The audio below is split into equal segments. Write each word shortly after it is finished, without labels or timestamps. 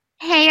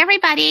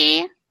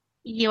everybody.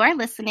 You are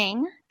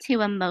listening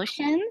to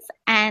Emotions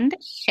and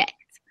Shit,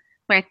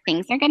 where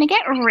things are going to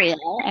get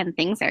real and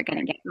things are going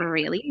to get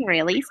really,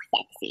 really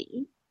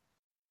sexy.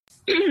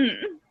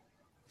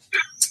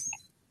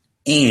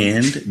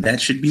 And that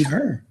should be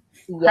her.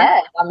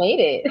 Yes, I made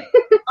it.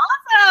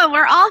 Awesome.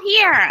 We're all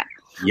here.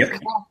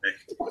 Yep.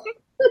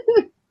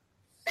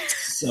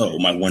 So,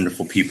 my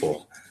wonderful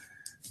people,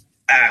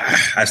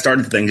 I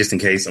started the thing just in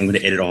case. I'm going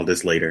to edit all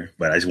this later,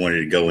 but I just wanted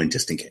to go in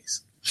just in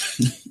case.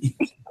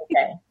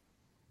 Okay.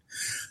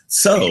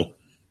 So,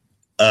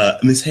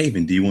 Miss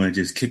Haven, do you want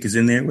to just kick us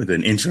in there with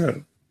an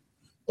intro?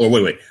 Or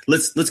wait,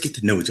 let's get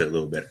to know each other a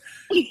little better.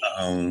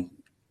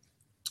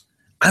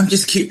 I'm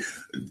just curious.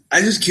 I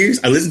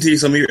listened to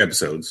some of your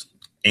episodes,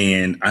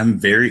 and I'm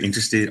very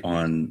interested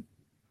on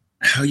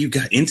how you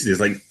got into this.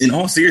 Like, in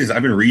all seriousness,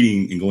 I've been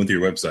reading and going through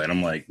your website. And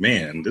I'm like,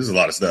 man, this is a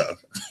lot of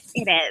stuff.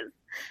 It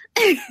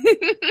is.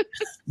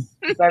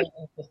 Very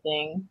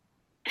interesting.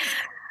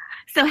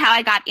 So how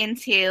I got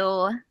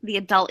into the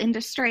adult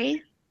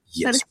industry,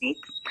 Yes. so to speak.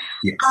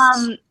 Yes.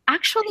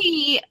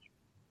 Actually,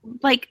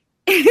 like,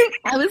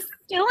 I was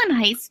still in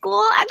high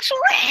school, actually.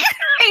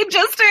 I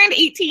just turned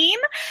 18,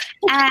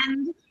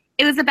 and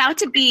it was about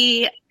to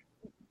be,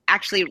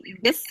 actually,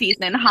 this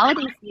season,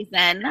 holiday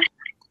season,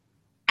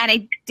 and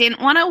I didn't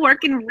want to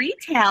work in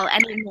retail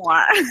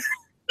anymore.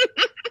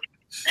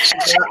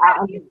 I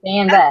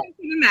understand that. You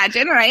can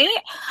imagine, right?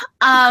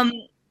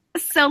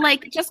 So,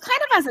 like, just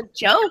kind of as a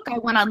joke, I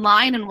went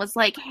online and was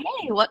like,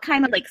 hey, what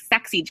kind of, like,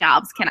 sexy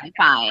jobs can I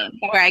find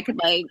where I could,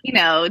 like, you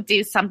know,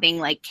 do something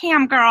like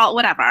cam girl,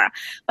 whatever.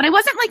 But I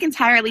wasn't, like,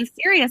 entirely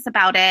serious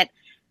about it.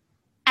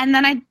 And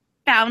then I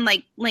found,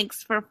 like,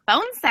 links for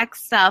phone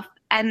sex stuff.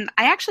 And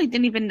I actually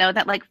didn't even know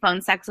that, like,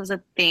 phone sex was a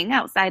thing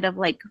outside of,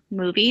 like,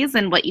 movies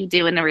and what you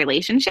do in a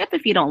relationship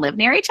if you don't live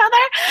near each other.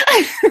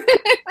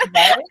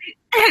 Right?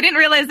 I didn't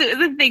realize it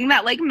was a thing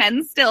that, like,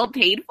 men still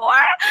paid for.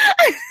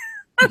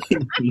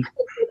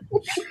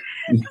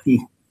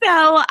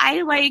 So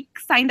I, like,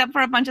 signed up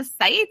for a bunch of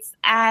sites,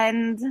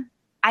 and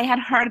I had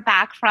heard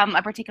back from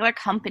a particular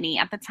company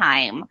at the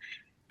time.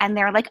 And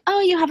they were like, oh,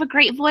 you have a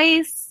great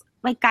voice.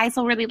 Like, guys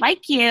will really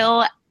like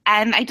you.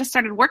 And I just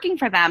started working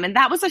for them. And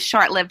that was a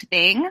short-lived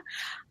thing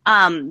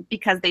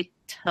because they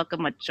took a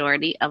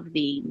majority of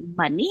the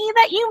money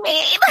that you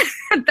made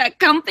at that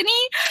company.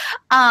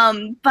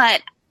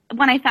 But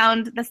when I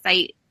found the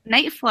site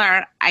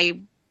Nightflare,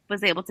 I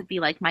was able to be,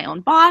 like, my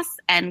own boss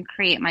and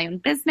create my own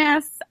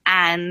business.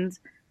 And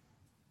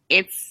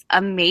it's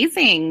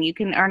amazing. You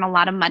can earn a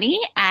lot of money,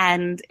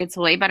 and it's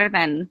way better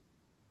than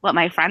what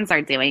my friends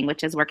are doing,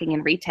 which is working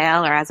in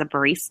retail or as a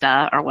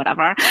barista or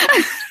whatever.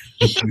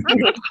 It's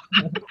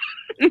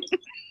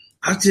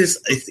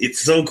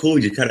so cool.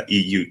 You kind of,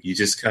 you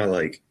just kind of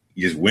like,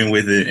 you just went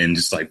with it and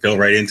just like fell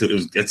right into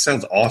it. It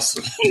sounds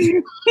awesome.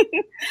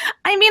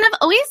 I mean, I've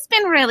always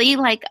been really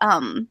like,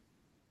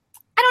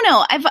 I don't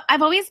know.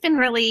 I've always been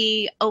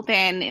really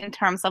open in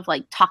terms of,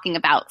 like, talking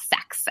about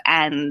sex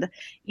and,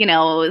 you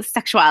know,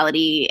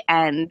 sexuality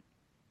and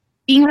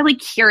being really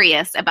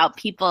curious about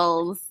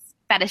people's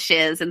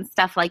fetishes and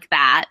stuff like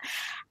that.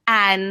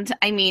 And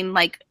I mean,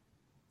 like,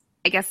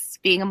 I guess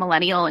being a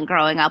millennial and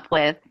growing up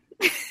with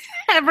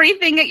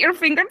everything at your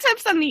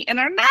fingertips on the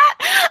internet.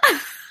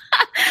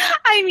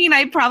 I mean,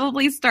 I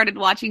probably started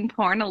watching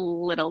porn a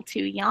little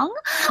too young.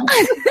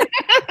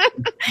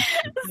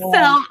 Yeah.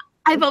 So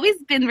I've always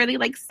been really,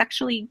 like,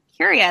 sexually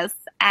curious,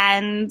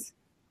 and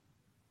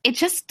it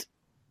just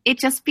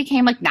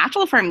became, like,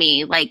 natural for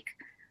me, like,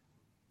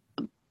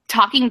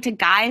 talking to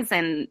guys,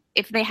 and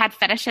if they had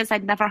fetishes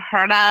I'd never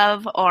heard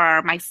of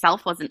or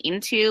myself wasn't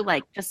into,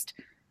 like, just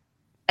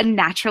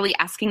naturally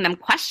asking them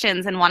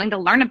questions and wanting to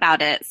learn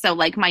about it. So,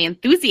 like, my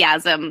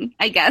enthusiasm,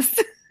 I guess,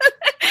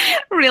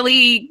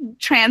 really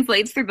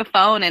translates through the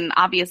phone, and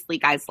obviously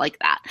guys like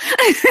that.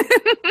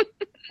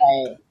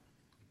 Right.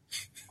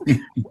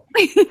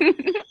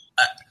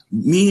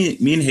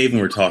 Me and Haven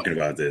were talking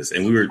about this,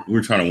 and we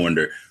were trying to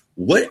wonder,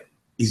 what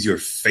is your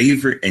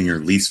favorite and your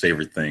least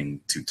favorite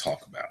thing to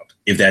talk about,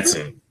 if that's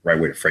a right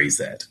way to phrase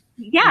that?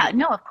 Yeah,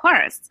 no, of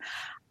course.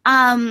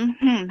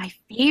 My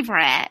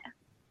favorite.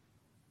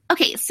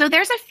 Okay, so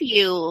there's a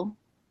few.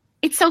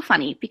 It's so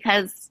funny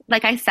because,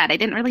 like I said, I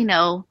didn't really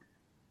know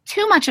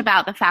too much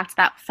about the fact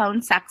that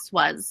phone sex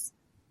was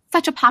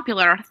such a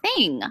popular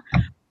thing.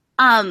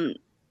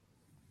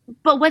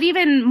 But what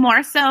even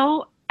more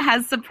so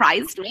has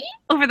surprised me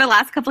over the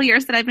last couple of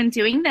years that I've been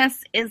doing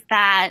this is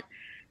that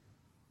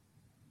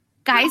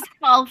guys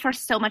fall for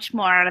so much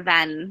more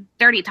than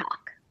dirty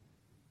talk.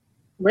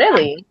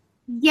 Really?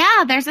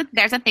 Yeah, there's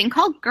a thing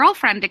called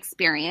girlfriend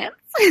experience,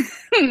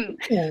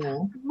 Yeah.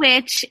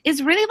 which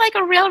is really like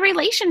a real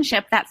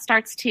relationship that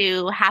starts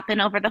to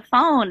happen over the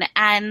phone.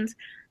 And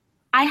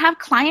I have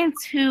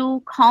clients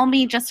who call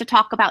me just to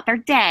talk about their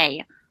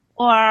day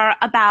or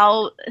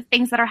about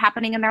things that are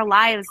happening in their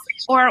lives.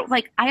 Or,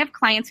 like, I have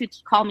clients who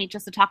call me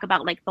just to talk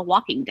about, like, The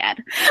Walking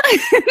Dead.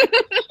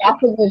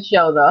 That's a good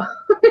show, though.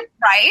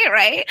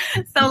 Right.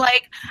 So,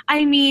 like,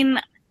 I mean,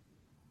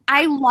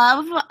 I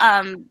love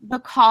the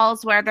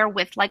calls where they're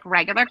with like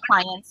regular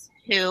clients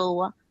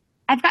who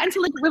I've gotten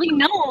to like really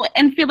know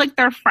and feel like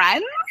they're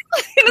friends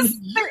in a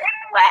certain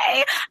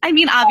way. I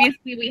mean,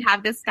 obviously we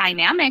have this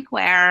dynamic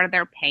where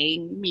they're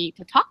paying me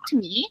to talk to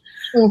me,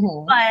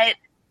 but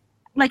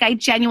like I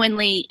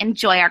genuinely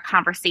enjoy our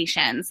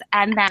conversations.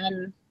 And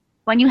then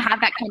when you have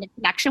that kind of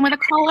connection with a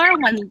caller,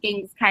 when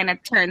things kind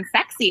of turn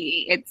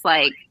sexy, it's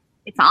like,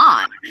 it's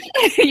on,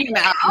 you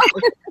know?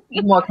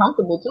 You're more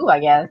comfortable too, I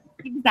guess.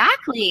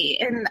 Exactly.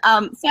 And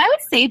so I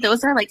would say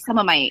those are like some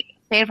of my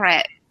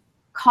favorite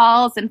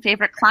calls and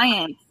favorite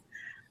clients.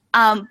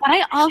 But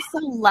I also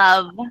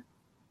love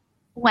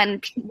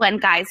when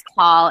guys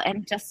call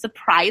and just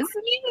surprise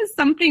me with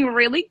something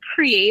really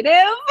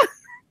creative.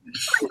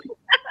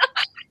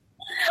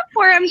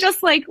 Where I'm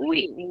just like,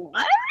 wait,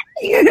 what?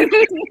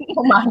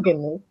 Oh my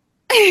goodness.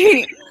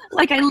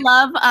 Like I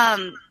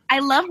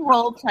love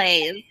role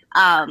plays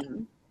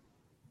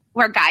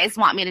where guys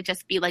want me to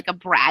just be like a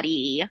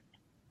bratty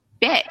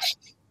bitch.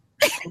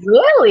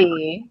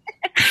 Really?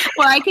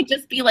 Where I could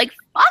just be like,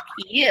 fuck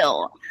you.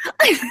 Oh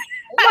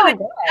my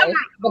gosh.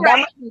 But that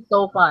must be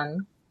so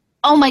fun.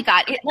 Oh my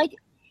God.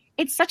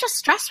 It's such a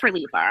stress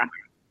reliever.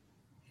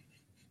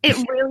 It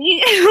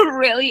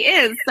really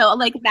is. So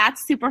like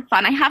that's super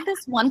fun. I have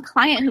this one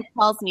client who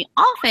calls me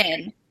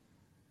often,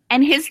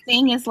 and his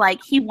thing is like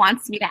he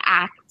wants me to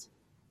act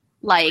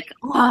like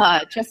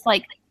just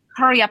like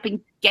hurry up and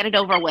get it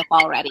over with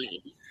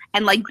already,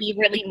 and like be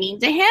really mean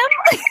to him.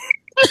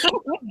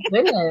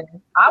 Goodness,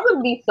 I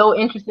would be so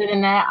interested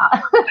in that.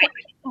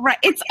 Right.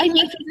 It's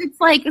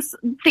like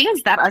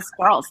things that us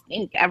girls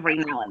think every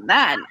now and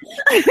then.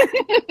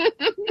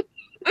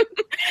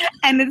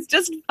 And it's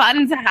just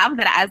fun to have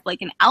that as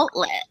like an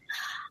outlet.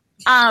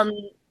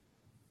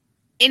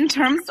 In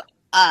terms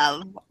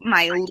of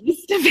my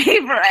least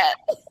favorite,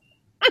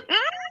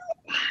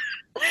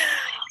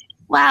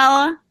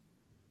 well,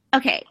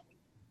 okay.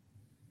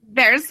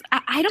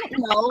 I don't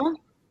know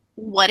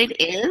what it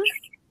is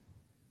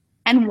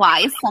and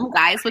why some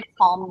guys would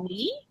call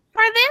me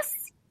for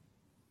this,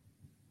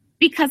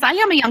 because I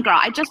am a young girl.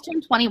 I just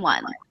turned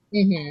 21.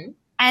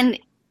 And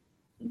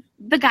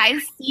the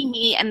guys see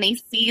me and they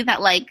see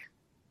that like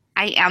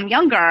I am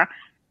younger,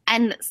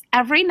 and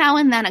every now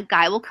and then a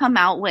guy will come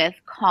out with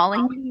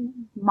calling me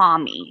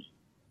mommy.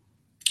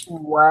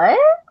 What?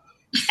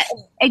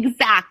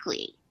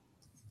 Exactly.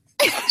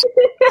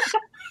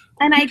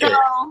 And I go,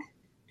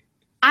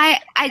 I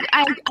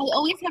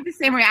always have the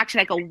same reaction.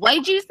 I go,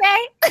 what'd you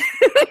say?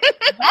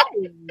 That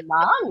is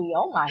mommy.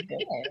 Oh my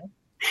goodness.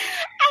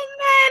 And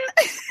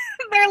then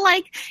they're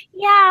like,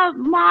 yeah,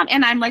 mom.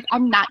 And I'm like,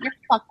 I'm not your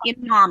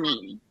fucking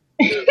mommy.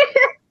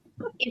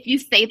 If you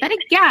say that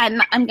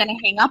again, I'm going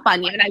to hang up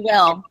on you, and I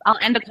will. I'll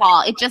end the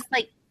call. It just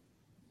like,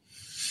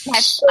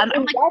 I'm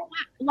like,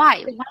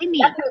 why? Why me?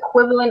 That's the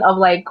equivalent of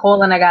like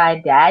calling a guy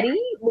daddy.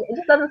 It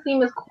just doesn't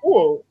seem as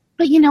cool.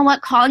 But you know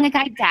what? Calling a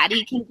guy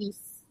daddy can be,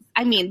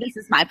 I mean, this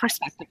is my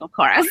perspective, of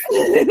course.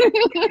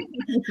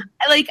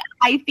 Like,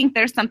 I think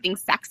there's something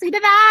sexy to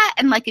that.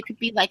 And like, it could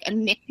be like a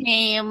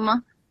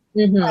nickname,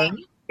 like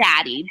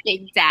daddy,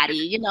 big daddy,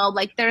 you know,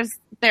 like there's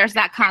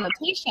that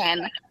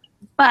connotation.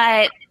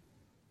 But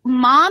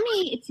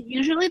mommy, it's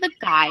usually the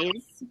guys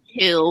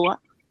who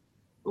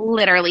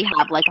literally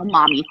have like a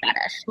mommy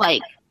fetish.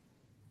 Like,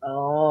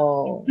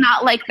 oh,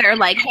 not like they're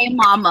like, hey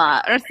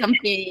mama or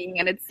something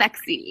and it's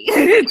sexy.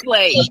 It's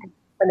like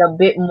a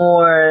bit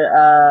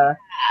more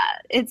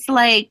it's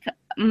like,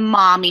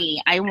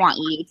 mommy, I want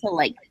you to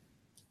like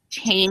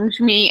change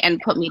me and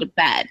put me to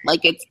bed.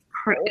 Like it's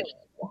crazy.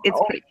 It's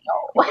crazy.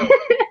 No.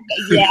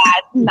 Yeah,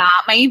 it's not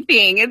my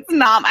thing. It's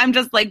not. I'm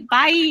just like,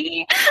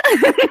 bye.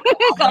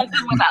 Call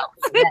someone else.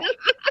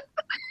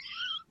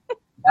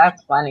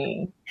 That's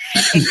funny.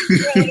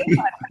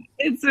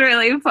 It's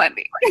really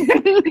funny.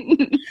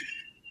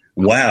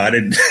 Wow, I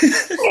didn't.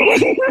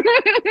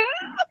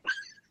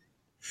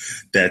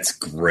 That's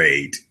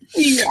great.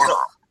 Yeah.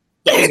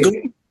 I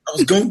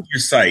was going to your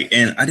site,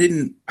 and I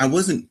didn't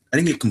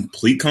get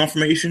complete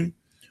confirmation.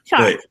 Sure.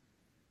 But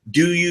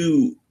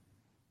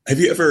have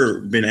you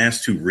ever been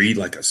asked to read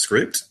like a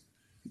script?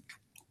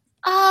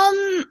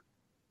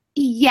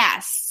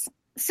 Yes.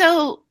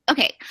 So,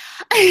 okay.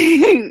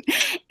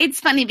 It's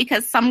funny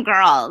because some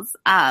girls,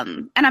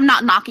 and I'm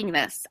not knocking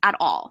this at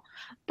all,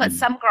 but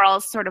some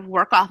girls sort of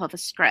work off of a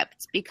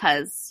script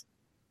because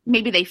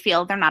maybe they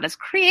feel they're not as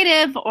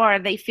creative or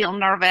they feel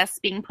nervous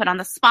being put on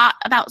the spot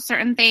about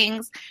certain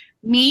things.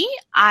 Me,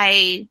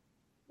 I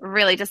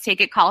really just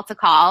take it call to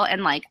call,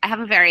 and like I have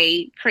a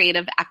very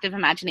creative, active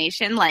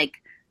imagination.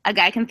 Like a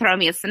guy can throw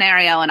me a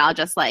scenario and I'll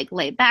just like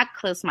lay back,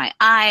 close my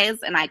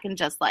eyes, and I can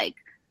just like,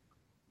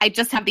 I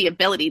just have the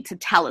ability to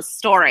tell a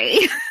story.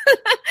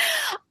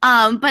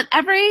 But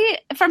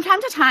from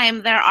time to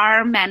time, there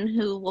are men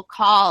who will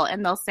call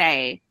and they'll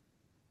say,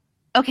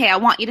 okay, I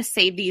want you to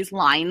say these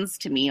lines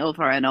to me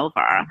over and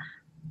over.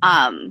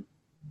 And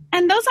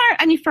those are,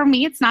 I mean, for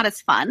me, it's not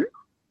as fun.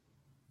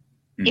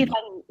 If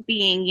I'm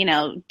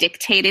being,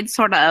 dictated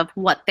sort of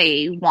what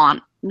they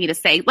want me to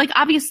say. Like,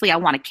 obviously, I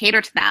want to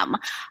cater to them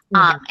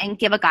and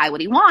give a guy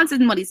what he wants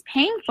and what he's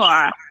paying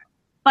for.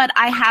 But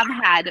I have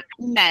had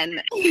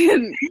men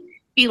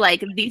be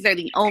like, these are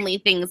the only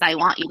things I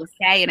want you to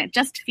say. And it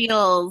just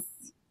feels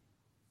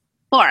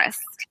forced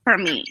for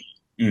me.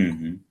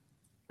 Mm-hmm.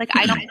 Like,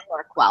 I don't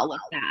work well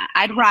with that.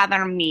 I'd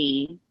rather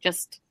me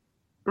just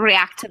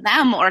react to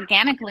them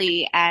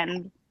organically,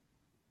 and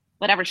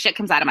whatever shit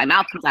comes out of my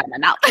mouth comes out of my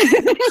mouth.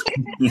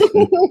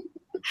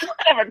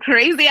 Whatever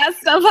crazy ass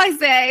stuff I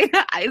say,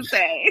 I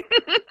say.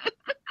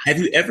 Have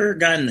you ever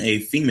gotten a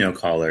female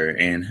caller,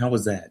 and how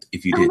was that,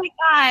 if you did? Oh my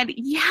God,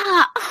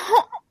 yeah.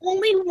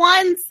 Only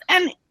once,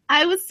 and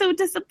I was so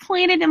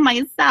disappointed in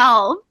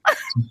myself.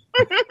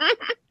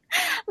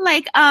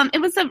 Like,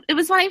 it was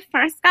when I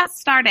first got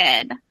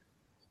started,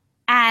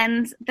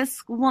 and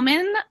this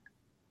woman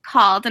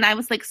called, and I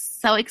was like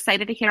so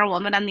excited to hear a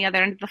woman on the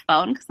other end of the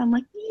phone, because I'm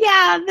like,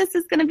 yeah, this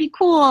is gonna be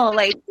cool.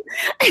 Like,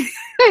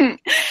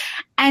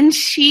 and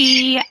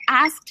she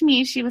asked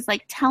me, she was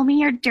like, tell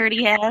me your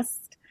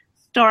dirtiest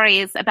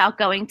stories about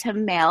going to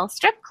male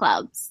strip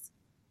clubs.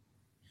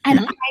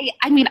 And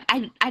I mean,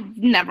 I've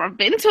never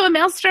been to a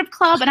male strip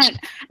club, and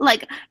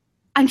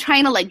I'm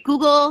trying to like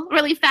Google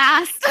really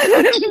fast,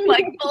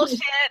 like bullshit,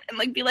 and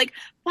like be like,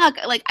 fuck,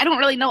 like I don't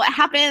really know what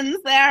happens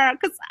there,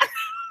 because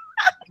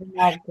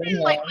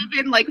like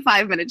within like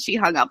 5 minutes she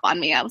hung up on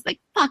me. I was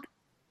like, fuck,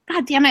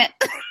 god damn it.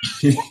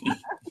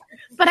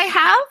 But I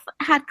have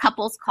had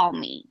couples call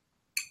me.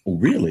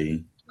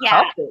 Really?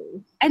 Yeah.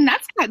 And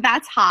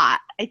that's hot.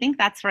 I think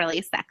that's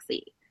really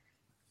sexy.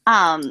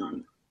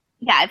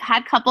 Yeah, I've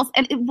had couples,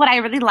 and what I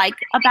really like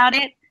about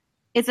it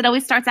is it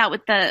always starts out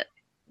with the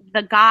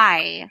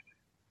guy,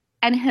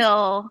 and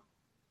he'll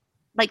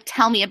like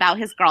tell me about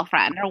his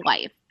girlfriend or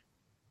wife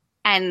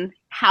and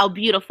how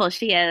beautiful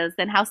she is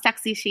and how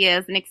sexy she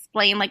is, and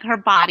explain like her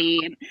body.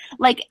 And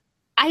like,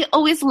 I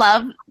always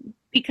love,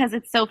 because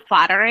it's so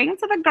flattering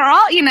to the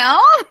girl, you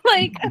know,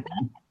 like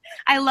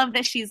I love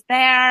that she's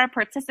there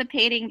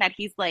participating, that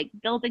he's like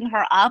building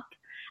her up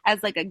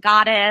as like a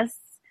goddess.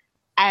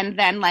 And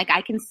then like,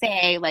 I can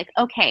say like,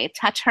 okay,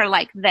 touch her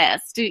like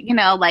this, you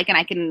know, like,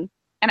 and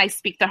I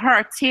speak to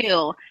her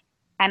too.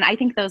 And I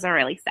think those are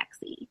really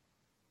sexy.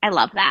 I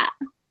love that.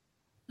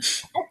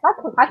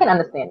 I can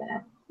understand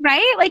that.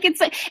 Right? Like,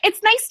 it's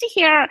nice to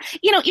hear,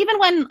 you know, even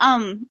when,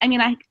 I mean,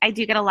 I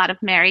do get a lot of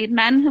married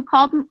men who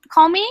call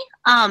me.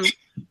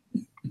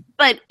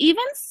 But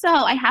even so,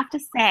 I have to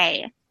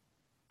say,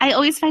 I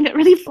always find it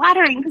really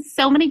flattering, because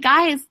so many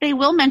guys, they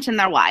will mention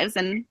their wives,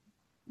 and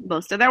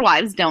most of their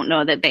wives don't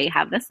know that they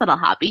have this little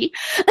hobby.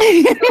 But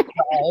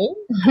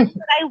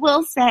I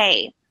will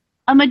say,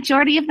 a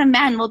majority of the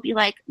men will be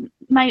like,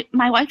 my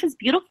wife is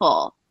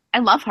beautiful. I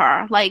love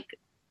her. Like,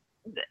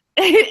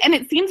 and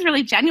it seems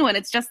really genuine.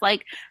 It's just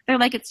like, they're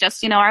like, it's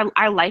just, you know,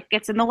 our life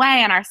gets in the way,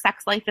 and our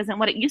sex life isn't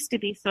what it used to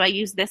be. So I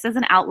use this as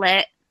an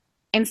outlet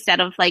instead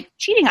of like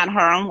cheating on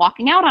her and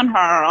walking out on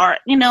her, or,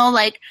 you know,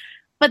 like,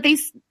 but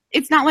it's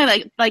not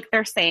like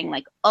they're saying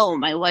like, oh,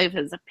 my wife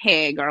is a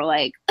pig, or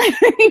like,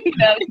 you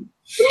know,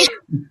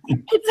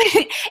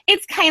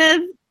 it's kind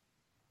of,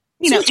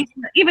 you know,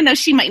 even though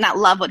she might not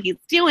love what he's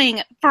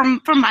doing,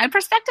 from my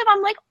perspective,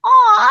 I'm like,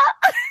 aw.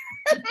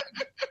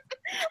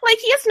 Like,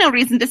 he has no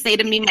reason to say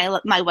to me,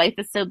 my wife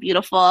is so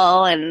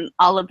beautiful, and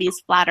all of these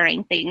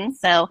flattering things.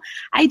 So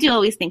I do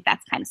always think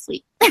that's kind of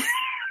sweet. I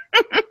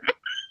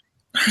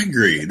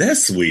agree.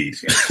 That's sweet.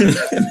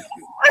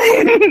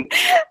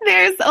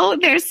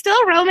 There's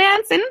still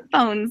romance in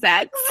phone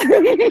sex.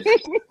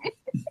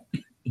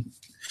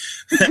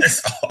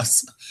 That's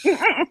awesome.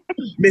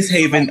 Miss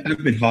Haven,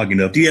 I've been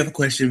hogging up. Do you have a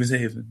question, Miss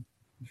Haven?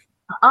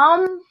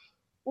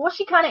 Well,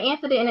 she kind of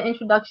answered it in the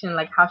introduction,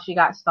 like how she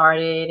got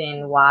started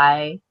and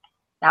why.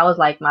 That was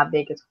like my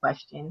biggest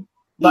question.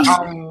 But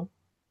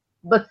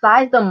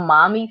besides the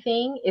mommy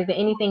thing, is there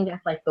anything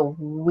that's like the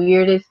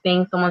weirdest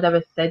thing someone's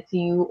ever said to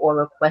you or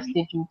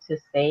requested you to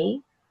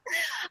say?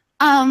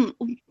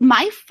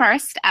 My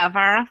first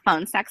ever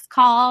phone sex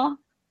call,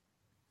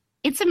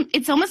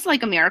 it's almost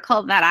like a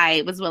miracle that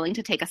I was willing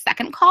to take a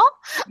second call.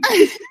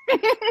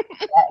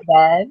 That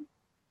bad?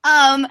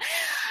 I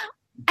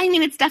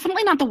mean, it's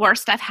definitely not the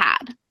worst I've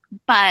had,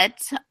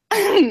 but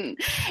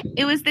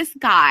it was this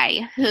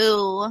guy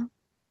who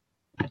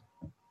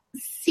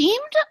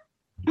seemed,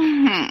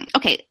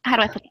 okay, how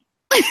do I put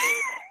it?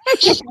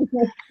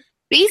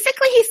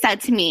 Basically, he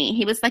said to me,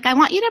 he was like, I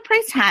want you to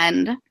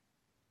pretend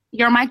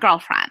you're my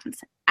girlfriend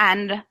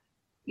and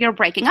you're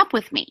breaking up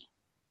with me.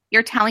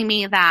 You're telling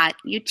me that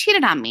you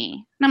cheated on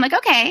me. And I'm like,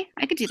 okay,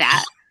 I could do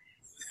that.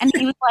 And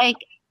he was like,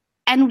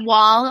 and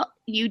while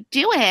you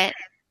do it,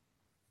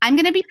 I'm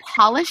going to be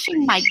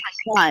polishing my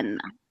gun.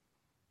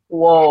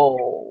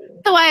 Whoa.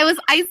 So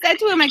I said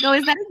to him, I go,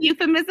 is that a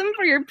euphemism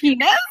for your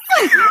penis?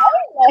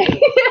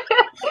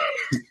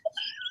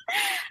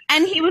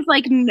 And he was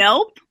like,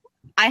 nope,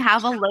 I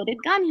have a loaded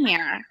gun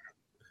here.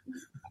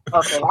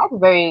 Okay, that's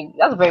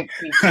very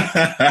creepy.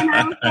 And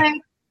I was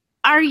like,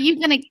 are you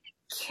going to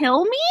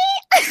kill me?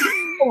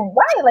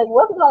 Right, like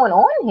what's going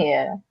on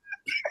here?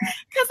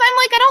 Because I'm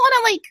like, I don't want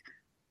to like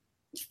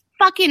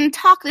fucking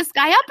talk this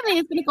guy up and then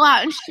he's going to go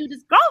out and shoot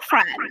his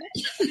girlfriend.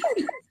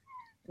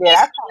 Yeah,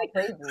 that's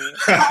kind of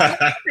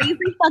crazy.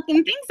 Crazy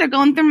fucking things are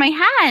going through my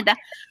head.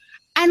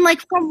 And,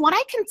 like, from what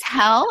I can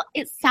tell,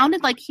 it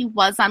sounded like he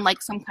was on, like,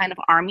 some kind of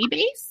army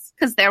base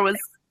because there was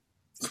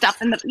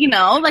stuff in the, you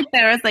know, like,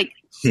 there was, like,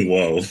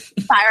 whoa,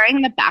 firing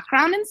in the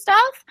background and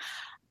stuff.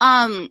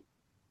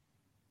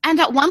 And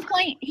at one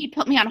point, he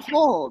put me on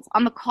hold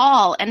on the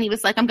call, and he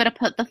was like, I'm going to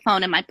put the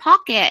phone in my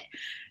pocket.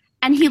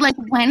 And he, like,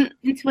 went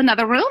into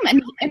another room,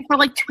 and for,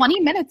 like,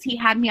 20 minutes, he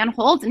had me on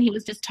hold, and he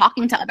was just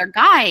talking to other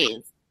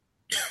guys.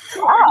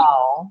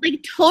 Wow.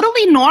 Like,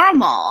 totally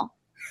normal.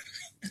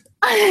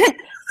 Okay,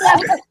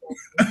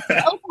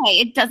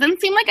 it doesn't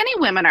seem like any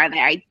women are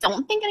there. I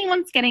don't think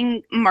anyone's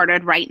getting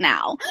murdered right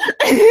now.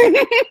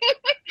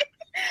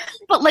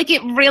 But, like,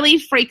 it really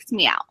freaks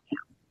me out.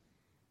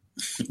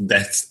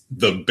 That's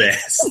the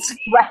best.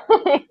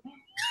 Right.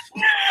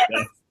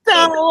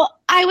 So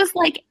I was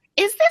like,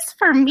 is this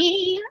for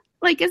me?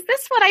 Like, is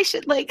this what I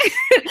should, like?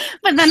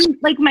 But then,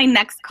 like, my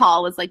next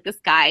call was, like, this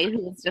guy who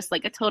was just,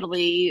 like, a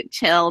totally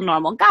chill,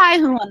 normal guy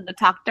who wanted to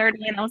talk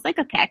dirty. And I was like,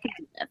 okay, I could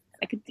do this.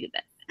 I could do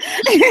this.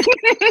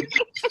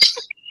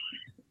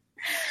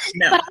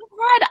 Now,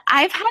 But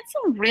I've had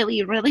some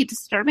really, really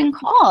disturbing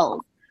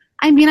calls.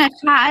 I mean, I've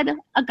had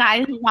a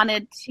guy who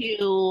wanted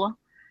to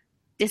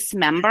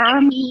dismember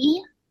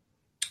me.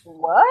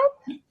 What?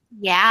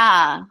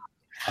 Yeah.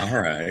 all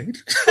right.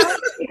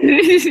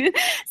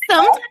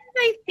 Sometimes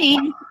I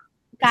think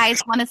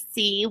guys want to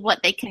see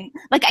what they can,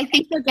 like, I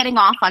think they're getting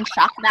off on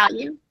shock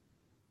value.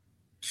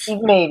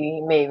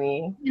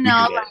 Maybe. You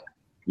know,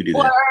 We do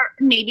or that.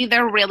 maybe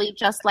they're really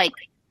just like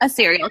a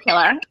serial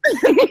killer.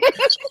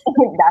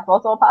 That's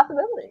also a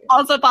possibility.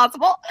 Also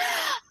possible.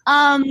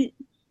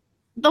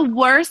 The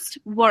worst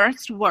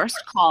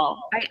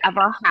call I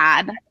ever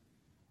had.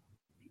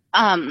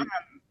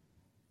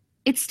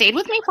 It stayed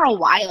with me for a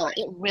while.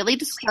 It really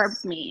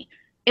disturbed me.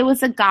 It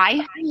was a guy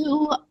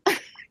who,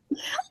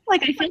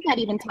 like, I feel bad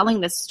even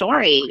telling this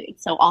story.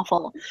 It's so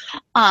awful.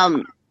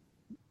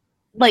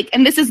 Like,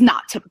 and this is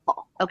not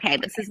typical. Okay,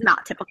 this is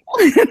not typical.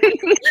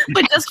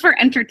 But just for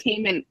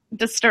entertainment,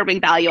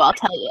 disturbing value, I'll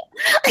tell you.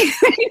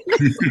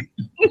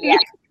 Yeah.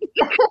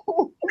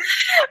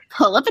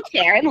 Pull up a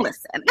chair and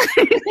listen.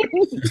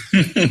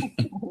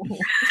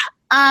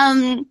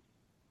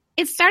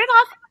 It started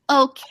off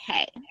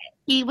okay.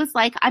 He was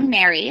like, I'm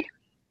married,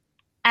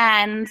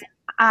 and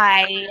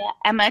I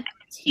am a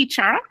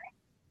teacher.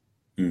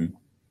 Mm.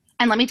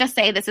 And let me just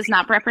say, this is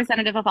not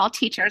representative of all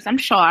teachers, I'm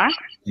sure.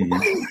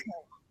 Mhm.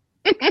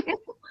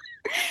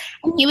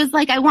 And he was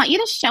like, I want you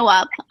to show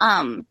up.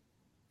 I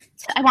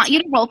want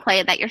you to role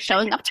play that you're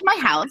showing up to my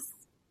house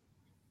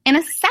in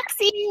a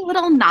sexy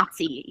little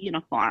Nazi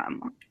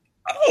uniform.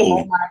 Oh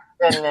Oh,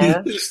 my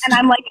goodness. And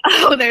I'm like,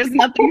 oh, there's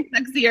nothing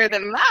sexier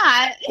than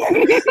that.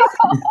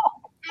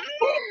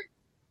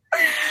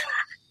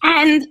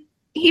 And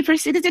he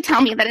proceeded to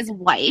tell me that his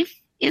wife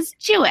is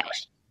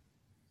Jewish.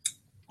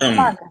 Oh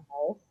my goodness.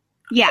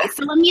 Yeah,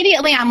 so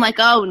immediately I'm like,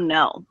 oh,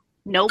 no.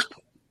 Nope.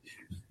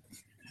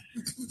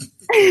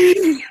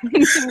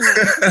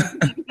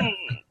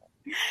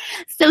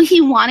 So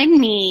he wanted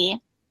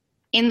me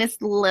in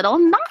this little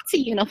Nazi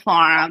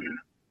uniform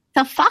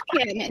to fuck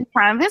him in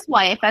front of his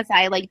wife as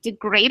I, like,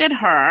 degraded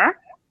her.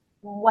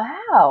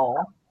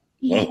 Wow.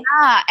 Yeah,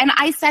 and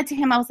I said to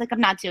him, I was like,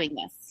 I'm not doing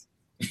this.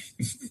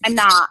 I'm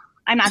not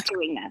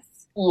doing this.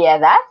 Yeah,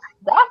 that's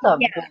a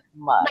Yeah. bit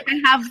much.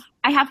 Like,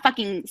 I have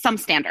fucking some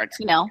standards,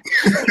 you know?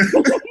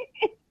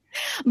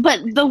 But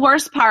the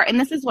worst part, and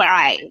this is where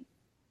I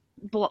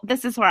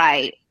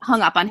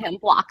hung up on him,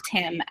 blocked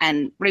him,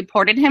 and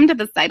reported him to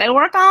the site I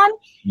work on.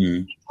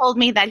 Mm. He told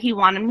me that he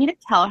wanted me to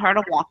tell her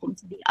to walk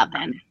into the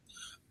oven.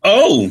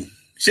 Oh,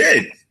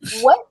 shit.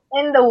 What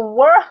in the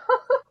world?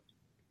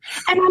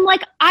 And I'm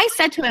like, I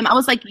said to him, I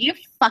was like, you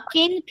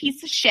fucking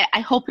piece of shit. I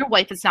hope your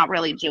wife is not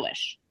really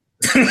Jewish.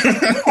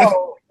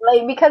 No,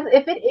 like, because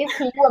if it is,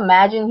 can you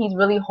imagine he's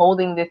really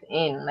holding this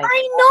in? Like,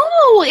 I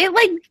know. It,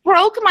 like,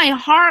 broke my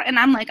heart. And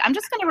I'm like, I'm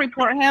just going to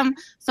report him.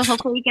 So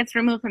hopefully he gets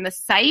removed from the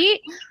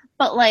site.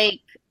 But, like,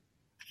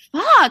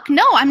 fuck.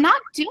 No, I'm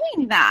not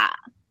doing that.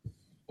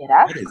 yeah,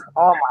 that's, That is-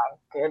 oh my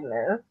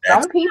goodness.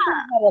 That's- Some people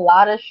have a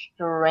lot of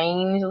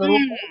strange little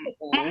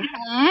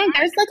fantasies.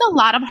 There's, like, a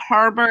lot of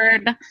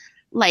harbored,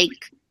 like,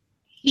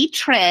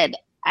 hatred.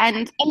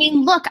 And, I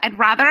mean, look, I'd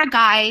rather a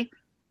guy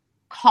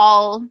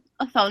call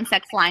a phone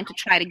sex line to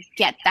try to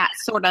get that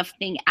sort of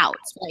thing out.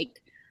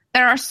 Like,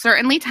 there are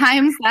certainly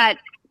times that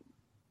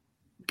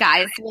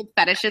guys with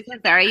fetishes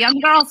with very young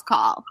girls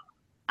call.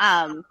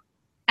 And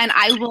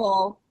I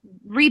will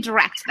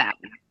redirect them.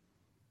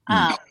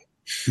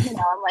 You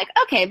know, I'm like,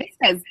 okay, this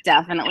guy's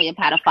definitely a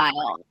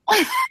pedophile.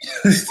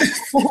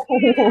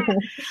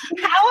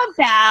 How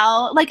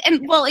about, like,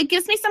 and well, it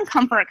gives me some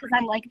comfort because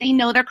I'm like, they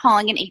know they're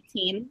calling an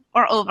 18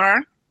 or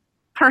over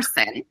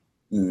person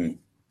Mm.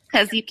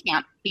 because you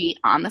can't be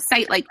on the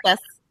site like this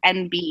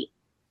and be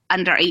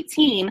under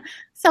 18.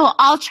 So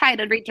I'll try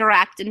to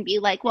redirect and be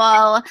like,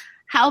 well,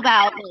 how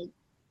about, like,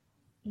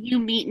 you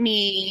meet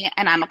me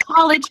and I'm a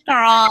college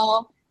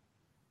girl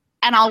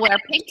and I'll wear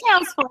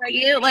pigtails for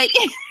you. Like,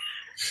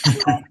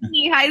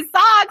 knee-high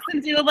socks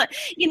and do,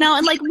 you know,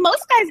 and like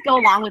most guys go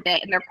along with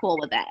it and they're cool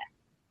with it.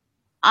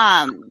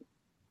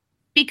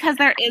 Because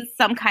there is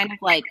some kind of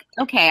like,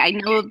 okay, I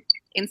know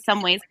in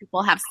some ways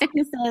people have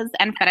sicknesses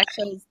and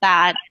fetishes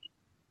that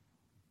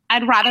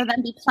I'd rather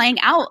them be playing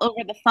out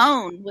over the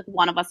phone with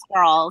one of us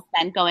girls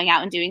than going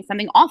out and doing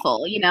something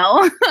awful, you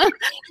know?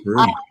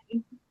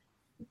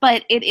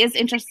 But it is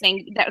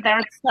interesting.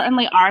 There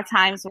certainly are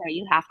times where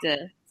you have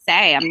to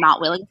say, I'm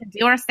not willing to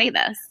do or say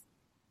this.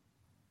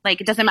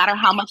 Like, it doesn't matter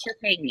how much you're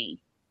paying me.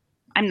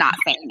 I'm not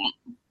saying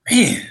it.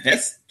 Man,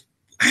 that's,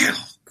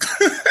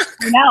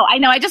 wow. I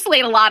know. I just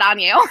laid a lot on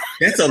you.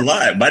 That's a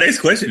lot. My next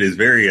question is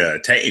very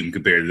tame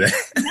compared to that.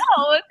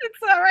 No, it's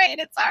all right.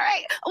 It's all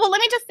right. Well, let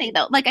me just say,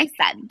 though, like I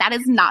said, that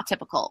is not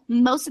typical.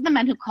 Most of the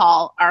men who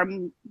call are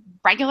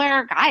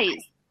regular guys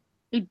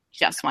who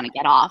just want to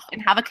get off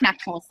and have a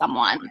connection with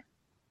someone.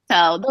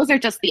 So those are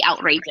just the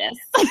outrageous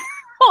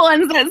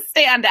ones that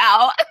stand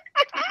out.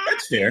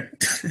 That's fair.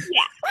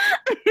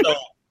 Yeah. So,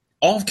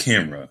 off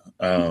camera,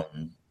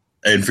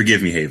 and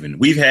forgive me, Haven,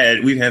 we've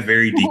had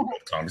very deep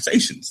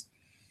conversations.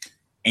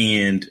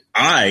 And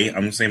I'm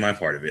going to say my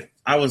part of it.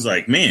 I was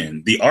like,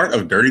 man, the art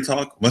of dirty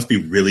talk must be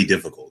really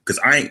difficult because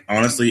I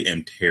honestly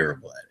am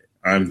terrible at it.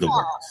 I'm the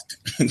worst.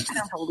 I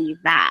don't believe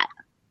that.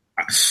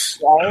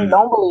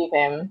 Don't believe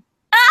him.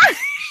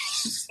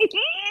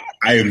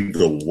 I am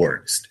the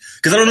worst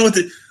because I don't know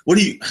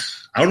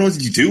I don't know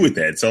what you do with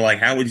that. So like,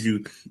 how would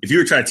you, if you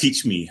were trying to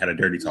teach me how to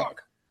dirty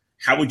talk,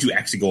 how would you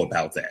actually go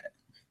about that?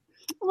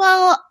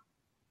 Well,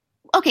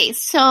 okay.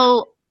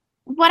 So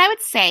what I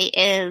would say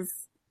is,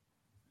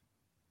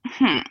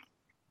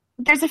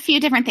 there's a few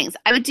different things.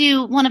 I would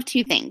do one of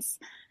two things.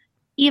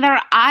 Either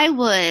I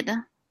would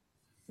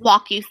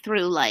walk you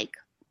through like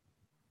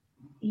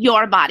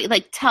your body,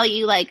 like tell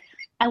you like,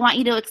 I want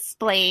you to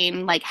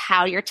explain like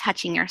how you're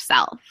touching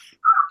yourself.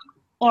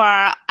 Or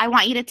I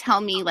want you to tell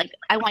me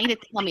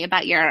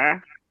about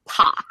your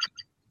cock.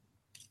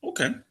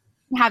 Okay.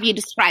 Have you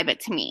describe it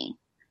to me.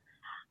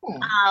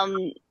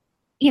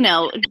 You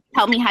know,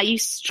 tell me how you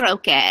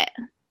stroke it.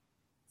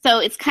 So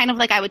it's kind of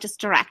like I would just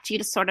direct you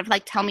to sort of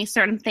like tell me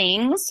certain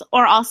things,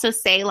 or also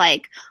say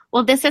like,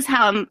 well, this is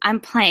how I'm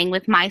playing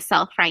with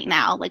myself right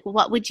now. Like,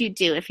 what would you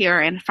do if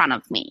you're in front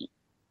of me?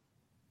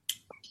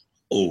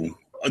 Oh,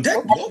 okay.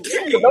 Those are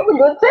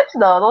good tips,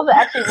 though. Those are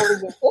actually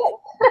really good tips.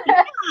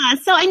 Yeah.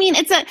 So I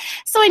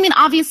mean,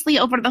 obviously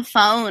over the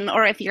phone,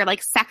 or if you're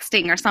like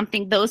sexting or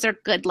something, those are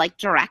good like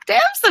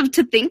directives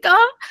to think of.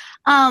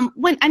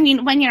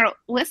 When you're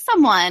with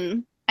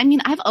someone. I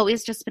mean, I've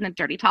always just been a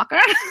dirty talker.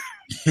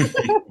 Like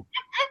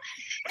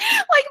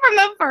from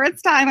the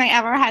first time I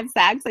ever had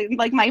sex,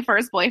 like my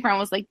first boyfriend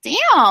was like,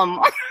 damn.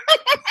 Like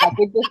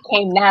it just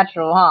came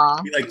natural,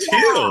 huh? You're like,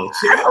 chill.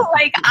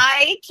 Like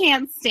I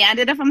can't stand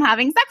it if I'm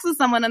having sex with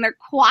someone and they're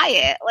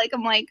quiet. Like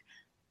I'm like,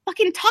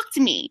 fucking talk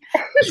to me.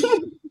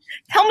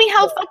 Tell me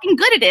how fucking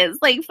good it is.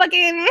 Like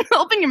fucking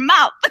open your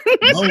mouth.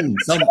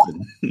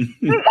 Something. That's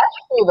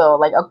true though.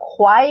 Like a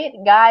quiet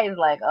guy is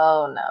like,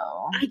 oh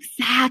no.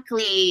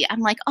 Exactly. I'm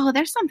like, oh,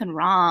 there's something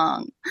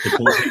wrong.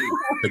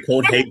 The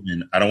cold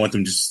Haven. I don't want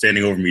them just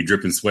standing over me,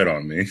 dripping sweat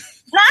on me.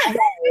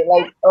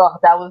 Like, oh,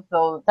 that was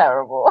so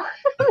terrible.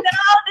 No,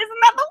 isn't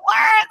that the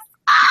worst?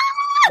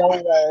 No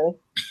way.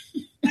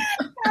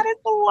 That is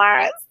the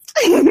worst.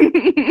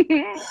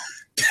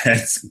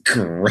 That's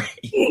great.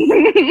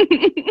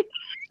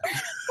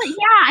 But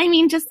yeah, I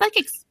mean, just like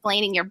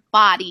explaining your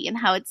body and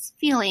how it's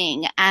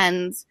feeling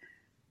and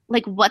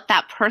like what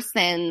that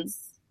person's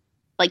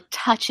like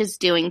touch is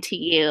doing to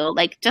you.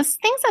 Like just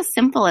things as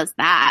simple as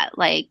that.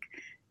 Like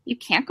you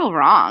can't go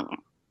wrong.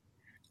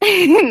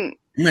 I'm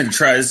going to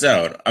try this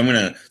out.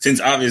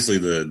 Since obviously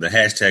the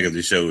hashtag of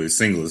the show is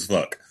single as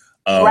fuck.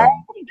 Right?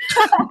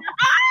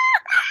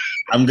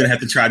 I'm going to have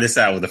to try this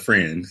out with a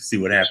friend, see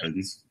what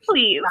happens.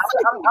 Please.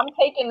 I'm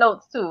taking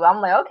notes too. I'm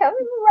like, okay, let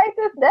me write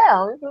this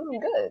down. This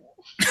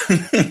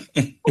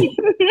is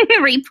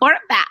good. Report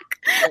back.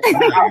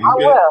 I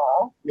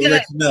will. We'll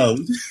let you know.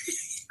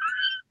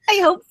 I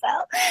hope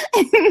so.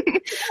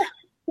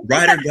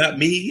 Ryder got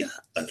me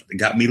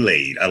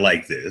laid. I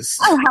like this.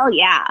 Oh, hell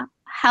yeah.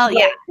 Hell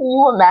yeah. Can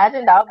you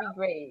imagine? That would be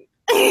great.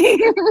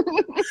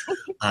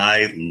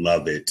 I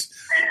love it.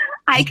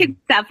 I could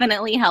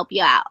definitely help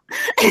you out.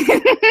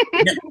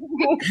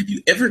 Have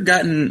you ever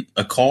gotten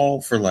a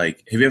call for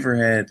like, have you ever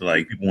had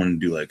like people want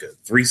to do like a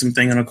threesome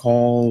thing on a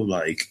call?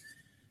 Like,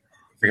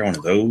 I forgot one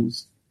of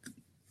those.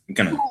 I'm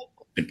kind of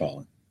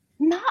spitballing.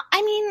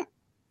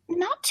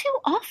 Not too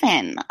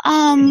often.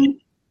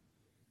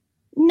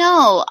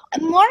 No,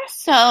 more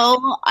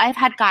so I've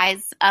had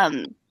guys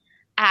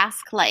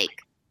ask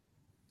like,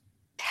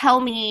 tell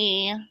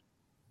me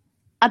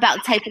about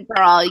the type of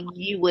girl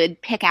you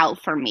would pick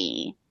out for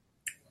me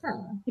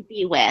to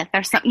be with,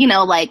 or something, you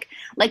know, like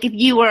if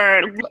you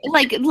were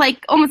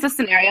like almost a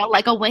scenario,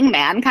 like a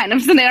wingman kind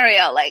of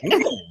scenario, like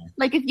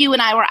like if you and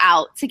I were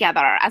out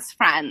together as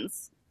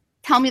friends,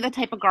 tell me the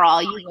type of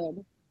girl you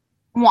would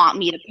want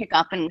me to pick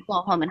up and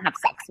go home and have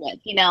sex with,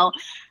 you know?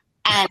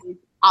 And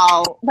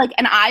I'll like,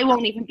 and I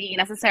won't even be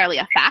necessarily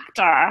a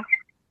factor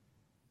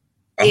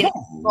in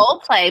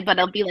role play, but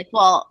it'll be like,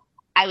 well,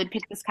 I would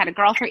pick this kind of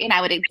girl for you, and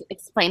I would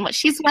explain what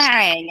she's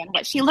wearing and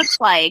what she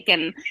looks like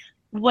and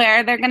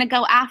where they're going to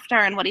go after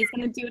and what he's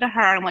going to do to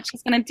her and what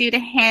she's going to do to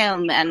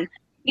him. And,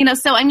 you know,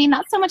 so, I mean,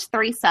 not so much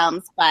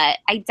threesomes, but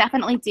I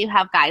definitely do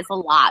have guys a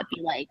lot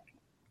be like,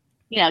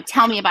 you know,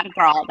 tell me about a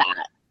girl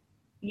that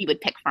you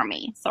would pick for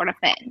me, sort of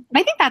thing. And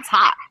I think that's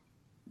hot.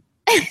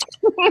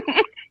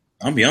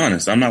 I'll be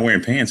honest, I'm not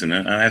wearing pants, and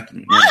I have to.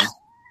 You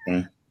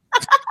know,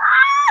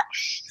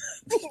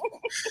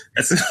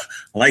 I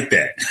like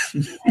that.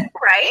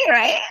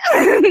 Right.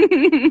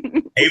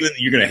 Haven,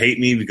 you're gonna hate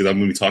me because I'm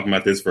gonna be talking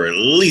about this for at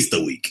least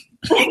a week.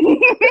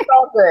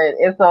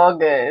 It's all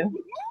good.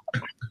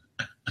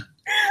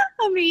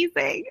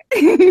 Amazing.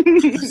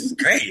 This is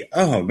great.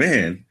 Oh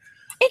man,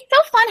 it's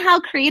so fun how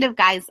creative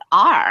guys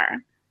are,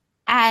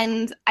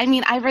 and I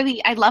mean, I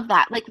love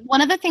that. Like,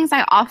 one of the things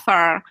I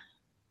offer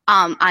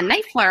on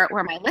Night Flirt,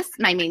 where my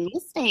main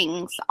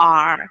listings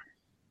are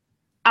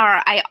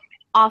I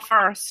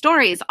offer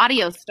stories,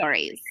 audio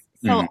stories.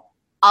 So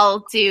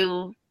I'll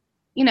do,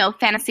 you know,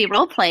 fantasy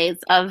role plays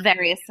of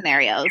various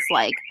scenarios,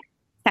 like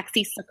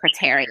sexy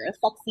secretary or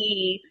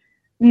sexy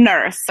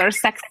nurse or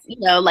sex, you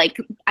know, like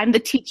I'm the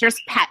teacher's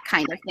pet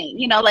kind of thing,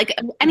 you know, like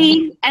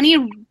any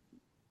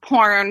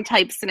porn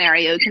type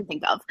scenario you can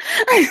think of.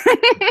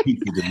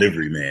 the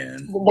delivery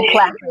man. The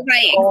classic.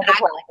 Right,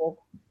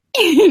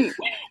 exactly.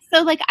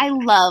 So like I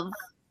love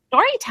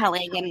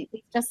storytelling, and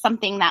it's just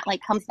something that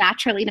like comes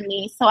naturally to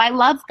me. So I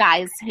love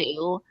guys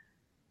who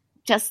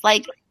just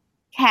like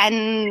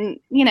can,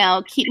 you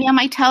know, keep me on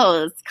my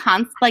toes.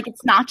 Like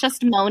it's not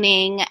just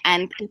moaning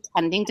and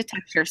pretending to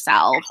touch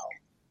yourself.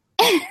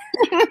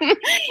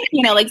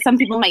 You know, like some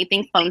people might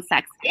think phone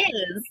sex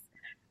is.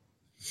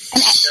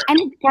 And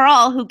any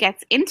girl who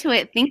gets into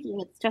it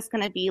thinking it's just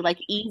going to be like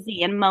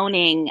easy and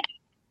moaning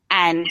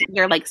and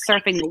you're like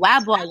surfing the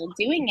web while you're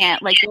doing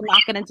it, like you're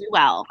not going to do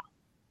well.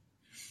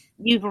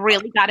 You've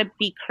really got to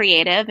be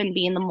creative and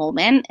be in the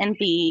moment and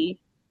be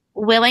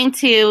willing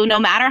to, no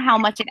matter how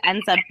much it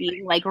ends up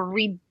being like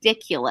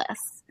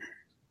ridiculous,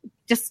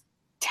 just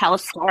tell a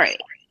story.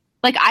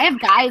 Like I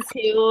have guys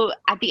who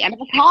at the end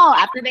of a call,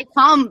 after they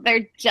come,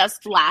 they're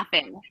just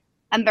laughing.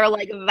 And they're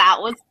like, that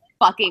was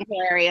fucking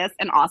hilarious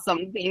and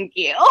awesome. Thank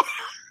you.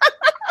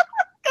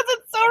 Because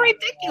it's so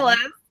ridiculous.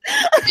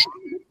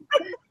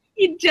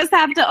 You just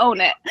have to own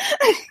it.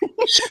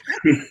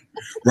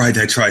 Ride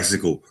that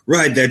tricycle.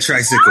 Ride that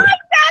tricycle. Oh,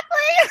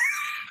 exactly.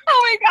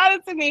 Oh my God,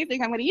 it's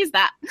amazing. I'm going to use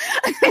that.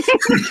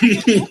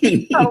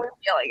 Totally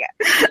feeling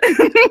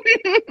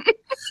it.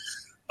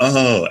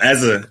 Oh,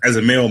 as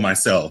a male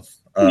myself,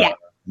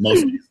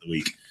 most days of the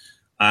week,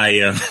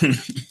 I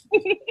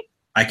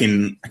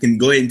can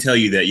go ahead and tell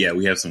you that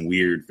we have some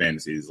weird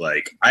fantasies.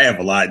 Like I have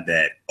a lot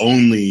that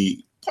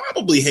only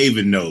probably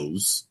Haven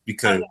knows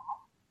because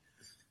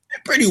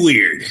they're pretty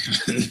weird.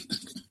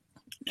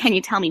 Can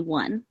you tell me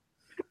one?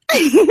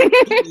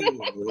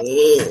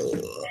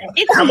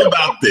 How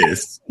about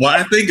this? While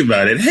I think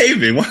about it,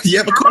 Haven, why do you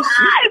have a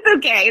question?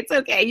 It's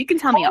okay. You can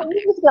tell me. You're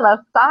just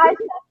gonna side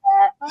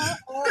that?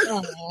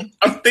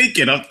 I'm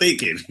thinking.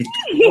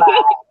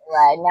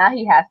 Right. Now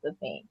he has to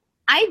think.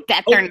 I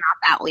bet they're not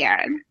that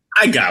weird.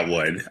 I got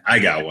one.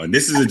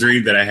 This is a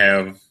dream that I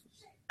have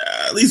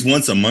at least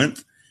once a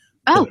month.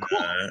 Oh,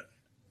 cool.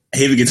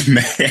 Haven gets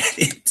mad at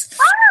it.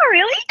 Oh,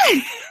 really?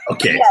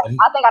 Okay. Yeah,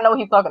 I think I know what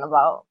he's talking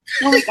about.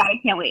 Oh my God, I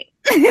can't wait.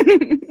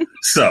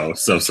 So.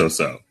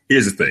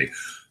 Here's the thing.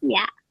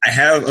 Yeah. I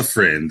have a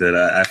friend that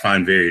I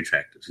find very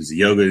attractive. She's a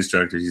yoga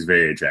instructor. She's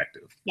very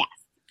attractive. Yes.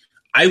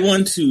 I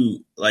want to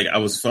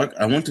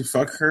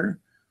fuck her.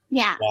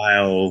 Yeah.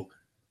 While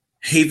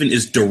Haven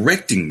is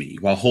directing me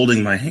while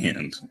holding my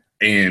hand,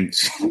 and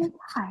it's for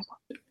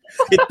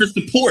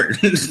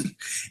support. And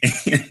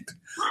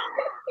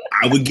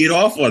I would get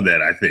off on that,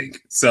 I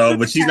think. So,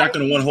 but she's not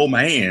going to want to hold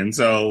my hand.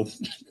 So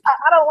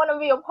I don't want to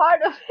be a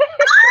part of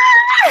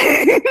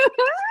it.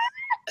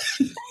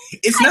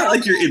 It's not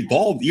like you're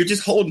involved. You're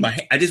just holding my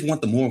hand. I just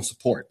want the moral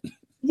support.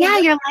 Yeah,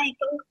 you're like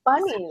so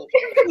funny.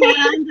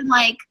 and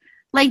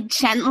like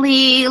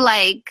gently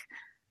like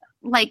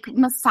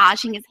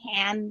massaging his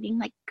hand and being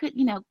like, good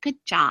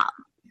job.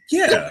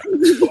 Yeah.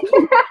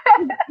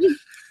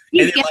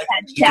 You and get like,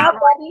 that job,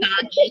 buddy.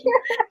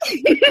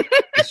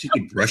 She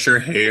could brush her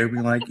hair, be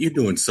like, "You're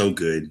doing so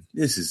good.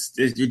 You're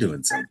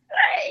doing so good."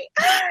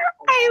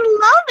 I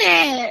love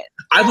it.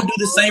 I would do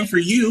the same for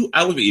you.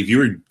 I would be, if you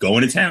were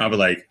going to town, I'd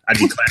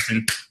be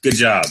clapping. Good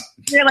job.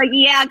 You're like,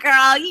 yeah,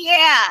 girl,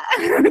 yeah.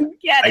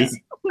 Get it.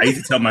 I used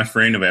to tell my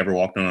friend if I ever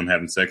walked on them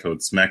having sex, I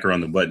would smack her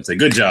on the butt and say,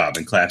 "Good job,"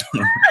 and clap.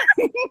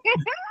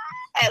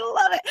 I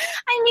love it.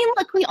 I mean,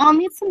 look, we all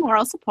need some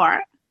moral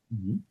support.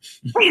 Mm-hmm.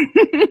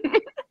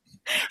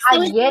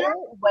 I get it,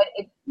 but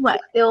it's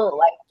still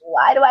like,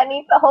 why do I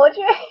need to hold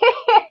your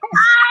hand?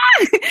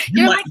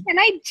 You're like, can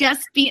I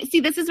just be? See,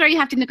 this is where you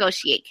have to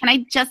negotiate. Can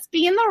I just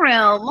be in the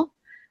room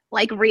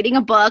like reading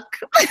a book.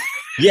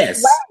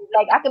 Yes. Right.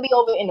 Like I could be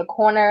over in the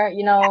corner,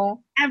 you know.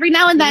 Every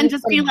now and then,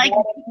 just be like,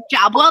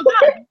 "Job well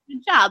done,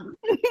 good job."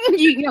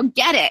 you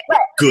get it. Right.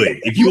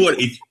 Good.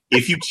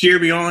 If you cheer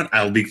me on,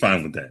 I'll be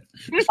fine with that.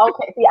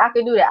 Okay, see, I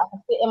could do that. I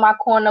can sit in my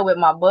corner with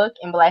my book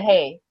and be like,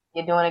 "Hey,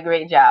 you're doing a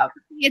great job."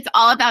 It's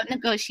all about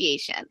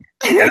negotiation.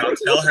 And I'll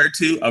tell her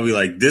too. I'll be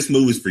like, "This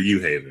move is for you,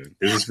 Haven.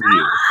 This is for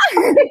you."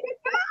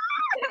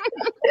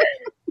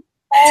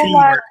 Oh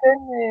my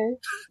goodness.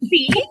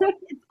 See,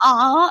 it's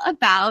all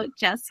about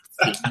just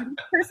seeing what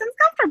the person's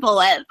comfortable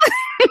with.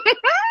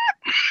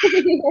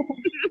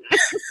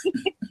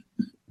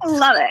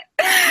 Love it.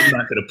 I'm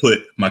not going to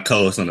put my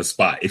co-host on the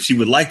spot. If she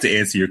would like to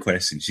answer your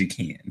question, she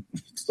can.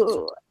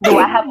 Do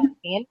I have a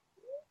fan?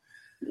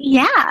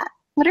 Yeah.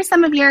 What are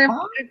some of your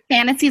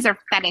fantasies or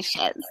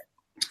fetishes?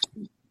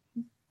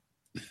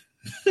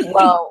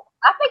 Well,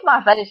 I think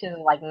my fetishes is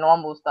like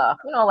normal stuff.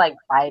 You know, like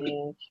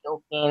fighting,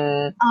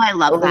 choking. Oh, I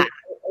love that.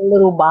 A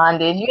little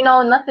bondage. You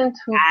know, nothing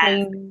too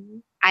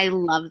crazy. I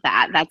love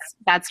that.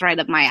 That's right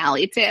up my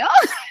alley too.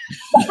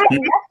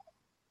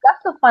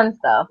 That's the fun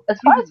stuff. As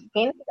far as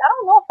fantasy, I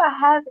don't know if I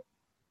have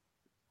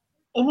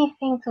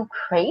anything too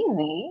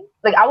crazy.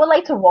 Like I would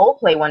like to role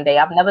play one day.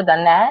 I've never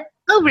done that.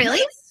 Oh,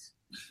 really?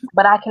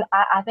 But I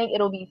think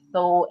it'll be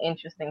so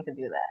interesting to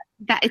do that.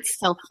 That it's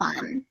so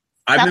fun.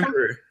 I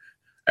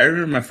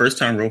remember my first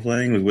time role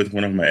playing was with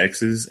one of my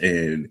exes,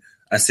 and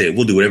I said,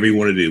 "We'll do whatever you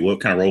want to do.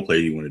 What kind of role play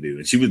do you want to do?"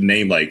 And she would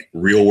name like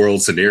real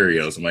world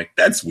scenarios. I'm like,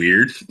 "That's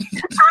weird."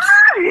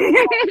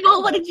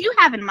 Well, what did you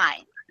have in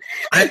mind?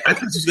 I thought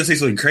she was gonna say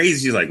something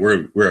crazy. She's like,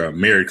 "We're a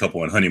married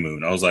couple on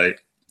honeymoon." I was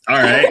like, "All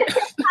right."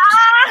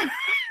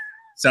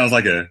 Sounds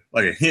like a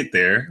hint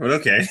there, but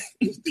okay.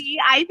 See,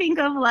 I think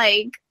of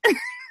like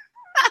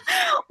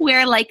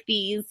where like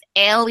these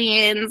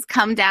aliens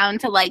come down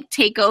to like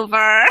take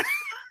over.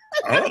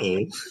 Oh.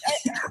 And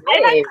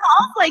I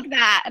talk like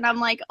that, and I'm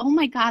like, oh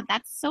my god,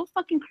 that's so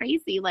fucking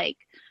crazy, like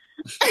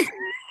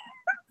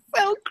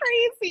so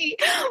crazy.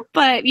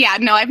 But yeah,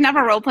 no, I've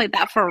never role played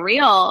that for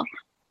real.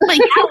 Like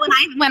yeah, when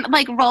I went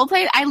like role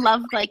played, I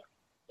love like,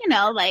 you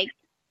know, like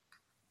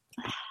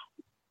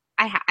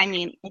I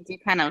mean, I do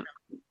kind of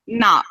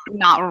not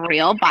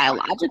real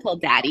biological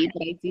daddy,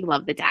 but I do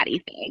love the daddy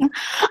thing.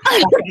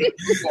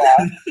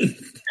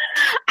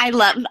 I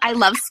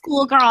love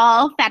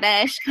schoolgirl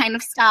fetish kind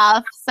of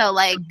stuff. So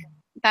like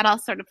that all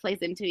sort of plays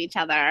into each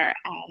other,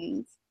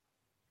 and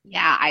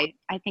yeah, I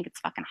think it's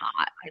fucking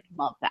hot. I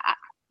love that.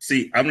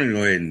 See, I'm gonna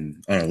go ahead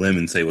and on a limb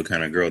and say what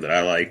kind of girl that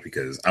I like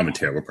because I'm a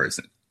terrible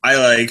person. I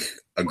like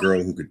a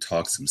girl who could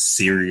talk some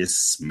serious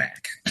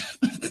smack.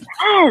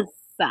 Yes.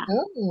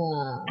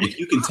 If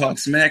you can talk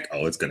smack,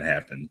 oh, it's gonna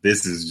happen.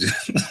 This is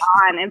just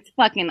on. It's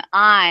fucking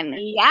on.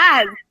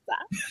 Yes.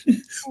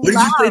 What did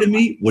you say to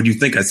me? What do you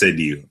think I said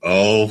to you?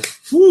 Oh,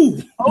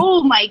 whew.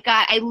 Oh my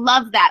god, I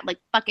love that. Like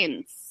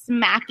fucking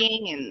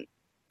smacking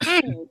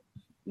and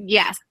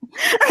yes.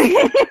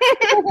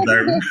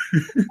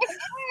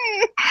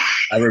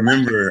 I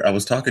remember I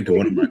was talking to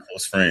one of my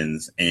close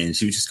friends, and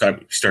she was just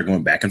started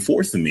going back and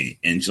forth with me,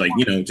 and she's like,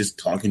 you know, just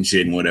talking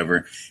shit and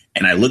whatever.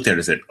 And I looked at her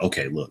and said,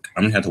 "Okay, look,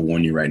 I'm gonna have to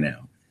warn you right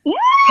now. Yeah.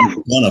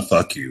 I'm gonna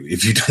fuck you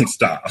if you don't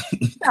stop."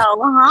 So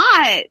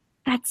hot.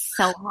 That's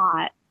so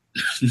hot.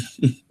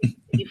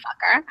 You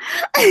fucker.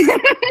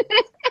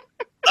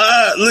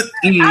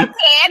 Okay,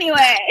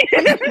 anyway.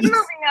 Moving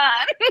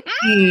on.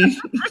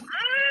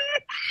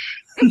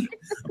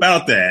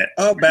 About that.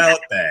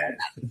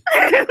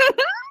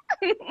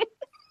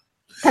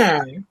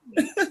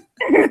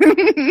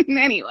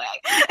 Anyway.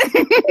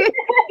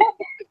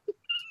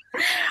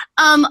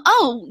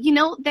 Oh, you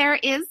know, there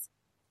is,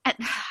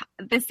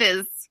 this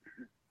is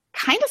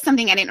kind of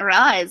something I didn't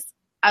realize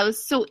I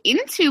was so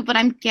into, but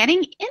I'm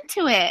getting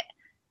into it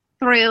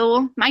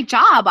through my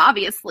job,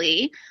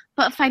 obviously,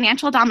 but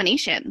financial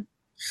domination.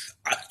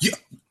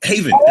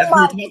 Haven,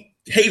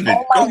 Haven,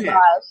 oh my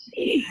gosh.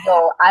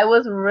 So I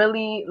was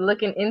really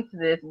looking into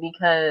this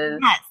because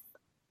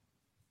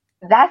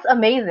that's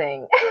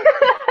amazing.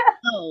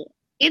 Oh,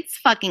 it's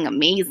fucking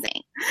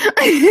amazing.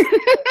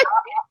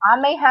 I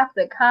may have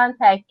to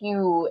contact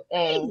you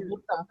and get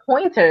some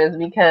pointers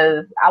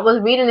because I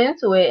was reading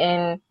into it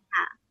and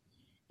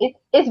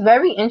it's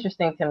very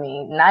interesting to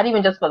me. Not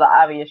even just for the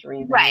obvious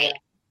reason. Right.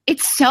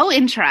 It's so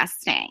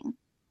interesting.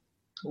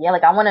 Yeah,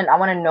 like I want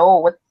to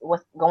know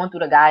what's going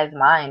through the guy's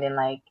mind and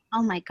like.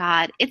 Oh my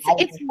god, it's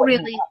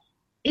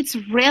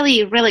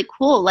really really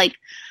cool. Like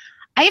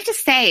I have to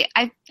say,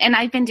 I've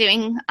been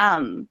doing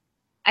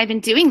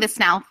this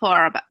now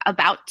for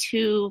about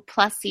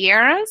 2+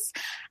 years,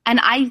 and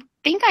I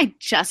think I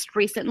just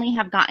recently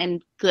have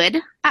gotten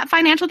good at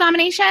financial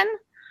domination.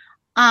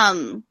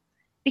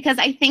 Because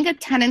I think a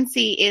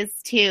tendency is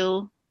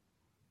to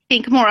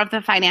think more of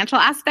the financial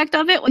aspect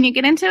of it when you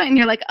get into it, and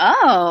you're like,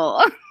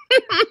 oh,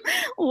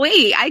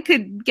 wait, I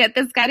could get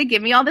this guy to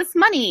give me all this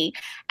money,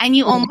 and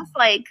you almost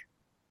like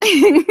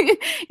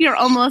you're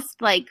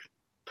almost like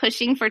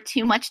pushing for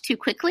too much too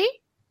quickly,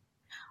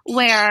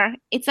 where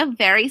it's a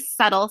very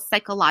subtle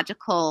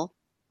psychological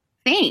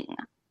thing.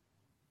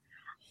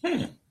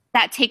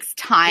 that takes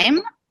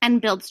time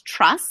and builds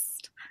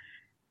trust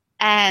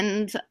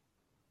and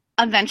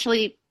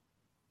eventually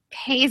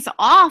pays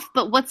off.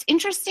 But what's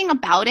interesting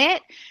about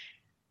it,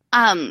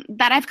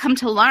 that I've come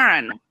to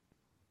learn,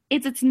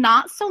 is it's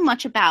not so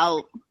much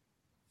about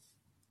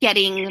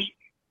getting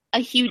a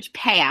huge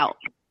payout.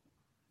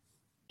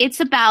 It's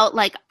about,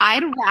 like,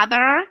 I'd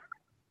rather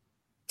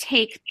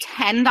take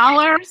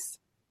 $10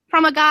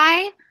 from a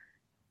guy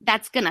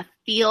that's going to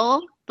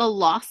feel the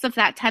loss of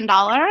that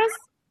 $10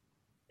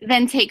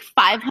 than take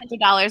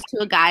 $500 to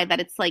a guy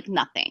that it's like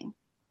nothing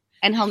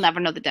and he'll never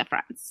know the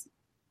difference.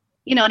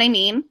 You know what I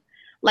mean?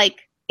 Like,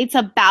 it's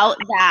about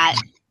that,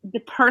 the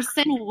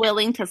person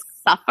willing to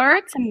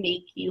suffer to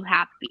make you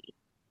happy.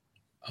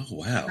 Oh,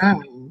 wow.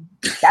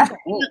 That's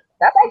deep.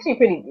 That's actually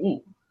pretty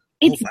deep.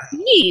 It's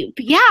deep.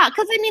 Yeah,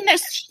 because, I mean,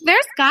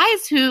 there's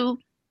guys who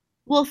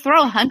will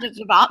throw hundreds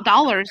of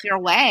dollars your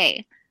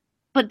way,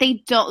 but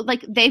they don't,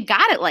 like, they've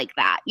got it like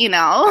that, you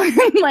know?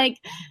 Like,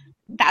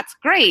 that's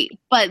great.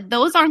 But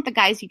those aren't the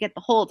guys you get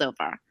the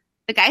holdover.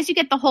 The guys you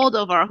get the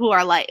holdover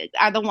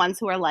are the ones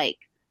who are like,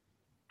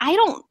 I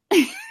don't,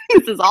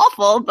 this is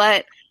awful,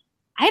 but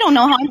I don't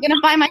know how I'm going to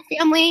buy my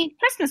family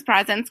Christmas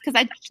presents because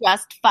I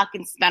just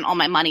fucking spent all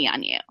my money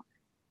on you.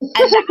 And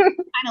that's kind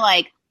of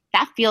like,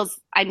 that feels,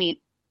 I mean,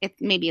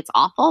 maybe it's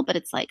awful, but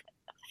it's like,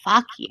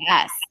 fuck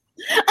yes.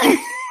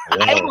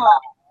 I will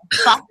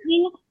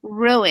fucking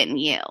ruin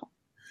you.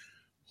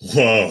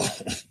 Whoa,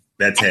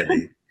 that's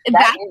heavy.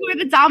 That's where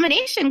the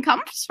domination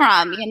comes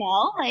from, you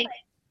know? Like,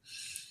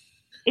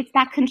 it's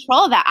that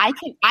control that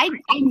I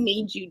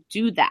made you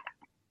do that.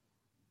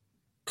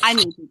 I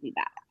made you do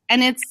that.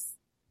 And it's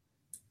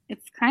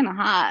kind of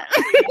hot.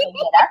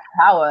 Yeah, that's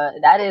power.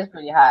 That is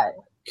pretty hot.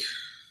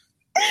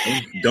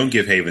 Don't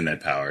give Haven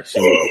that power. She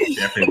will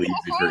definitely use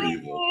it for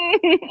evil.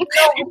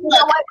 You know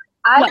what?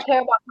 I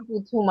care about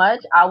people too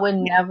much. I would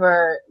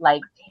never,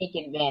 like, take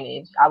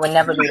advantage. I would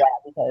never do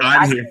that because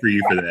I'm here for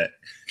you for that.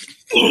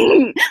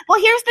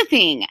 Well, here's the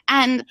thing.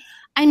 And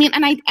I mean,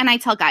 and I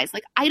tell guys,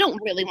 like, I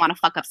don't really want to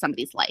fuck up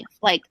somebody's life.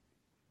 Like,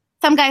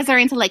 some guys are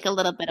into, like, a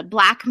little bit of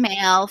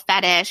blackmail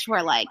fetish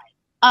where, like,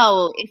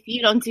 oh, if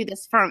you don't do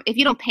this if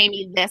you don't pay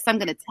me this, I'm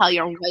going to tell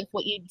your wife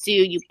what you do,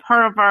 you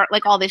pervert,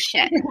 like all this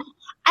shit.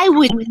 I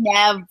would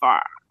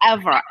never,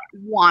 ever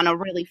want to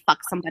really fuck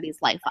somebody's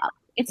life up.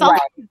 It's all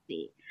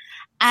easy.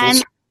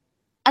 And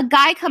a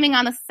guy coming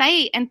on the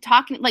site and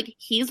talking, like,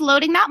 he's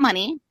loading that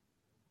money.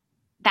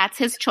 That's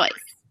his choice.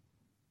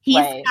 He's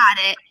got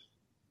it.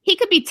 He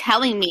could be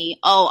telling me,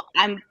 oh,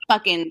 I'm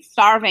fucking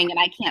starving and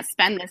I can't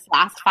spend this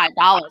last $5.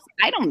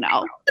 I don't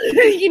know.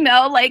 You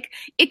know, like,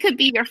 it could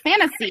be your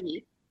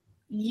fantasy.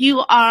 You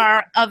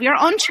are of your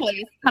own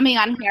choice coming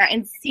on here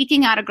and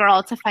seeking out a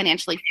girl to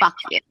financially fuck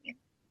you.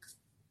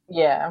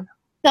 Yeah.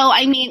 So,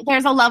 I mean,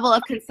 there's a level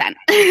of consent,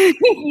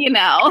 you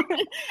know.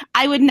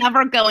 I would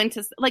never go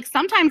into, like,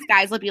 sometimes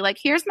guys will be like,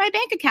 here's my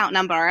bank account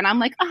number. And I'm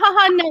like,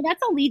 no,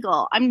 that's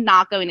illegal. I'm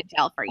not going to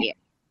jail for you.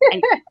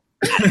 And,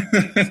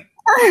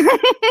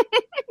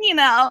 you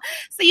know,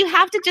 so you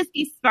have to just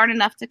be smart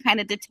enough to kind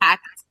of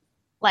detect,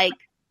 like,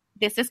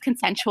 this is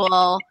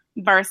consensual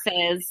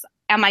versus,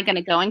 am I going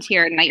to go into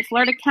your night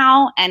flirt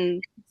account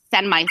and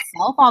send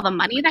myself all the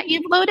money that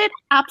you've loaded?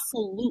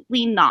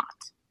 Absolutely not.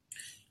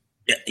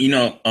 Yeah, you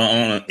know,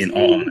 in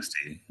all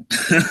honesty,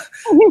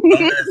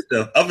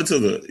 up until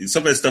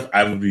some of that stuff,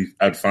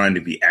 I'd find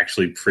to be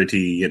actually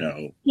pretty, you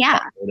know,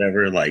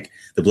 whatever. Like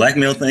the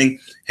blackmail thing,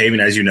 Haven,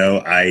 as you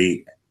know,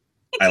 I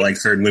like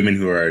certain women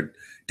who are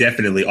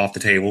definitely off the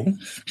table.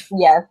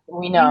 Yes,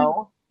 we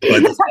know.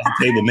 But off the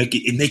table make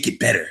it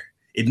better.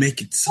 It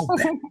make it so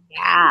better.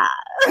 Yeah.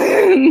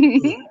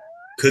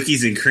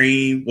 Cookies and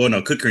cream. Well,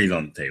 no, cookies cream's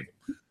on the table.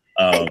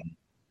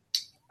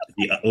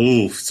 Yeah,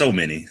 oh, so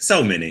many.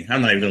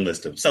 I'm not even gonna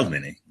list them. So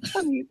many.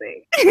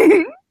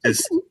 Amazing.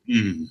 Just,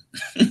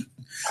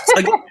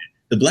 like,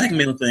 the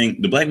blackmail thing.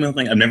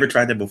 I've never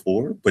tried that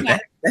before, but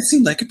that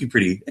seems like it could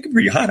be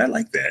pretty hot. I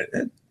like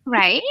that.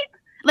 Right?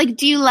 Like,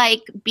 do you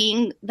like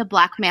being the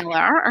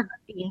blackmailer or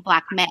being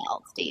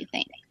blackmailed? Do you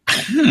think?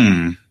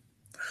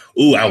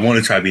 Ooh, I want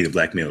to try being the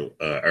blackmailer.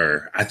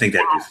 I think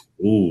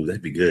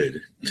that'd be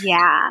good.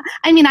 Yeah,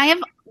 I mean, I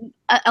have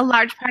a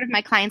large part of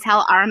my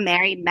clientele are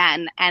married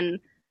men, and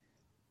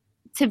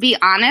to be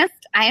honest,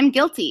 I am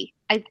guilty.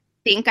 I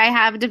think I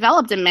have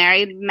developed a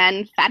married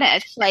men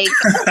fetish. Like,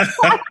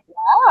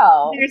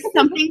 wow, there's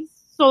something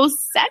so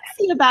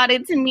sexy about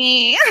it to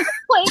me.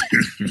 Like,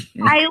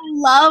 I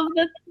love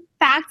the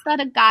fact that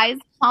a guy's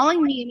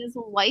calling me and his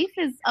wife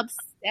is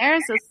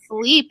upstairs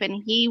asleep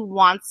and he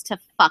wants to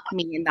fuck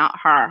me and not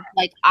her.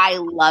 Like, I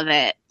love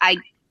it.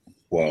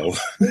 Whoa.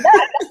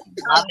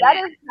 That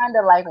is kind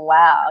of like,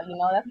 wow, you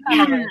know, that's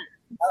kind of like,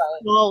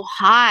 so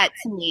hot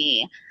to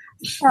me.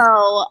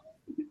 So,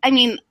 I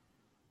mean,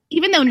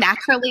 even though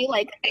naturally,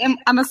 like,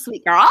 I'm a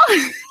sweet girl,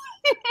 it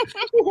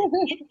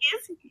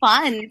is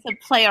fun to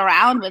play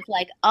around with,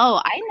 like,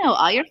 oh, I know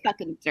all your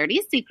fucking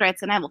dirty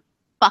secrets and I will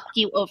fuck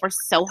you over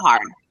so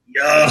hard.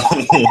 Yo.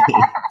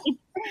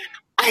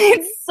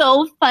 It's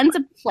so fun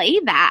to play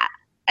that.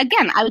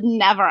 again, I would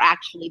never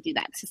actually do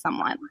that to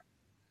someone.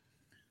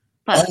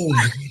 But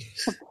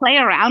to play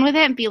around with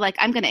it and be like,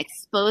 I'm going to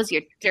expose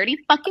your dirty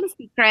fucking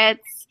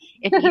secrets.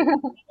 If you do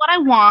what I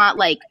want,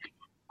 like,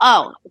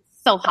 oh, it's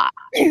so hot.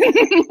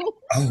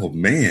 Oh,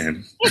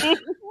 man.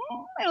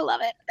 I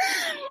love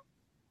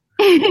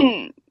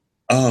it.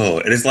 Oh,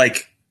 and it's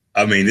like,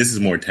 I mean, this is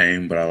more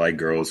tame, but I like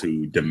girls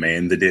who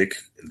demand the dick.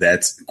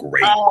 That's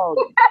great.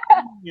 Oh,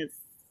 yes.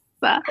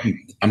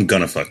 I'm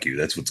going to fuck you.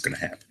 That's what's going to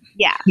happen.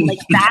 Yeah, like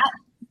that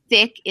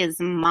dick is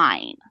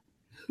mine.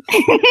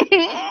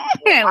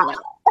 I love it.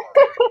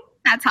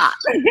 That's hot.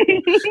 Are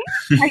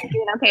you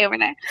doing okay over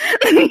there?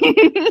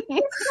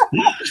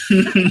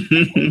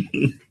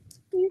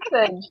 She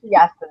said she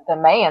has to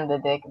demand the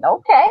dick.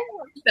 Okay.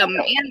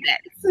 Demand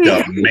it.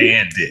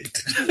 Demand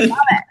it. Love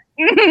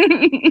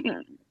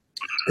it.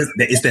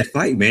 It's that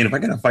fight, man. If I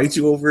gotta fight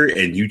you over it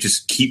and you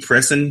just keep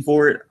pressing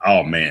for it,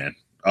 oh man.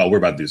 Oh, we're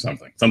about to do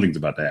something. Something's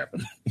about to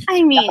happen.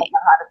 I mean, That's the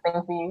hottest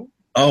thing for you.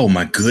 Oh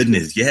my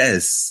goodness.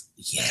 Yes.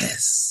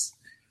 Yes.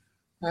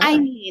 I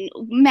mean,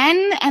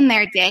 men and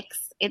their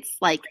dicks, it's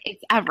like,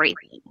 it's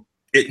everything.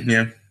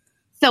 Yeah.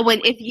 So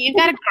if you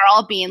got a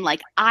girl being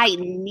like, I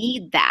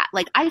need that,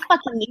 like, I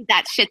fucking need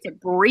that shit to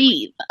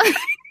breathe.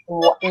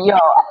 Yo.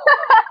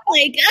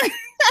 like, I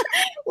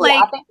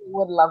think you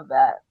would love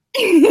that.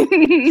 Yeah,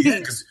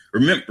 because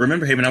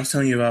remember, Haven, I was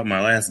telling you about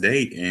my last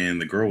date, and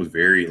the girl was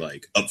very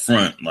like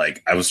upfront.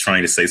 Like I was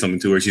trying to say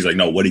something to her. She's like,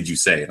 "No, what did you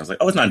say?" And I was like,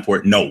 "Oh, it's not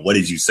important." No, what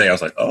did you say? I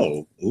was like,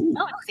 "Oh, ooh.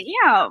 Oh,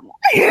 damn."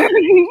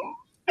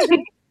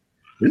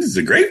 This is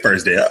a great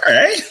first date. All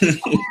right."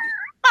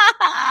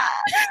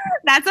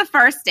 That's a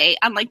first date.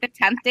 On like the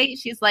 10th date,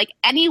 she's like,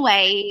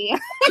 anyway.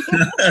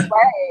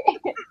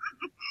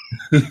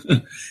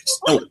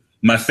 So,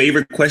 my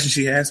favorite question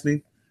she asked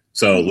me.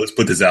 So let's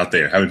put this out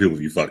there. How many people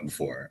have you fucked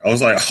before? I was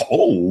like,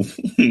 oh,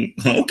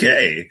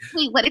 okay.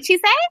 Wait, what did she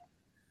say?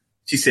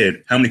 She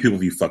said, how many people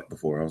have you fucked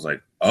before? I was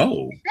like,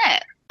 oh.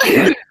 Shit.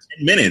 10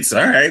 minutes.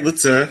 All right.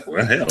 Let's get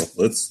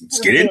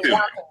into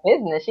it.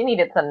 Business. She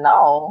needed to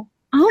know.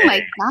 Oh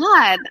my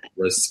God.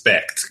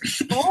 Respect.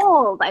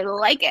 Bold. I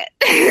like it.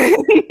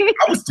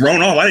 I was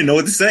thrown off. I didn't know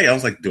what to say. I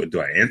was like, do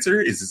I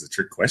answer? Is this a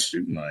trick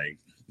question? Like,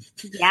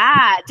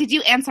 yeah. Did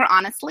you answer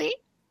honestly?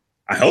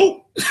 I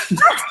hope.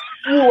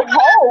 You hope.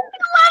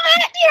 Love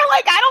it. You're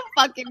like, I don't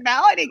fucking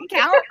know. I didn't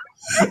count.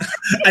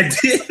 I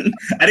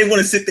didn't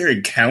want to sit there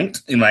and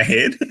count in my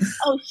head.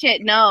 Oh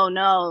shit.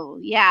 No.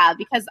 Yeah.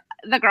 Because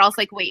the girl's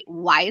like, wait,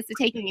 why is it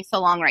taking me so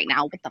long right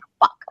now? What the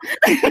fuck?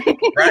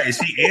 Right.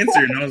 She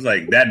answered and I was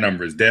like, that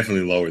number is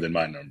definitely lower than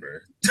my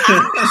number.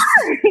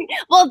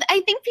 Well,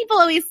 I think people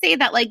always say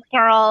that like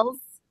girls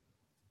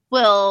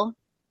will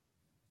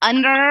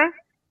undershoot,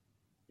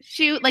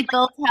 like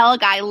they'll tell a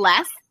guy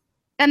less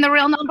than the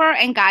real number,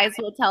 and guys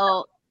will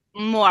tell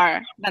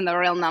more than the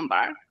real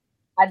number.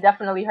 I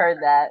definitely heard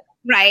that.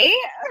 Right?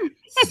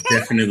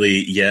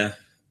 Definitely, yeah.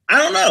 I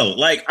don't know.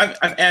 Like, I've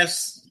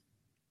asked,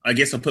 I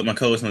guess I'll put my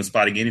co-host on the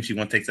spot again. If she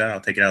wants to take that, I'll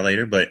take it out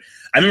later. But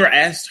I remember I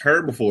asked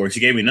her before. She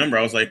gave me a number.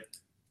 I was like,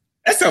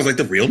 that sounds like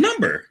the real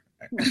number.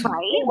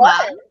 Right?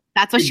 Well,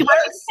 that's what she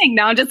wanted to think.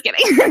 No, I'm just kidding.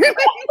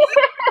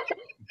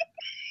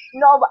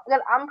 No,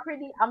 but I'm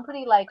pretty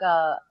like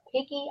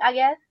picky, I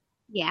guess.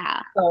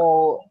 Yeah.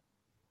 So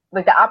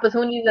like the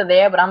opportunities are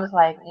there, but I'm just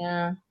like,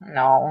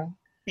 no.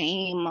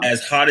 Same.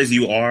 As hot as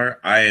you are,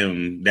 I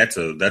am. That's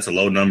a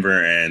low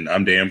number, and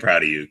I'm damn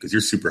proud of you because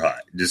you're super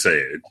hot. Just say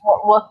it.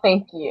 Well,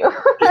 thank you.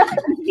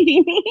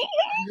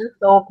 You're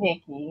so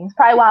picky. It's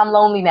probably why I'm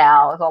lonely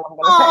now. Is all I'm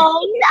gonna say.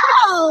 Oh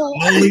no!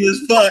 Lonely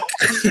as fuck.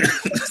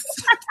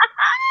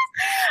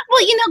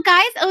 Well,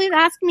 guys always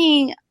ask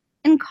me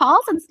in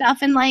calls and stuff,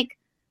 and like,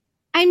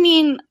 I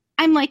mean,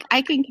 I'm like,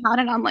 I can count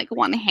it on like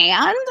one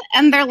hand,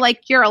 and they're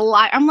like, "You're a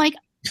liar." I'm like,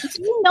 do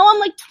you know I'm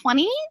like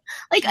 20?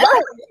 Like,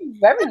 You're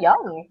very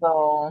young,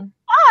 so.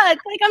 Fuck,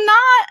 like I'm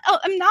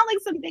not like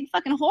some big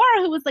fucking whore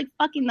who was like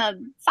fucking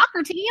the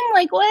soccer team.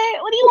 Like, what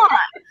do you want?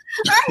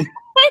 What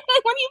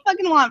do you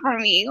fucking want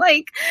from me?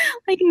 Like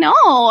no,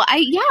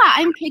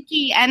 I'm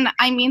picky, and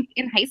I mean,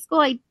 in high school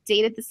I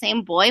dated the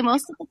same boy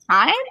most of the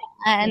time,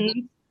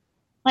 and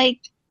like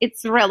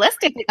it's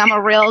realistic. Like I'm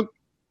a real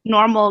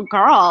normal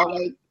girl.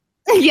 Like,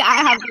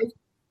 yeah,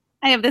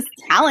 I have this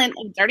talent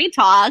of dirty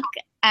talk,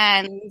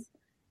 and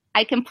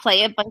I can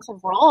play a bunch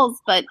of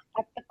roles, but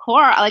at the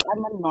core, like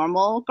I'm a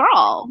normal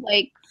girl.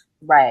 Like,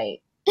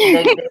 right.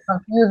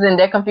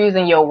 They're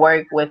confusing your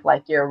work with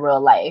like your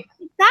real life.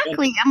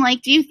 Exactly. I'm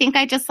like, do you think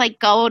I just like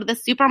go to the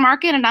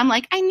supermarket and I'm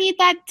like, I need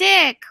that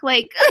dick?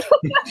 Like,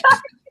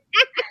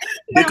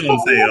 dick on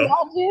sale.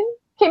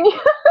 Can you?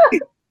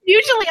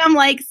 Usually, I'm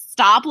like,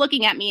 stop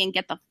looking at me and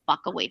get the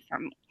fuck away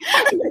from me.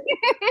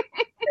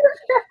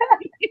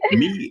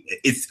 Me,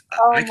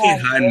 I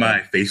can't hide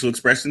my facial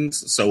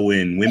expressions. So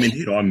when women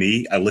hit on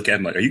me, I look at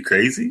them like, "Are you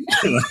crazy?"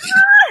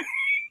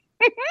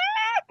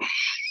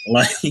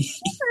 like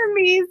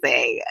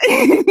amazing.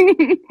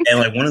 And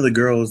like one of the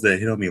girls that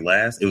hit on me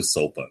last, it was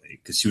so funny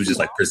because she was just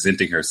like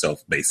presenting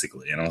herself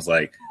basically, and I was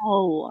like,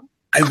 "Oh,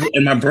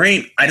 in my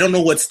brain, I don't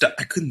know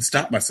I couldn't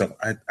stop myself.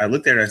 I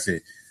looked at her and I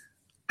said,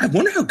 I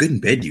wonder how good in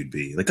bed you'd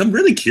be. Like, I'm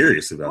really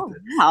curious about this.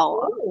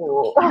 Wow.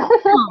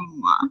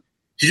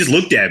 She just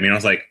looked at me and I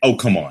was like, oh,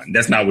 come on.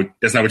 That's not what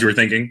you were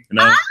thinking?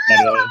 No? I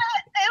love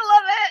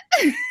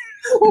it.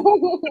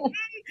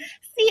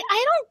 See,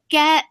 I don't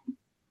get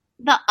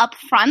the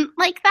upfront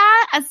like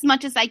that as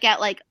much as I get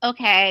like,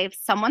 okay, if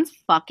someone's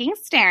fucking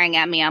staring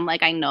at me, I'm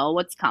like, I know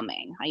what's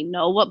coming. I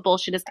know what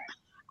bullshit is.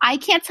 I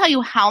can't tell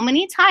you how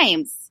many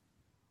times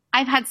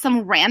I've had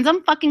some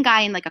random fucking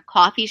guy in like a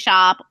coffee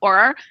shop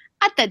or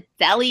at the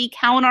deli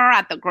counter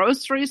at the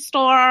grocery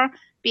store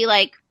be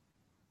like,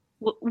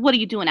 what are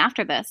you doing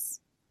after this?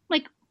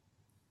 Like,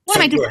 what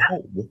am I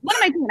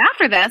doing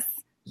after this?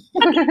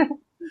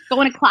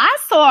 Going to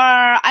class or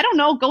I don't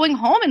know, going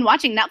home and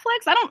watching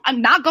Netflix?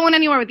 I'm not going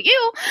anywhere with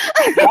you.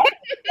 What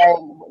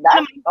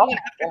am I doing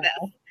after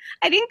this?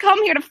 I didn't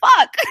come here to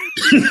fuck.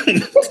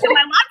 Get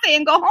my latte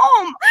and go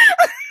home.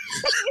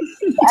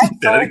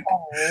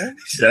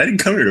 I didn't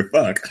come here to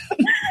fuck.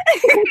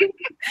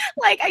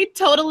 Like I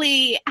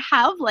totally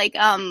have like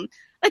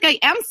I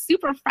am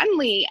super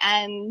friendly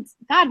and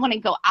God, when I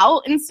go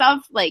out and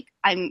stuff, like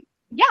I'm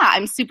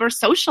super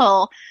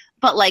social,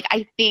 but like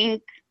I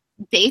think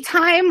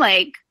daytime,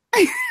 like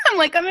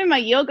I'm in my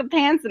yoga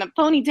pants and a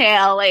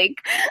ponytail, like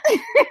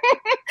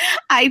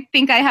I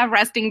think I have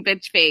resting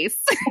bitch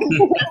face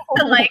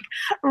to like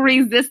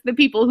resist the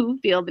people who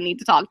feel the need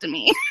to talk to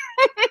me.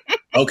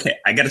 Okay,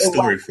 I got a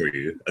story for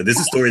you. This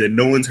is a story that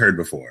no one's heard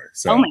before.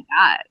 So. Oh my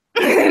God.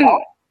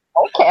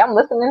 Okay, I'm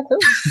listening too.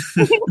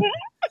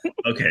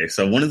 Okay,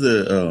 so one of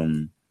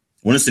the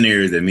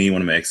scenarios that me and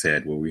one of my ex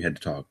had where we had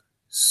to talk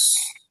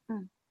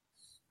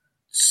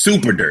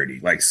super dirty.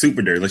 Like she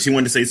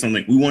wanted to say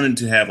something. We wanted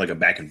to have like a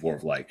back and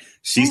forth. Like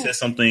she says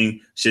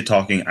something, shit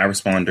talking, I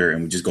respond to her,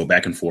 and we just go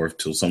back and forth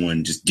till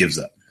someone just gives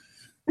up.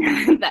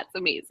 That's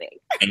amazing.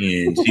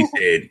 And she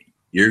said,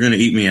 you're going to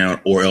eat me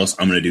out or else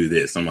I'm going to do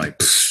this. I'm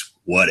like,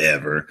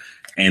 whatever.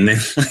 And then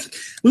like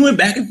we went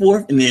back and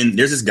forth. And then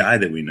there's this guy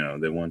that we know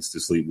that wants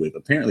to sleep with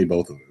apparently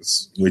both of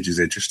us, which is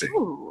interesting.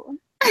 Ooh.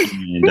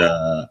 And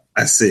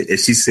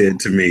she said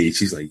to me,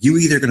 she's like, you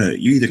either gonna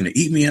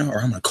eat me out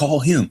or I'm gonna call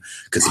him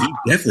because he's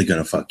definitely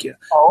gonna fuck you.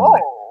 Oh.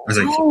 I was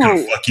like, he's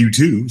gonna fuck you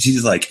too.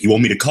 She's like, you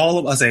want me to call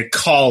him? I said,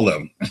 call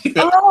him.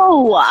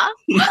 Oh.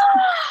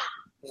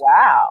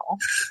 Wow.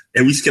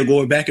 And we just kept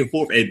going back and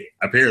forth. And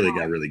apparently it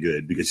got really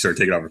good because she started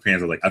taking off her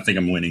pants. I was like, I think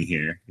I'm winning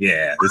here.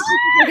 Yeah. This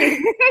is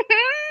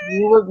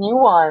You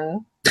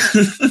won.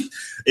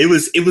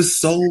 It was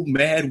so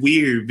mad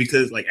weird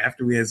because like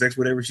after we had sex,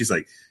 whatever, she's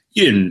like,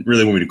 you didn't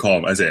really want me to call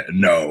him. I said,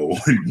 no.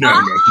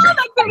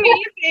 That's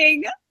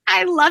amazing.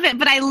 I love it.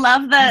 But I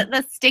love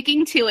the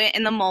sticking to it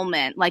in the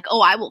moment. Like,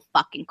 oh, I will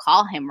fucking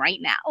call him right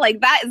now.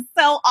 Like, that is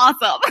so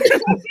awesome.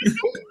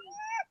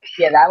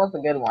 Yeah, that was a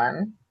good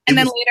one. And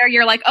then later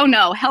you're like, oh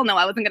no, hell no,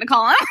 I wasn't going to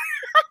call him.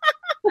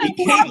 He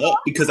came up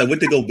because I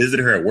went to go visit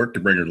her at work to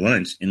bring her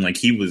lunch. And like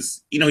he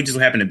was, he just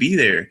happened to be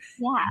there.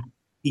 Yeah.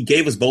 He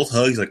gave us both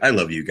hugs. Like, I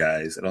love you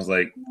guys. And I was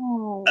like,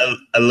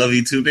 I love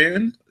you too,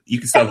 man. You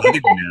can stop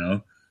hugging me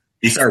now.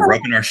 He started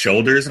rubbing our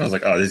shoulders. And I was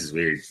like, oh, this is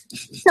weird.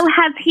 So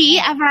has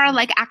he ever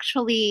like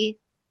actually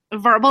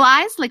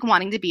verbalized like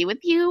wanting to be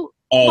with you?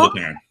 All the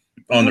time.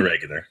 On the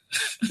regular.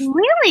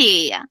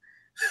 Really?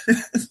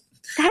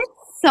 That's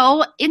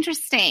so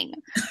interesting.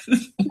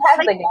 He has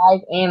the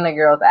guys and the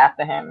girls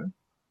after him.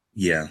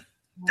 Yeah.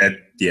 Oh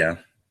Yeah.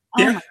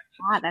 my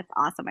God, that's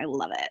awesome. I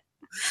love it.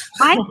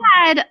 I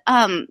had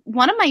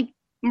one of my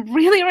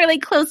really, really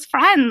close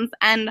friends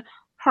and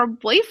her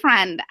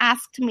boyfriend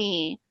asked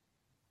me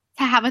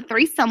to have a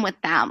threesome with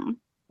them.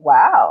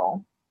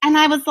 Wow. And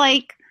I was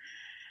like,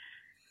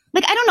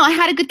 I don't know. I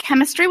had a good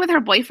chemistry with her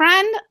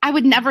boyfriend. I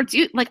would never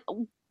do, like,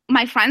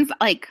 my friends,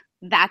 like,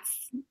 that's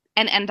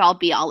an end all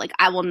be all. Like,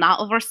 I will not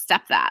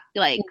overstep that.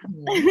 Like,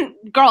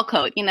 girl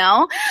code, you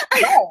know?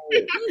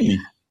 And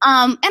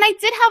I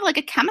did have, like,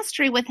 a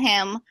chemistry with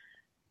him.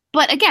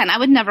 But again, I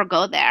would never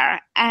go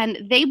there. And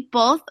they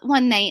both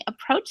one night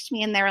approached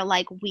me and they were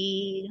like,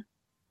 we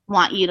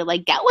want you to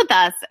like get with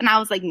us. And I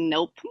was like,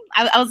 nope.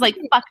 I was like,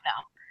 fuck no.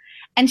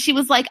 And she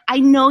was like, I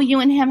know you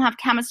and him have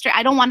chemistry.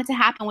 I don't want it to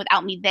happen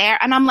without me there.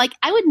 And I'm like,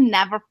 I would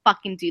never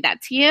fucking do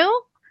that to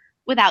you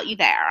without you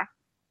there.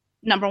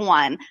 Number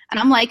one. And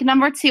I'm like,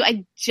 number two,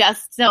 I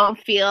just don't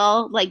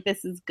feel like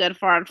this is good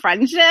for our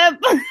friendship.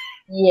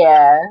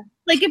 Yeah.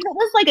 Like if it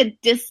was like a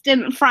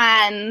distant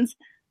friend,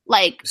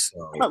 like,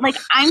 but like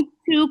I'm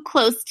too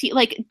close to you.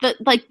 Like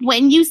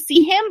when you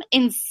see him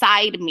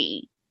inside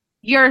me,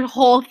 your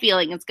whole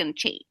feeling is going to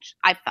change.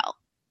 I felt.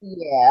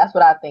 Yeah, that's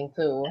what I think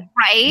too.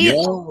 Right?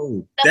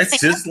 Yo, that's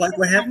just like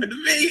what happened to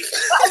me.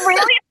 I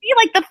really feel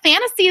like the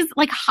fantasy is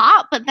like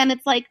hot, but then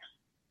it's like,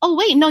 oh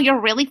wait, no,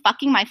 you're really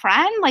fucking my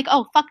friend? Like,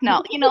 oh fuck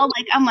no. You know,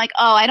 like I'm like,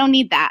 oh, I don't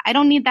need that. I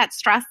don't need that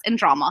stress and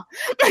drama.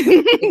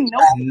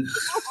 Nope.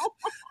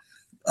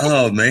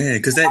 Oh man,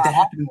 because that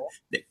happened.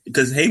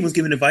 Because Hay was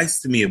giving advice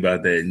to me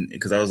about that,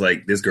 because I was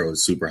like, "This girl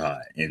is super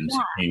hot, and she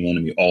came on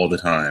to me all the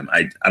time.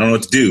 I don't know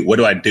what to do. What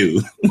do I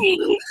do?"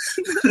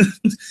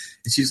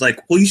 And she's like,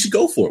 "Well, you should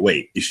go for it.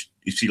 Wait, is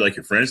she like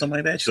your friend or something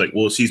like that?" She's like,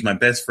 "Well, she's my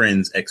best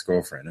friend's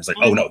ex-girlfriend." I was like,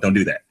 "Oh no, don't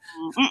do that."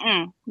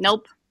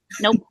 Nope.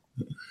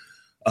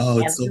 Oh,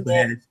 it's so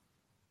bad.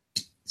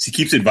 She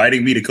keeps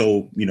inviting me to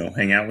go,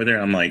 hang out with her.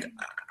 I'm like,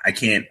 I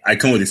can't. I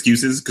come with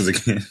excuses because I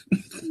can't.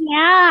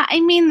 Yeah,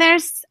 I mean,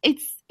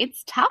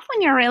 it's tough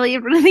when you're really,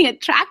 really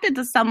attracted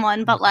to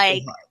someone, but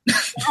like,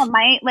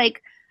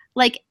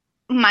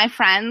 my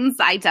friends,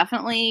 I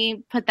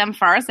definitely put them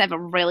first. I have a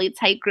really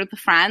tight group of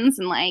friends,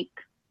 and like,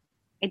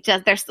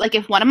 there's like,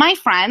 if one of my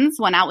friends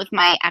went out with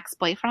my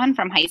ex-boyfriend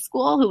from high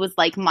school, who was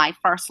like my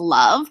first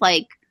love,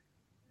 like,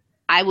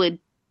 I would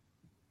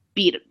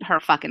beat her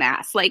fucking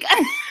ass. Like,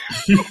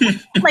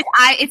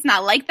 it's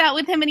not like that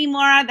with him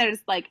anymore.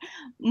 There's like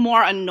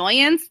more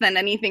annoyance than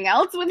anything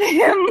else with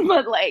him.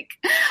 But like,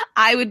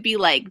 I would be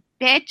like,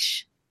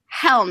 bitch,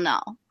 hell no.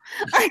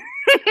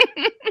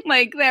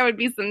 Like, there would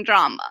be some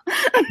drama.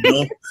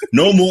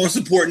 No more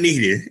support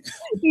needed.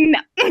 No.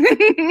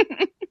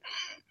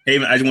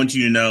 Hey, I just want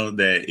you to know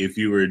that if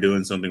you were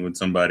doing something with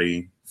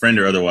somebody, friend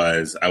or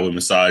otherwise, I would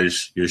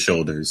massage your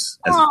shoulders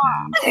as a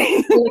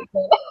friend.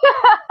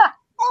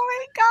 Oh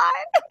my God.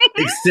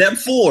 Except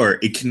for,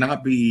 it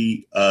cannot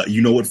be,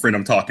 you know what friend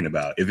I'm talking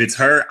about. If it's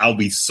her, I'll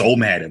be so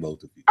mad at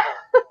both of you.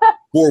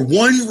 For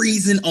one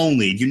reason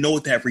only. You know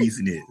what that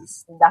reason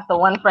is. That's the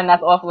one friend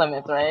that's off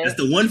limits, right? That's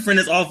the one friend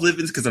that's off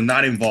limits because I'm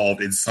not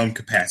involved in some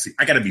capacity.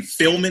 I got to be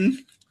filming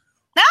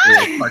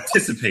or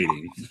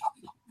participating.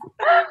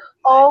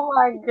 Oh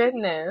my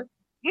goodness.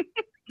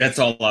 That's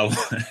all I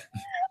want.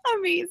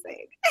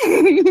 Amazing.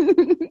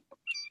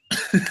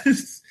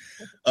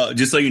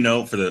 Just so you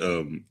know, for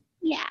the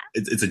yeah,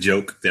 it's a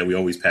joke that we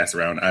always pass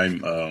around.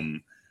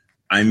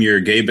 I'm your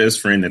gay best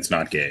friend that's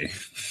not gay.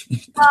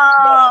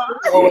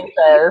 Oh,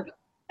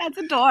 that's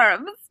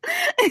adorable.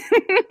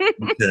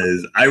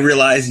 Because I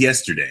realized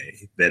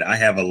yesterday that I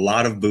have a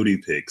lot of booty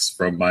pics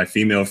from my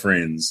female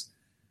friends,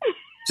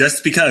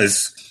 just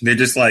because they're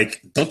just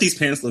like, "Don't these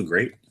pants look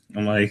great?"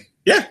 I'm like,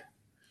 "Yeah,"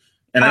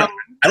 and I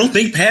don't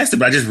think past it,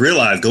 but I just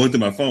realized going through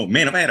my phone,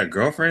 man, if I had a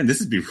girlfriend,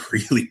 this would be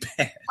really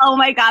bad. Oh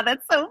my God,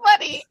 that's so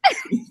funny.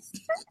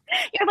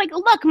 You're like,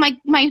 look,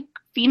 my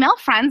female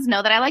friends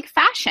know that I like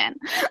fashion.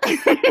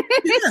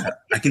 Yeah,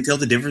 I can tell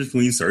the difference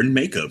between certain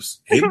makeups.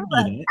 Hey,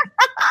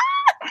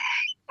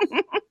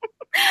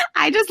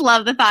 I just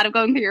love the thought of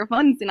going through your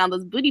phone and seeing all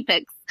those booty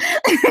pics.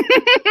 Right.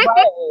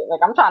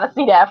 Like, I'm trying to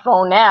see that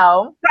phone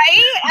now.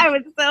 Right? I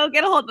would still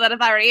get a hold of that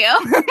if I were you. I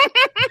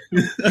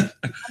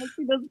want to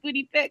see those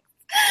booty pics.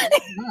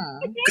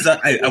 Because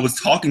I was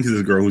talking to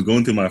this girl who was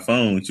going through my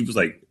phone. She was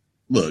like,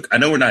 "Look, I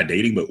know we're not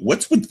dating, but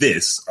what's with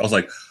this?" I was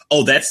like,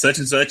 "Oh, that's such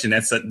and such, and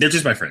that's such. They're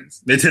just my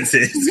friends. That's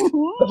it."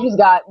 But you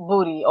got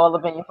booty all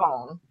up in your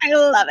phone. I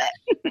love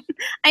it.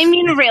 I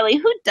mean, really,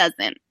 who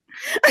doesn't?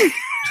 I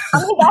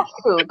mean, that's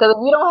true. Because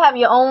if you don't have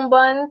your own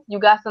buns, you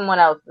got someone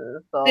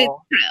else's. So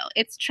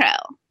It's true.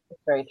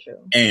 It's very true.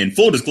 And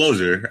full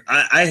disclosure,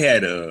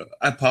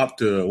 I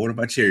popped one of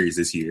my cherries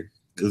this year.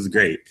 It was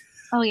great.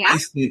 Oh yeah. I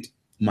sent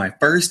my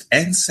first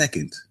and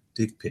second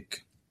dick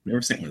pic.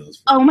 Never sent one of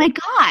those. Oh my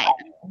God.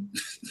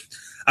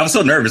 I was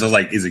so nervous. I was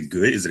like, "Is it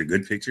good? Is it a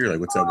good picture? Like,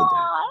 what's up with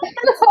that?"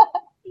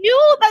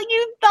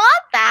 You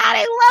thought that. I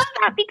love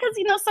that because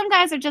some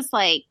guys are just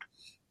like,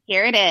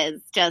 here it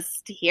is,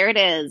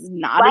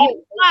 not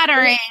even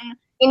flattering.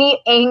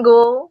 Any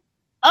angle.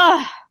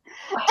 Ugh.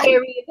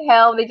 Hairy as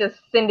hell, they just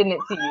sending it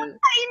to you.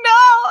 I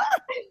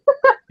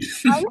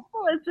know.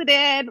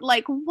 Unsolicited.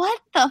 Like, what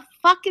the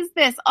fuck is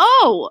this?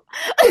 Oh.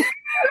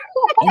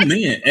 Oh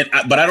man!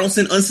 But I don't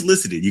send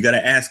unsolicited. You got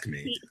to ask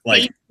me.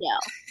 Like,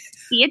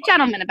 be a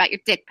gentleman about your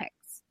dick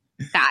pics,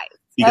 guys.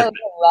 That's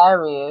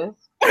hilarious.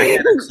 I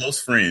had a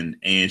close friend,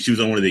 and she was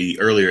on one of the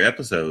earlier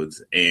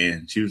episodes,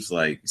 and she was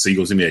like, "So you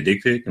gonna send me a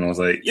dick pic?" And I was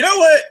like, "You know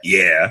what?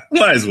 Yeah,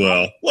 might as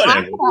well.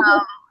 Whatever."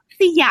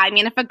 See, yeah, I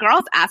mean, if a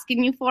girl's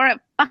asking you for it,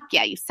 fuck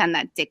yeah, you send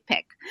that dick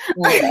pic.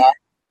 Yeah,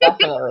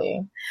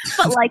 definitely.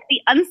 But like the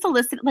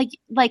unsolicited,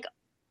 like,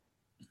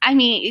 I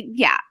mean,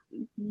 yeah,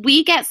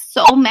 we get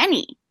so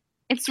many.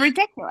 It's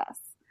ridiculous.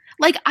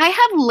 Like, I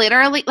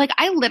literally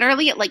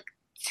at like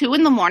 2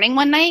 a.m.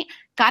 one night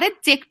got a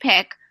dick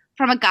pic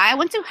from a guy I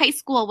went to high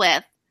school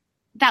with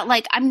that,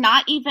 like, I'm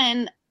not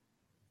even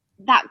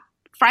that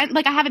friend.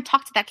 Like, I haven't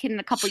talked to that kid in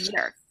a couple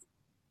years.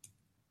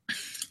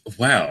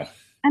 Wow.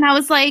 And I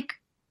was like,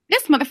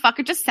 this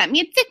motherfucker just sent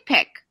me a dick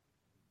pic.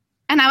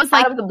 And I was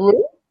like, out of the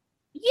blue?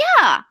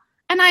 Yeah.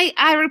 And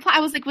I replied, I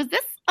was like, was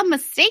this a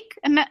mistake?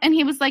 And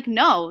he was like,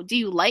 no. Do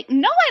you like?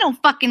 No, I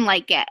don't fucking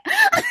like it.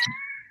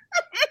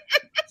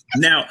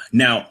 Now,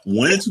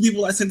 one of the 2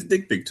 people I sent the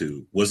dick pic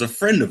to was a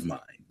friend of mine,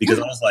 because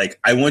I was like,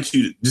 I want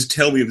you to just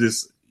tell me if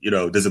this,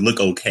 does it look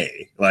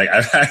okay? Like,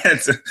 I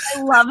had to.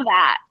 I love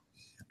that.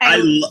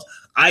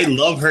 I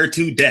love her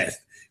to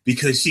death,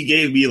 because she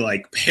gave me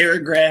like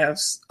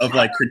paragraphs of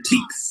like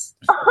critiques.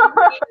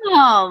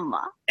 Damn.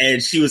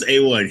 And she was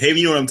A1. Hey,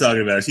 you know what I'm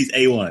talking about. She's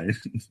A1.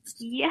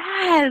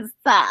 Yes.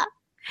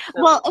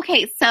 Well,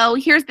 okay, so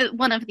here's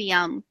one of the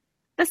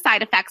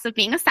side effects of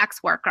being a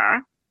sex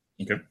worker.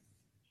 Okay.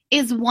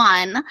 Is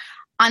one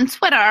on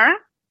Twitter,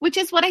 which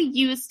is what I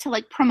use to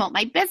like promote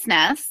my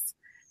business.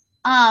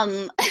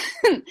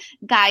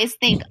 Guys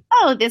think,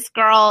 oh, this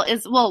girl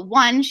is, well,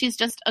 one, she's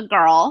just a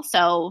girl,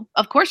 so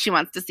of course she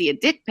wants to see a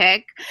dick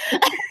pic.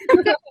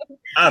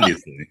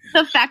 Obviously.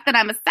 The fact that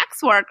I'm a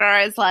sex worker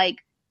is like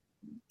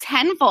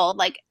tenfold.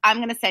 Like, I'm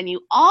going to send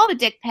you all the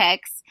dick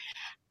pics,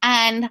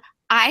 and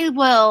I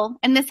will,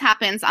 and this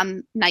happens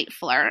on Night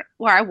Flirt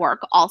where I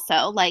work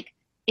also, like,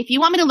 if you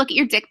want me to look at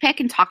your dick pic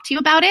and talk to you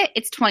about it,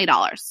 it's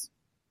 $20.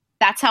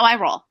 That's how I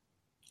roll.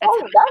 That's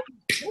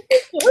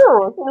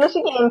true. Unless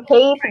you're getting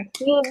paid to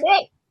see a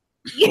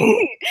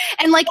dick.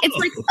 And like, it's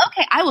like,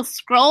 okay, I will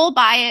scroll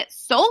by it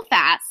so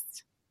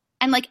fast.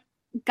 And like,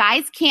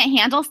 guys can't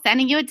handle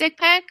sending you a dick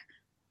pic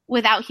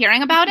without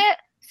hearing about it.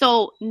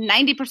 So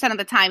 90% of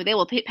the time, they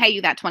will pay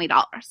you that $20.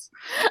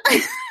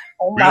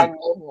 Oh my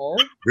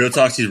goodness. Real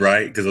talk, she's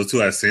right, because those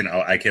two I sent,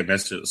 I can't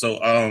mess with. So,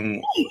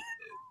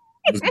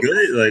 what's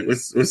good? Like,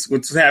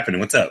 what's happening?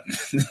 What's up?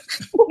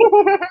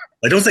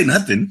 Like, don't say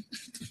nothing.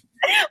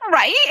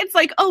 Right? It's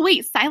like, oh,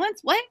 wait, silence?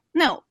 What?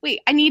 No,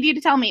 wait, I need you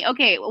to tell me.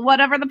 Okay,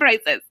 whatever the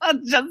price is,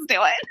 let's just do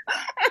it.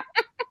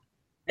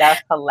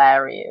 That's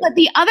hilarious. But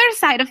the other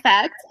side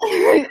effect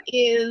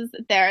is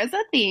there is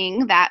a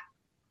thing that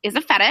is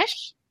a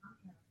fetish,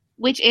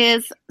 which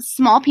is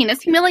small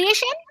penis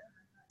humiliation.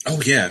 Oh,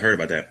 yeah, I heard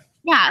about that.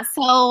 Yeah,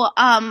 so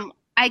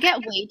I get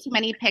way too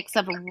many pics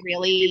of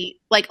really,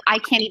 like, I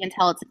can't even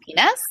tell it's a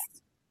penis.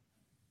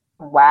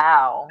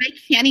 Wow. I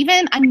can't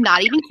even, I'm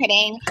not even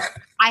kidding.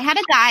 I had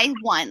a guy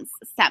once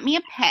sent me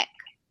a pic,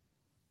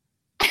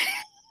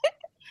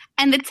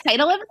 and the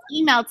title of his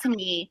email to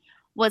me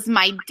was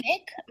My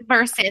Dick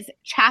versus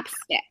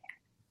Chapstick.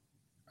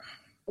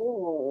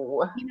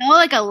 Ooh. You know,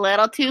 like a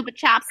little tube of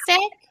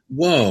chapstick?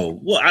 Whoa.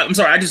 Well, I'm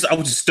sorry. I was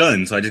just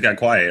stunned, so I just got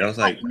quiet. I was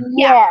like,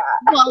 Yeah.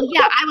 Well,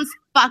 yeah, I was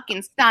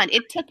fucking stunned.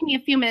 It took me a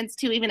few minutes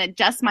to even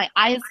adjust my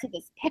eyes to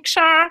this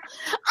picture.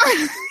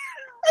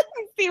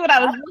 See what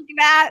I was looking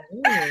at.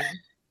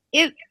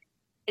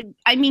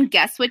 I mean,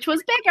 guess which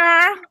was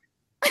bigger?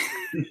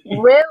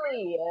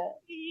 Really?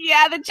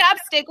 Yeah, the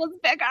chapstick was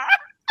bigger.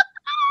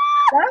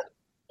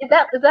 Is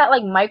that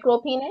like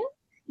micro penis?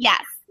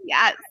 Yes.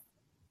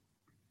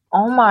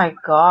 Oh my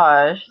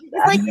gosh.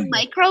 It's like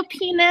micro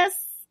penis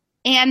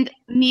and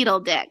needle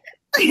dick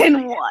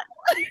in one.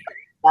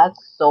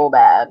 That's so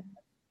bad.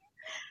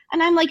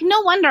 And I'm like,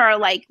 no wonder,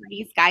 like,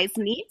 these guys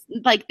need,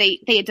 like, they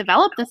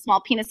developed the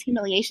small penis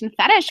humiliation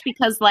fetish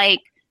because, like,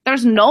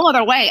 there's no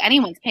other way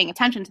anyone's paying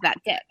attention to that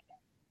dick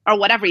or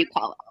whatever you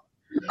call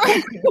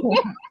it.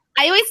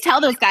 I always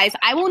tell those guys,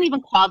 I won't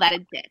even call that a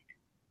dick.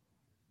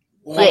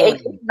 Like,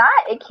 it's not.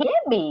 It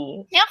can't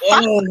be. Yeah,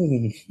 fuck.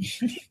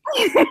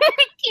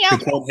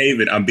 To quote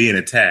Haven, I'm being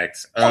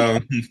attacked.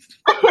 For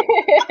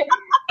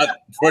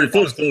the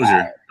full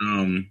disclosure,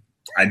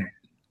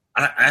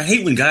 I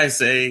hate when guys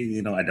say,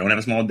 you know, I don't have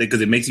a small dick because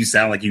it makes you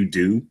sound like you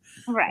do.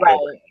 Right.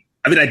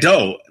 I mean, I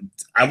don't.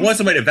 I want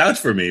somebody to vouch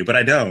for me, but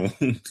I don't.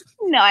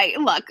 No,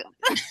 look.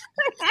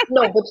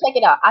 No, but check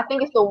it out. I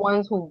think it's the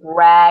ones who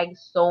brag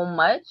so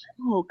much.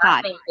 Oh,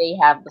 God. I think they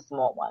have the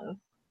small ones.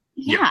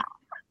 Yeah.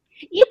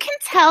 You can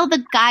tell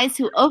the guys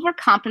who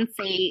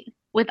overcompensate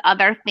with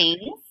other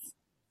things.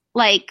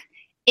 Like,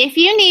 if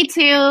you need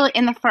to,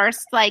 in the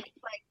first, like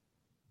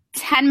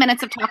 10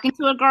 minutes of talking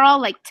to a girl,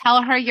 like,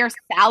 tell her your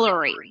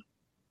salary.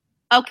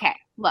 Okay,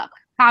 look,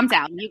 calm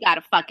down. You got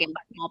a fucking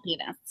small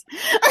penis.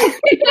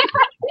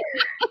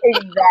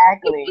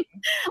 Exactly.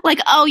 Like,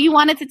 oh, you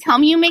wanted to tell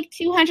me you make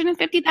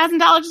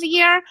 $250,000 a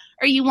year?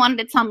 Or you wanted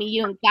to tell me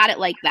you ain't got it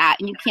like that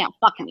and you can't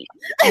fuck me?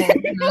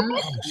 Mm-hmm.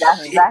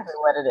 That's exactly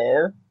what it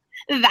is.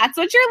 That's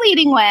what you're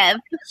leading with.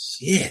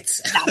 Shit.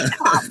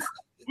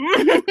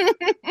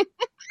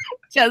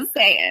 Just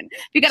saying.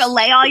 You got to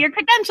lay all your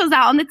credentials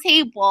out on the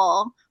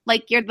table,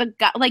 like you're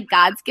like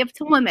God's gift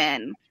to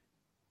women.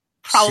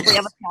 Probably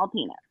have a small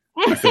penis.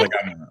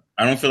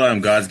 I don't feel like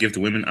I'm God's gift to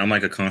women. I'm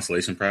like a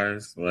consolation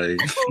prize. Like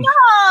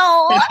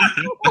no.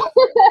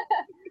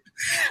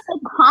 The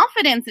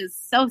confidence is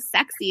so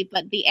sexy,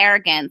 but the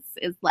arrogance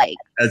is like,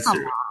 that's come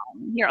true.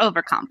 on, you're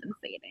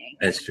overcompensating.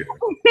 That's true.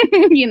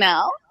 You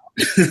know?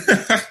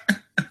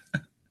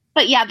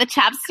 But yeah, the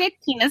chapstick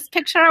penis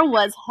picture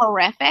was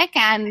horrific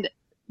and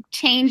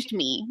changed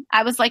me.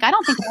 I was like, I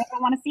don't think I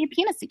ever want to see a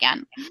penis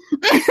again.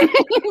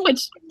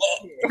 Which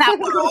that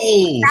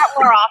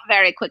wore off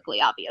very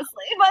quickly,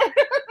 obviously. But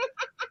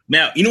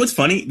now, you know what's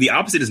funny? The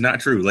opposite is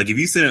not true. Like, if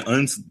you send an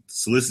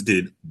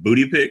unsolicited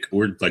booty pic,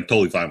 we're like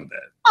totally fine with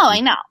that. Oh, I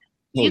know.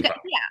 Totally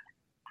Yeah,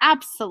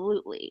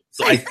 absolutely.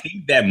 So I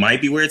think that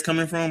might be where it's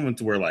coming from,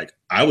 to where, like,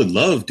 I would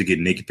love to get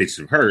naked pictures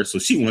of her, so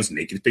she wants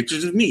naked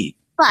pictures of me.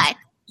 But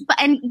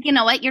and you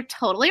know what? You're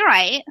totally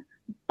right.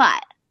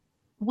 But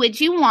would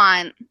you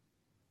want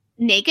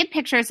naked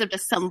pictures of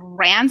just some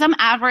random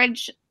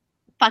average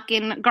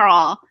fucking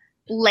girl,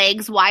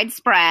 legs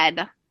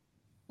widespread,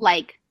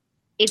 like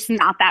it's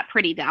not that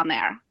pretty down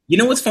there. You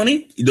know what's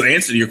funny? The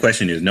answer to your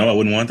question is no, I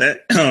wouldn't want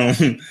that.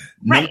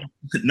 Right.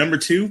 Number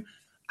two,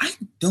 I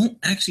don't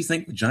actually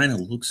think vagina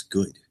looks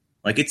good.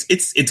 Like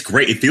it's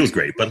great. It feels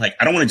great, but like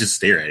I don't want to just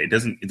stare at it.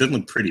 It doesn't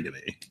look pretty to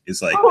me.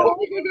 It's like No,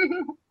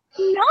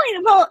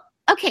 well,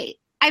 okay.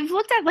 I've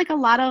looked at like a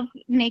lot of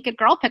naked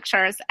girl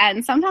pictures,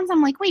 and sometimes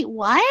I'm like, wait,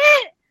 what?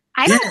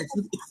 I don't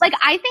like.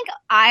 I think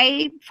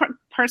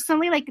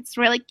personally like it's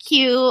really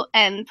cute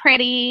and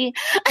pretty,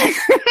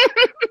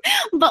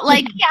 but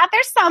like yeah,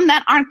 there's some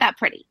that aren't that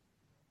pretty.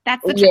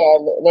 That's the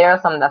truth. There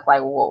are some that's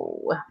like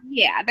whoa.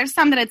 Yeah, there's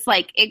some that it's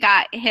like it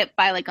got hit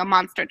by like a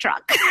monster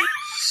truck.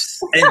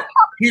 And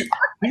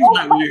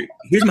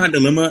here's my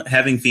dilemma.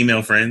 Having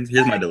female friends.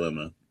 Here's my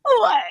dilemma.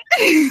 What?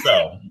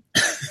 So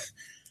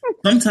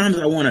sometimes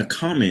I want to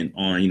comment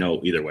on,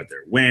 either what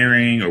they're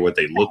wearing or what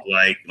they look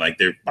like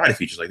their body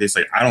features. Like they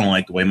say, I don't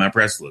like the way my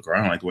breasts look, or I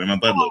don't like the way my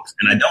butt looks.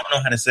 And I don't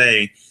know how to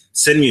say,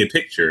 send me a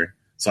picture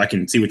so I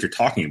can see what you're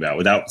talking about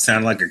without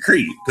sounding like a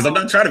creep. Because I'm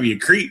not trying to be a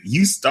creep.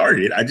 You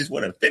started. I just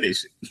want to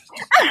finish it.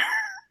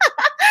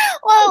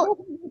 Well,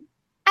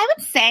 I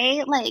would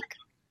say, like,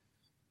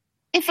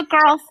 if a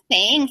girl's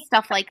saying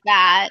stuff like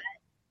that,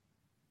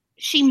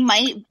 she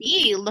might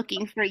be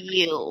looking for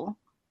you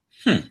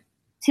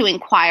to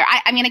inquire.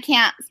 I mean, I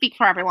can't speak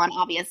for everyone,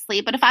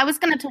 obviously, but if I was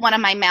going to one of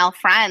my male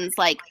friends,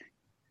 like,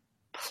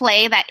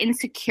 play that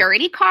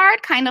insecurity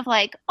card, kind of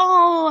like,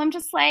 oh, I'm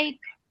just like,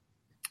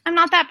 I'm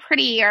not that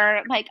pretty,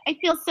 or like, I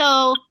feel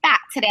so fat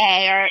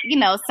today, or,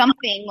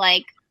 something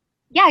like,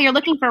 yeah, you're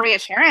looking for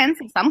reassurance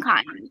of some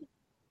kind.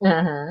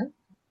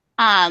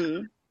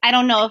 Mm-hmm. I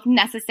don't know if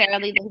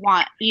necessarily they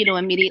want you to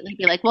immediately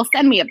be like, well,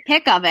 send me a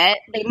pic of it.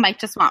 They might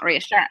just want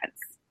reassurance.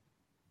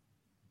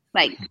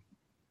 Like,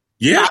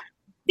 yeah, I've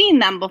seen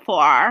them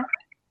before.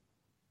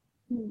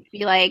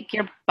 Be like,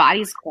 your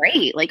body's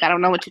great. Like, I don't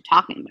know what you're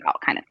talking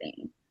about, kind of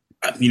thing.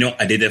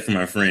 I did that for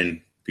my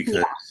friend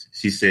because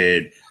she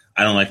said,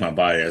 I don't like my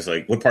body. I was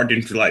like, what part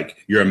didn't you like?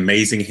 Your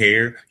amazing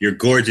hair, your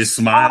gorgeous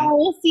smile.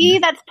 Oh, see,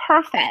 that's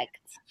perfect.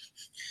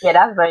 Yeah,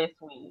 that's very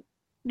sweet.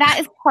 That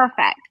is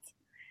perfect.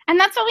 And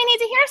that's what we need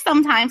to hear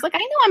sometimes. Like, I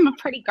know I'm a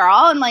pretty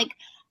girl and, like,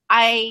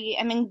 I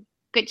am in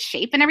good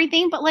shape and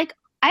everything, but, like,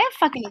 I have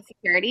fucking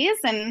insecurities,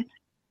 and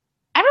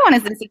everyone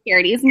has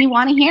insecurities, and you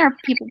want to hear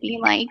people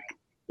being like,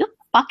 you look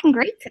fucking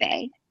great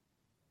today.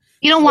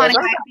 You don't want to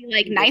be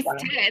like, nice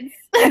tits.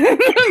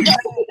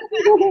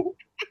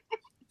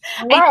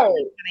 Right.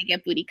 I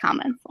get booty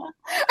comments.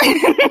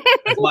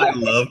 That's why I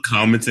love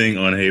commenting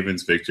on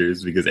Haven's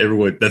pictures, because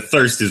the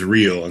thirst is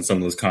real on some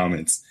of those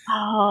comments.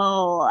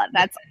 Oh,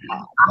 that's.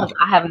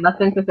 I have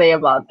nothing to say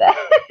about that.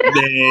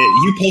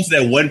 You posted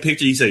that one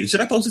picture. You said,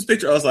 should I post this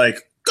picture? I was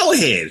like, go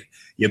ahead.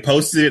 You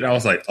posted it. I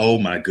was like, oh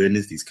my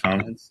goodness, these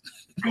comments.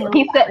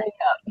 He set me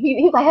up.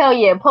 He's like, hell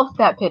yeah, post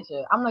that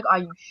picture. I'm like, are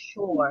you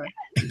sure?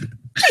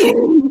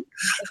 It's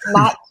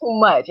not too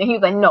much. And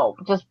he's like, no,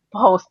 just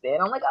post it.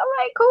 I'm like, all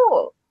right,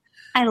 cool.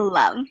 I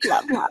love.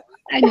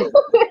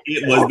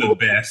 It was the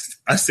best.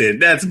 I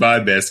said, that's my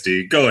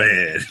bestie. Go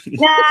ahead.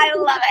 Yeah, I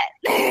love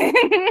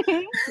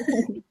it.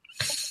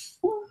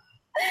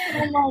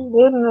 Oh my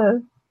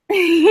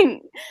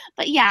goodness.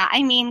 But yeah,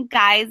 I mean,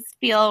 guys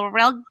feel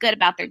real good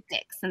about their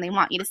dicks and they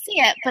want you to see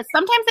it, but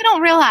sometimes they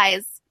don't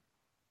realize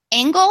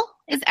angle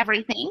is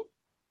everything.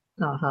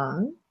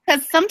 Uh-huh.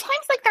 Because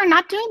sometimes, like, they're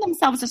not doing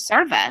themselves a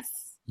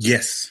service.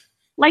 Yes.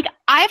 Like,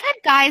 I've had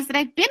guys that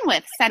I've been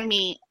with send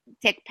me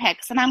dick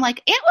pics, and I'm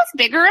like, it was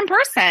bigger in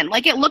person.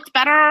 Like, it looked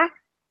better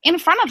in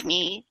front of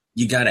me.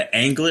 You got to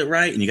angle it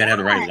right, and you got to have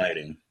the right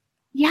lighting.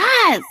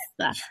 Yes.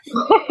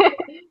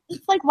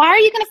 It's like, why are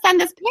you going to send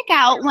this pic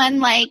out when,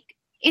 like,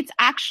 it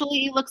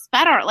actually looks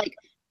better? Like,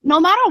 no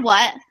matter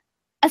what,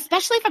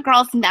 especially if a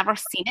girl's never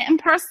seen it in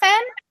person,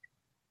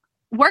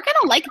 we're going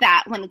to like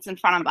that when it's in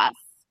front of us.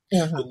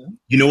 Mm-hmm.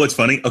 You know what's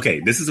funny? Okay,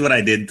 this is what I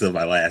did to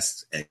my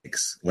last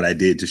ex. What I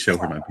did to show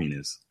her my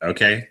penis.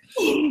 Okay?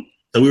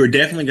 So we were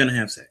definitely going to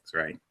have sex,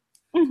 right?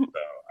 Mm-hmm. So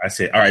I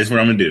said, all right, this is what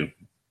I'm going to do.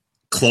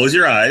 Close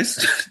your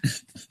eyes.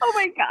 Oh,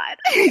 my God.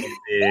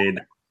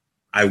 And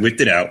I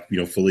whipped it out,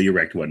 fully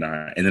erect,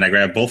 whatnot. And then I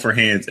grabbed both her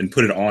hands and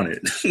put it on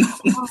it.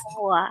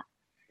 Oh,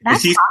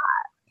 that's hot.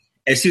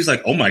 And she was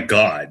like, oh, my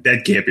God,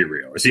 that can't be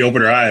real. She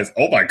opened her eyes.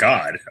 Oh, my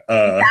God.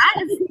 That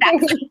is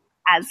sexy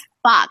as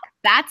fuck.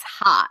 That's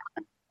hot.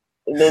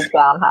 It did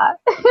sound hot.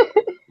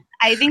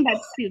 I think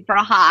that's super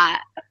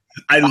hot.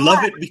 I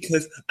love it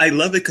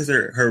because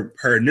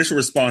her initial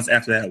response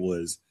after that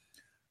was,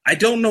 I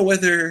don't know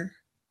whether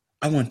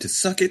I want to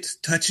suck it,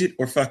 touch it,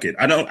 or fuck it.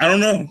 I don't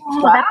know.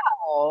 Oh, wow. That's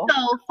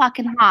so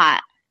fucking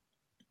hot.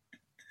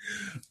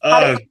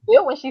 How did you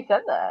feel when she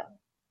said that?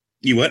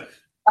 You what?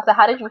 I said,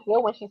 how did you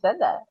feel when she said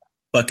that?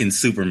 Fucking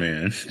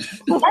Superman.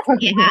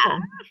 Yeah.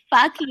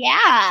 Fuck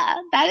yeah.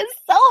 That is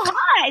so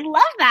hot. I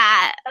love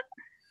that.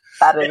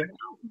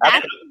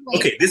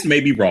 Okay, this may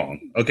be wrong.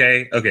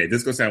 Okay, this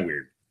is going to sound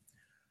weird.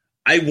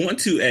 I want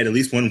to, at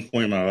least one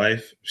point in my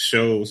life,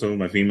 show some of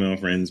my female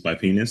friends my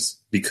penis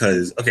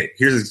because, okay,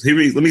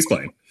 let me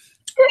explain.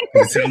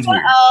 It sounds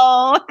weird.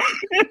 Oh.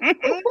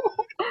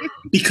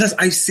 Because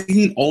I've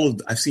seen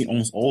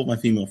almost all of my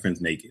female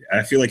friends naked.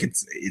 I feel like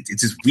it's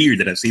just weird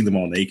that I've seen them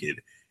all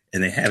naked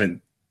and they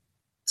haven't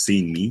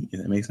seen me.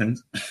 If that makes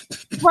sense.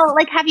 Well,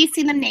 like, have you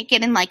seen them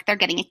naked and like they're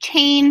getting it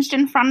changed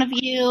in front of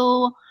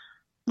you?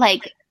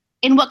 Like,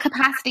 in what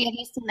capacity have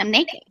you seen them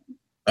naked?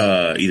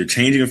 Either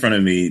changing in front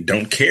of me,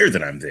 don't care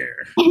that I'm there,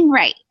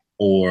 right?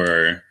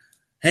 Or,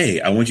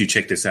 hey, I want you to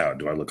check this out.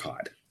 Do I look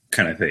hot?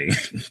 Kind of thing.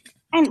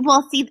 And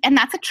well, see, and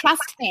that's a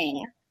trust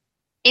thing.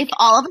 If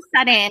all of a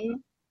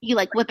sudden you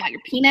like whip out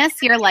your penis,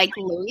 you're like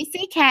Louis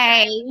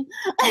C.K.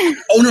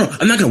 Oh no,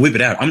 I'm not gonna whip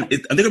it out. They're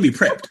gonna be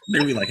prepped.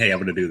 They're gonna be like, hey, I'm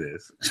gonna do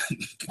this.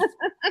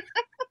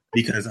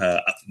 Because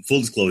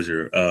full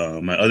disclosure,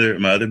 my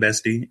other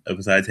bestie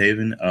besides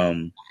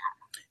Haven,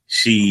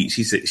 she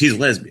said she's a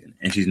lesbian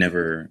and she's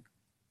never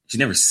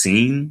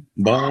seen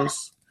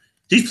balls.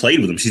 She's played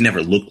with them. She's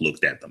never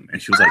looked at them.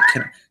 And she was like,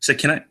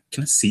 can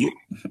I see it?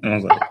 And I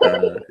was like,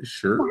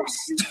 sure.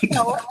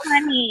 So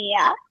funny.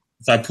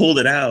 So I pulled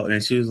it out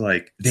and she was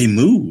like, they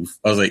move.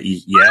 I was like,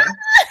 yeah.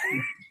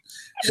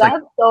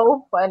 That's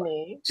so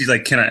funny. She's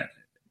like, can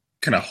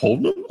I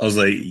hold them? I was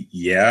like,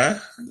 yeah.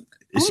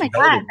 Oh my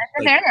God, that's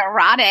a very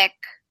erotic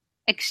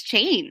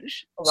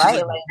exchange.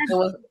 Right.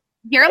 Like,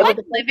 you're like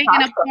living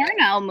in a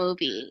porno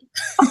movie.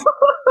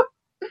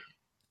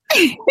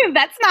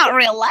 That's not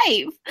real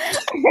life.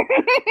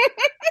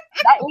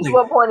 That is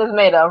what porn is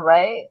made of,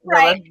 right?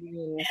 Right.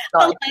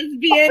 A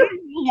lesbian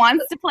who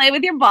wants to play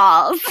with your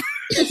balls.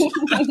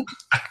 Like,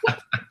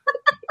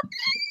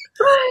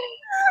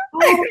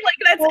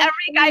 that's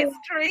every guy's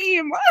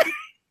dream.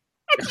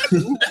 It's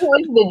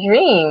the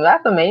dream.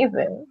 That's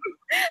amazing.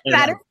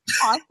 That is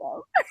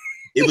awesome.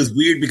 It was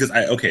weird because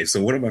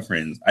so one of my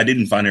friends, I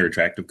didn't find her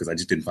attractive because I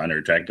just didn't find her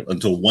attractive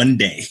until one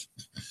day.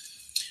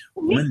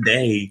 One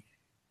day,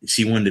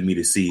 she wanted me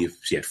to see if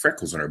she had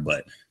freckles on her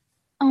butt.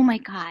 Oh my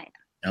God.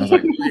 And I was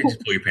like,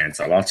 just pull your pants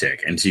off, I'll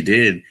check. And she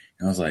did. And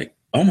I was like,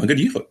 oh my God,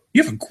 you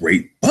have a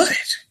great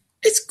butt.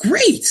 It's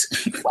great.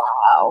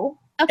 Wow.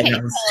 Okay,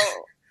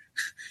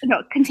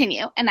 no,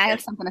 continue. And I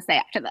have something to say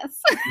after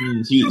this.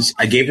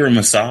 I gave her a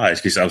massage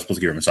because I was supposed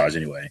to give her a massage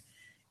anyway.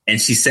 And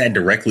she sat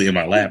directly in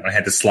my lap. I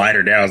had to slide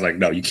her down. I was like,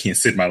 no, you can't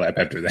sit in my lap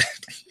after that.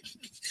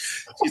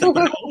 She's like,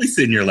 I always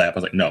sit in your lap. I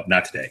was like, no,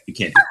 not today. You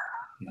can't do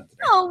it. Not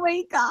today. Oh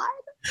my God.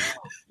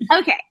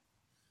 Okay.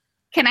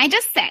 Can I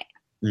just say,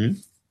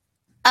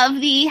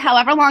 of the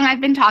however long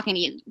I've been talking to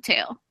you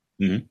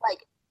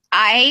like,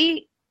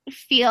 I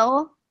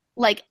feel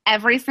like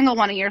every single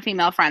one of your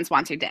female friends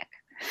wants your dick.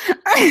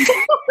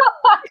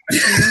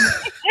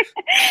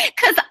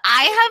 Because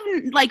I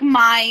have, like,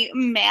 my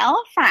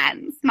male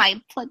friends,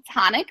 my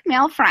platonic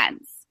male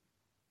friends,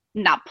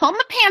 not pulling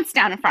my pants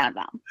down in front of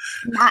them,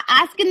 not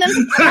asking them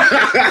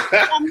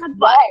about my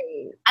butt.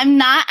 I'm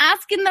not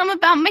asking them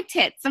about my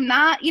tits. I'm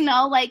not,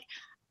 like,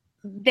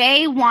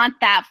 they want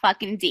that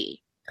fucking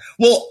D.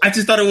 Well, I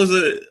just thought it was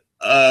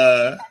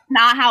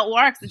not how it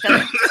works. It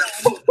doesn't.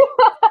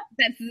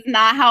 That's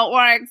not how it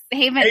works.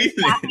 Haven,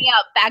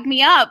 back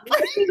me up.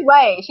 She's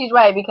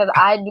right because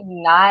I do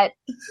not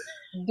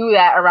do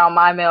that around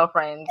my male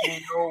friends.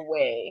 No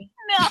way.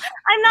 No,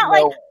 I'm not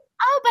like,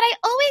 oh, but I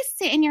always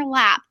sit in your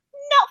lap.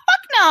 No,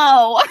 fuck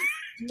no.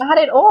 Not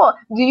at all.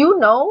 Do you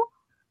know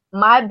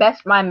my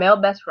male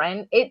best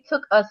friend? It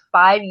took us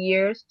 5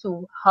 years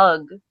to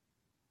hug.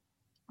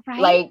 Right.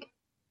 Like,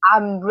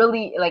 I'm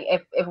really like,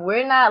 if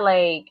we're not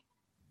like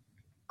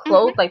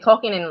close, like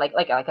talking in like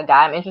a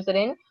guy I'm interested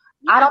in,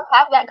 I don't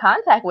have that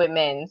contact with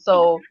men.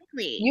 So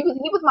he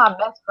was my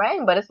best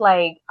friend, but it's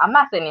like I'm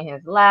not sitting in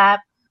his lap.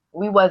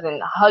 We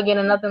wasn't hugging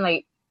or nothing.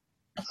 Like,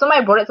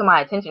 somebody brought it to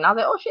my attention. I was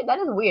like, oh shit, that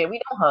is weird. We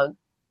don't hug.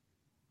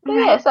 But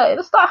yeah, so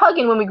let's start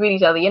hugging when we greet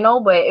each other,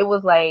 But it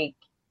was like,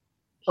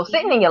 so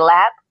sitting in your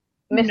lap,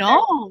 Mr.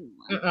 No.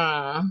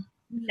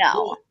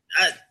 No.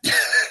 Like,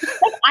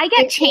 I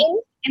get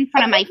changed in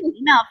front of my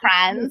female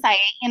friends.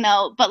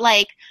 But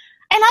like,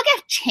 and I'll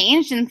get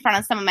changed in front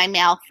of some of my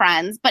male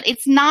friends, but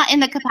it's not in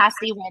the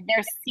capacity where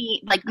they're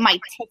like, my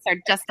tits are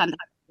just on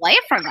display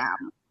for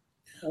them.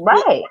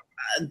 Right.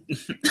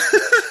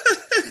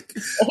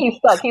 He's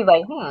stuck. He's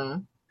like,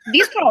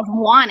 These girls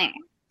want it.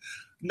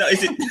 No,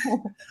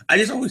 I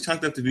just always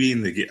chalked up to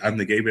being I'm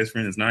the gay best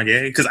friend that's not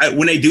gay. Because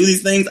when they do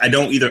these things, I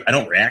don't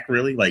react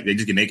really. Like, they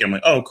just get naked. I'm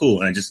like, oh, cool.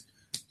 And I just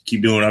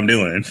keep doing what I'm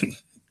doing.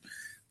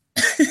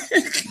 I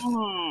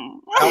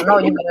don't know.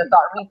 You better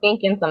start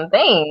rethinking some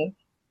things.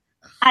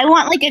 I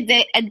want like a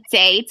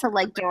day to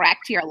like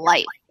direct your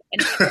life.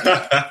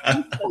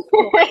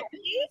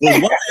 Well,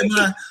 why am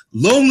I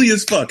lonely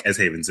as fuck, as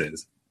Haven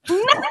says?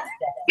 He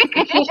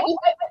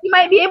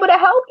might be able to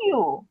help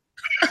you.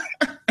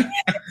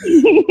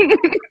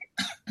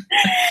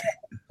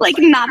 Like,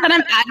 not that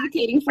I'm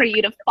advocating for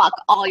you to fuck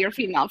all your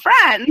female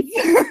friends.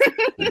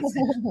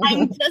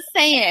 I'm just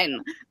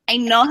saying, I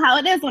know how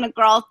it is when a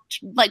girl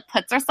like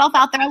puts herself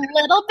out there a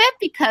little bit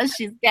because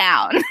she's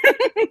down.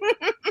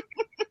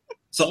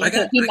 So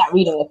he's not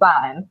reading the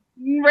signs.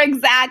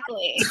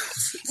 Exactly.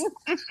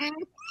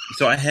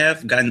 So I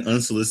have gotten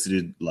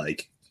unsolicited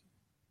like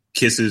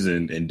kisses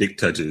and dick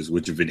touches,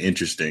 which have been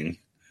interesting.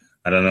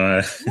 I don't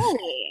know.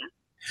 Really?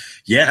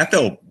 Yeah, I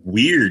felt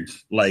weird.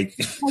 Like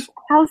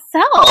How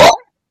so?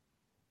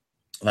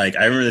 like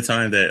I remember the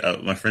time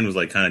that my friend was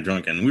like kind of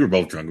drunk, and we were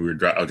both drunk. I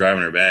was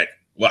driving her back.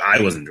 Well,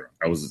 I wasn't drunk.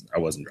 I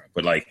wasn't drunk.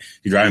 But like,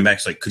 you're driving back.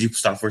 She's like, "Could you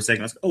stop for a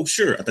second?" I was like, "Oh,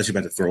 sure." I thought she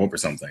was about to throw up or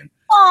something.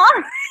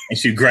 Aw. And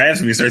she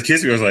grabs me and starts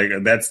kissing me. I was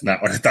like, "That's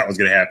not what I thought was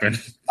going to happen."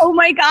 Oh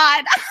my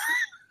God.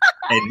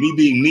 And me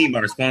being me, my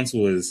response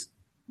was,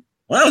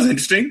 "Well, that was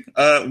interesting.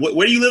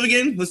 Where do you live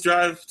again? Let's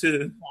drive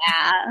to."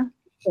 Yeah.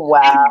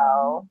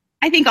 Wow.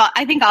 I think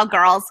all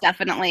girls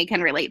definitely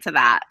can relate to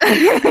that.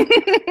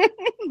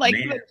 Like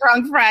Man. the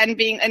drunk friend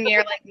being, and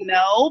you're like,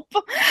 nope.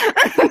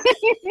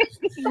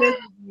 This is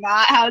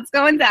not how it's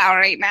going down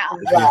right now.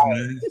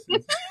 Right.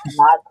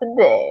 Not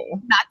today.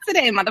 Not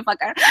today,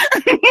 motherfucker.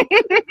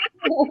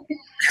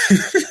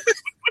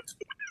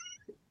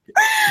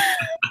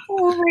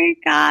 Oh my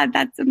God,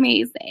 that's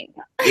amazing.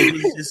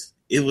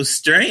 It was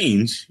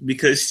strange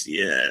because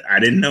I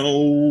didn't know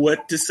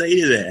what to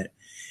say to that.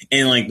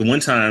 And like the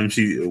one time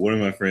one of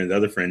my friends, the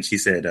other friend, she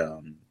said,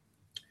 "I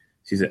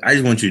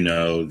just want you to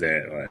know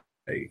that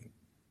like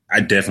I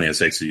definitely have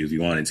sex with you if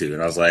you wanted to."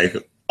 And I was like,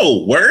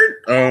 "Oh, word?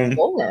 Goodness.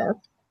 All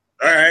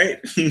right,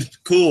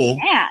 cool."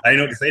 Yeah. I didn't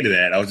know what to say to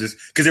that. I was just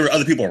because there were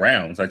other people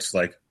around, so I just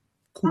like,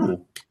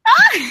 cool.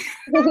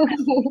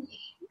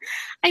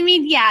 I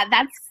mean, yeah,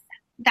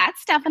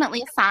 that's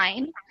definitely a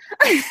sign.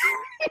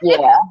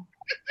 Yeah.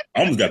 I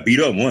almost got beat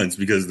up once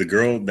because the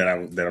girl that I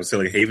was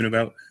telling Haven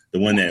about, the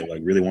one that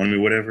like really wanted me,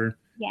 whatever.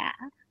 Yeah.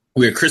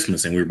 We were at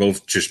Christmas and we were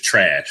both just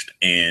trashed,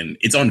 and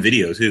it's on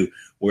video too.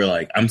 Where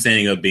like I'm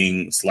standing up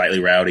being slightly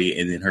rowdy,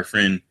 and then her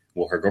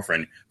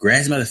girlfriend,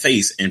 grabs me by the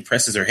face and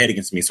presses her head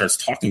against me, and starts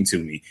talking to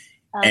me,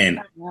 and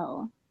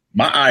no.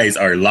 my eyes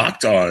are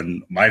locked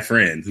on my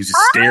friend who's just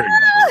staring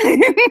at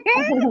me,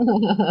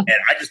 and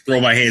I just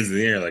throw my hands in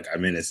the air like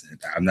I'm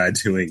innocent. I'm not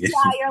doing it.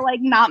 Yeah, you're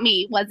like, not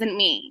me, wasn't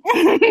me.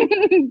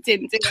 Didn't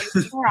do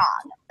anything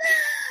wrong.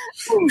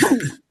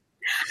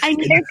 I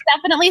mean, there's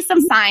definitely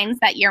some signs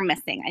that you're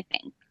missing, I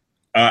think.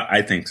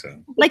 I think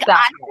so. Like,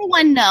 I, for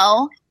one,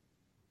 know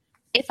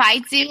if I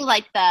do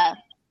like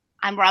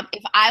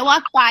if I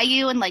walk by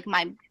you and like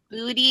my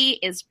booty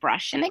is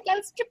brushing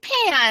against your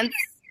pants,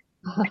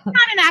 it's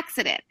not an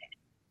accident.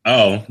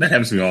 Oh, that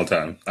happens to me all the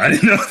time. I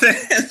didn't know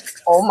that.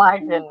 Oh my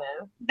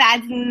goodness.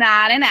 That's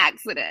not an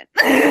accident.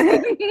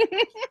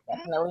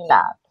 Definitely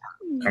not.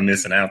 I'm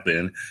missing out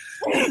then.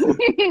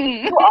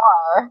 You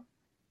are.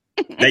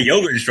 That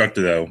yoga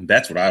instructor though,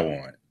 that's what I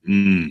want.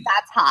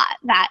 That's hot.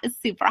 That is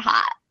super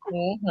hot.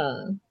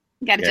 Mm-hmm.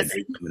 You gotta just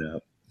coming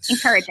up.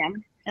 encourage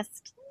him.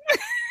 Just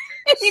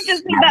you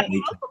just need that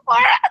for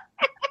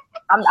it.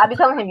 I'll be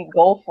telling him, you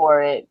go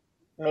for it.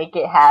 Make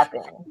it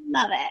happen.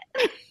 Love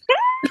it.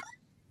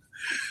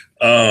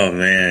 Oh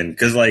man,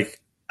 because like,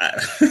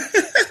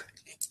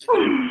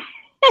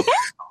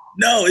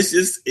 no, it's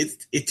just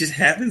it just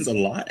happens a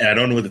lot, and I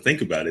don't know what to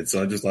think about it.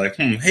 So I'm just like,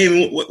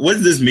 hey, what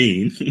does this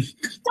mean?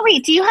 So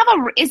wait, do you have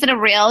is it a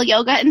real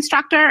yoga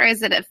instructor or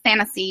is it a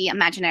fantasy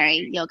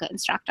imaginary yoga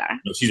instructor?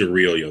 No, she's a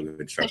real yoga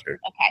instructor.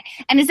 Okay,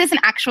 and is this an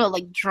actual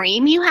like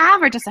dream you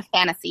have or just a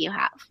fantasy you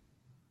have?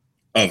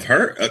 Of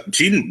her,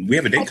 we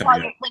have a date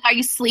coming up. Like, are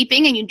you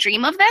sleeping and you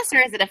dream of this, or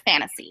is it a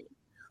fantasy?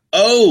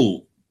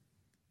 Oh,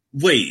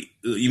 wait,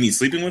 you mean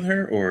sleeping with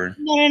her, or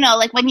No.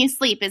 Like when you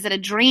sleep, is it a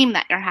dream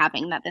that you're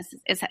having that this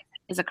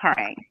is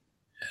occurring,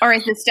 or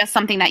is this just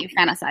something that you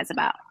fantasize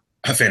about?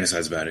 I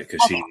fantasize about it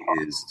because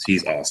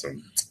she's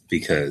awesome.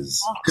 Because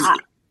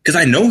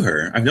I know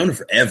her, I've known her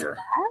forever,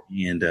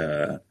 and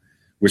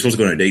we're supposed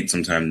to go on a date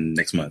sometime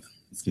next month.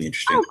 It's gonna be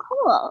interesting. Oh,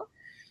 cool.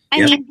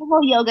 I mean, the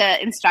whole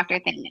yoga instructor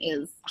thing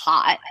is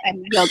hot,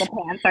 and yoga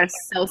pants are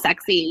so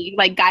sexy.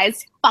 Like,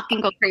 guys fucking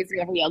go crazy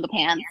over yoga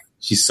pants.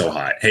 She's so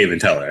hot. Haven,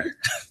 tell her.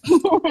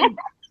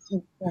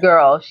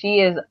 Girl, she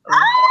is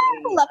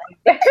Love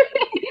it.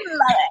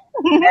 Love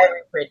it.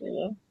 very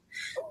pretty.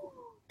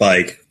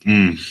 Like,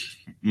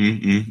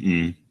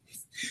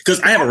 Because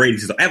I have a rating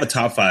system. I have a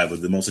top 5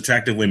 of the most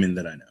attractive women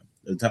that I know.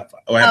 The top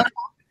 5.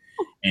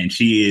 And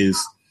she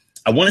is.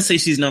 I want to say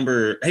she's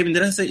number. Haven,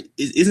 did I say?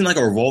 Isn't like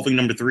a revolving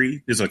number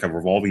 3? There's like a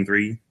revolving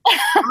 3.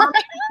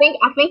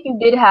 I think you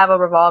did have a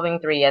revolving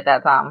 3 at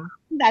that time.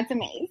 That's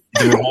amazing.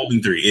 The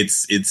revolving 3.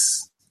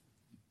 It's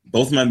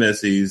both my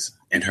besties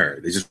and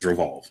her. They just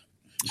revolve.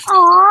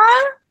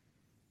 Aww,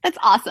 that's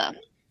awesome.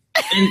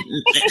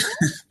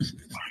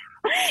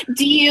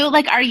 Do you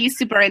are you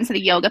super into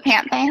the yoga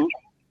pant thing?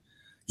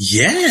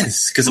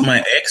 Yes, because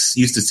my ex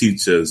used to teach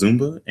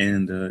Zumba,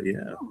 and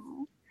yeah.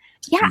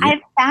 Yeah, I've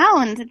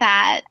found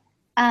that,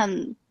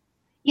 again,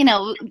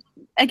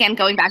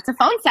 going back to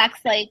phone sex,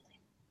 like,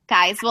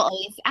 guys will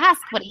always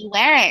ask, what are you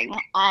wearing?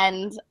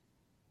 And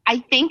I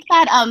think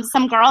that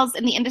some girls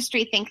in the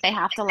industry think they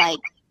have to,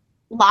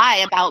 lie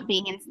about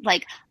being in,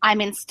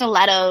 I'm in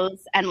stilettos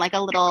and,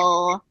 a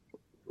little,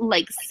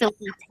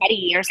 silky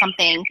teddy or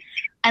something.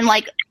 And,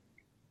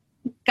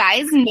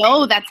 guys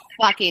know that's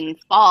fucking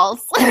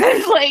false.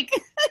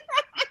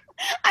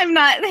 I'm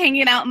not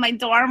hanging out in my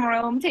dorm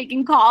room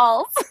taking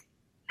calls.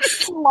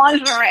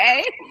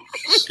 Lingerie.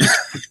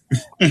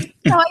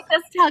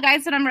 tell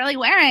guys what I'm really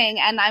wearing,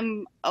 and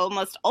I'm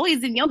almost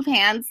always in yoga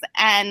pants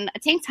and a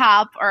tank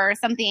top or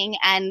something,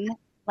 and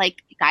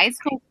like guys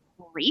go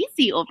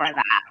crazy over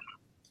that.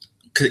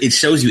 Cause it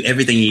shows you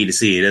everything you need to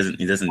see. It doesn't.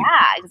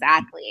 Yeah,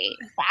 exactly.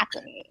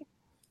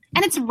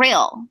 And it's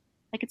real.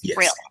 Like, it's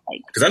real. Like,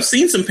 because I've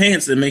seen some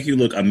pants that make you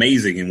look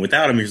amazing, and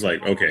without them, you're just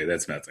like, okay,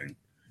 that's nothing.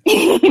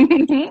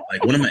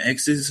 Like one of my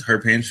exes, her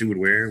pants she would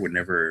wear would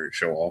never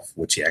show off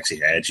what she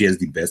actually had. She has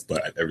the best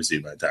butt I've ever seen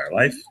in my entire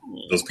life.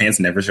 Those pants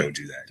never showed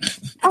you that.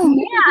 Oh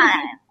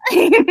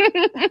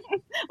man.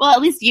 Well, at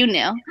least you knew.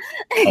 Oh,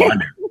 I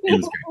knew. It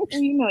was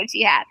great. You knew what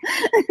she had.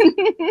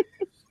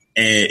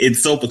 And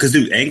it's so because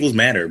dude, angles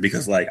matter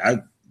because like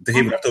I've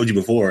told you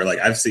before, like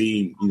I've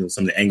seen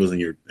some of the angles in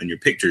your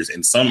pictures,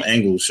 and some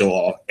angles show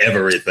off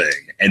everything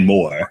and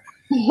more.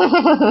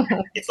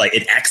 It's like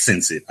it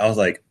accents it. I was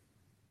like,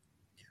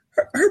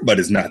 her butt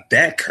is not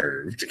that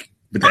curved,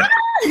 but that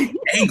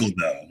angle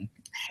though,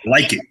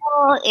 like it.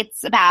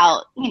 It's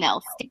about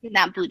sticking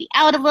that booty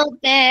out a little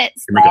bit.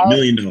 Make $1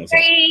 million.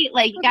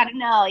 Like you gotta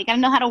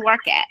know how to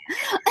work it.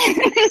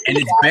 And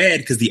it's bad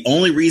because the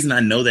only reason I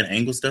know that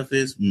angle stuff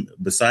is,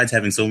 besides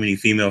having so many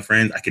female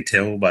friends, I could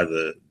tell by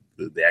the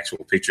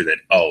actual picture that,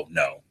 oh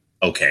no,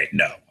 okay,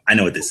 no, I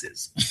know what this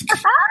is.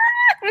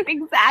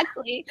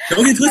 Exactly.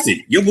 Don't get twisted.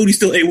 Your booty's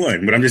still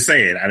A1, but I'm just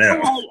saying, I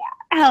know.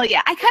 Hell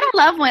yeah. I kind of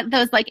love when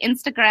those like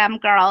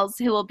Instagram girls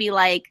who will be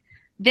like,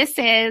 this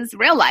is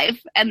real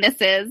life and this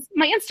is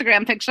my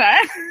Instagram picture.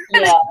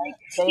 Yeah,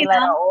 they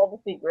let out all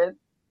the secrets.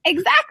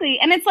 Exactly.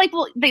 And it's like,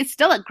 well, they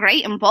still look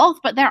great in both,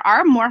 but there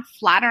are more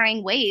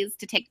flattering ways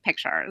to take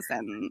pictures.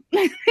 And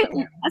us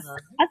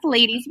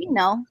ladies, we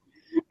know.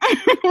 We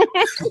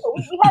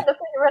had to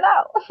figure it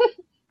out.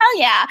 Oh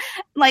yeah.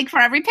 Like for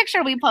every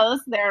picture we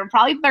post, there are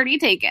probably 30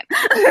 taken. Oh,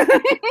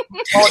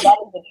 that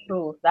is the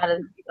truth. That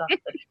is the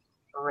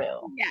for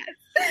real. Yes.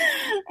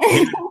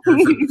 For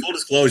full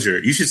disclosure,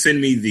 you should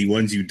send me the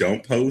ones you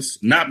don't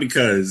post, not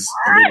because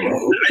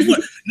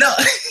no.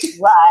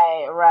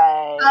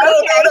 Right.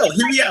 No.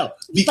 Hear me out.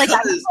 Because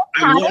like,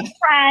 I'm a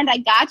friend. I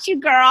got you,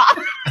 girl.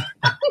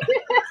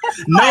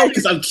 No,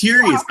 because I'm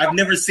curious. I've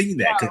never seen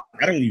that because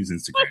I don't use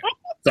Instagram,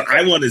 so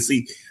I want to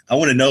see. I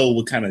want to know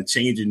what kind of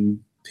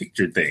changing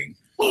picture thing.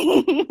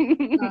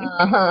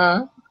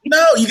 Uh-huh.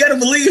 No, you got to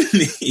believe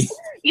me.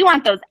 You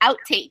want those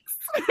outtakes.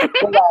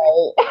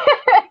 Right.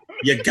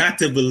 You got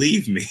to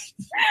believe me.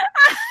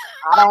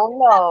 I don't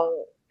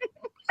know.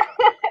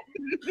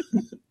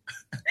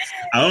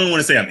 I don't want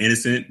to say I'm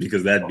innocent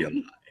because that'd be a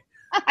lie.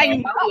 I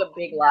know. That'd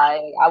be a big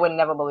lie. I would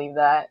never believe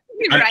that.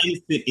 I'm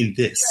innocent in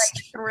this.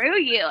 Through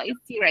you. I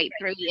see right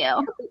through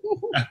you.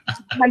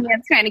 When you're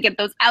trying to get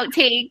those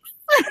outtakes.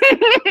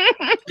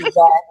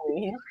 Exactly.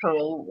 He's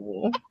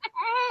crazy.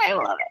 I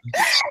love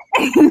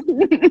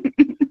it.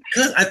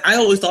 Because I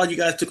always thought you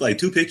guys took like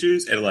 2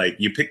 pictures and like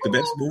you picked the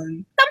best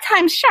one.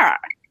 Sometimes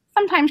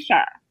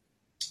sure.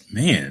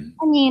 Man.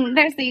 I mean,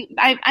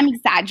 I'm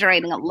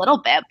exaggerating a little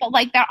bit, but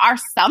like there are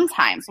some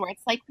times where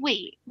it's like,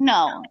 wait,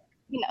 no.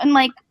 And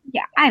like,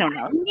 yeah, I don't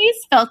know. You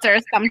use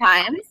filters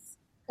sometimes.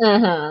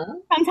 Mm-hmm.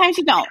 Sometimes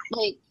you don't.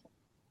 Like,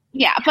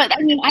 yeah, but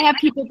I mean, I have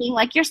people being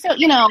like, you're so,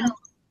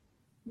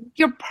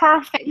 you're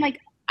perfect. I'm like,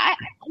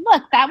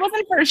 look, that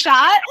wasn't first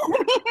shot.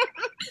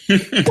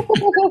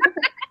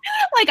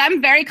 Like,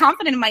 I'm very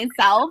confident in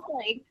myself.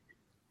 Like,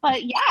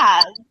 but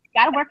yeah, you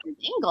gotta work with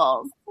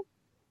angles.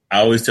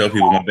 I always tell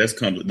people the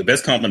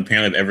best compliment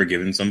apparently I've ever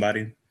given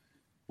somebody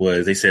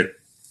was they said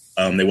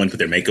they wouldn't put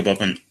their makeup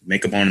on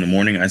in the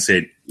morning. I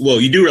said, well,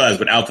 you do realize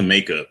without the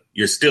makeup,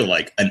 you're still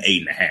like an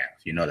 8.5.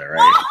 You know that,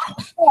 right?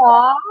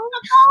 Aww, I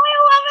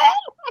love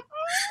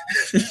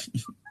it.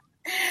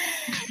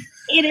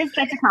 It is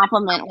such a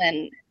compliment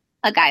when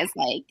a guy's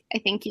like, I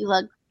think you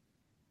look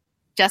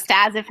just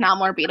as, if not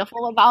more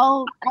beautiful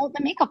without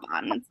the makeup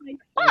on. It's like,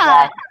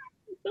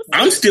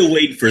 I'm still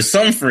waiting for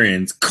some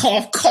friends,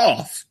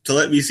 cough, to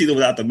let me see them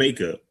without the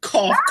makeup.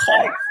 Cough.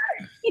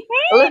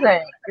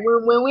 Listen,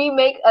 when we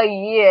make a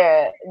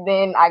year,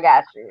 then I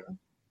got you.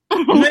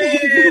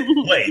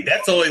 Man, wait,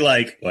 that's only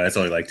like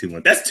 2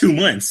 months. That's 2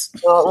 months.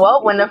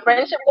 Well, when the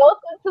friendship goes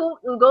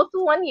to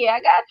 1 year, I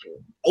got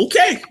you.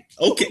 Okay,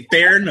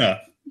 fair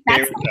enough.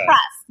 Trust.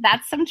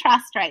 That's some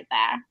trust right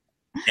there.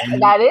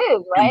 And that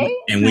is right.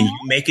 And when you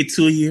make it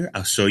to a year,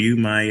 I'll show you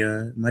my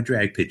my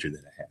drag picture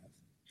that I have.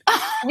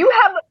 You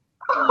have.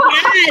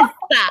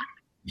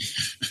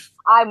 Yes.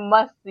 I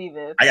must see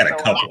this. I got a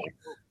couple.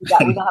 We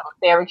gotta have a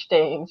fair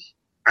exchange.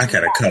 I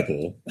got a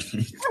couple.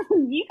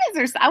 You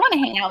guys I want to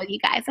hang out with you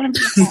guys. I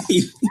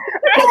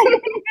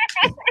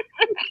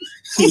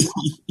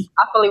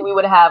feel like we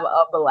would have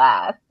a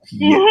blast.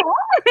 Yeah.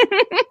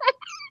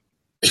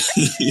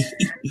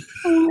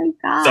 Oh my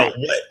god.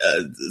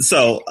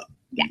 So what?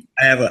 Yeah.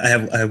 I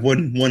have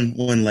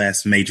one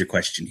last major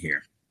question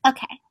here.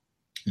 Okay.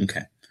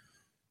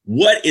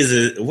 What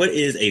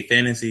is a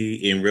fantasy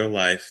in real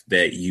life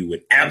that you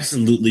would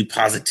absolutely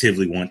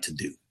positively want to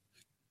do?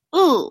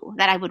 Ooh,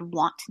 that I would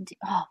want to do.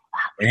 Oh, wow.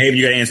 And hey,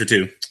 you got to answer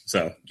too.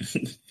 So.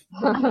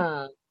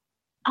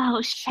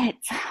 Oh shit.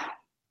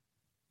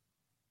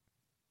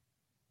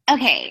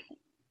 Okay.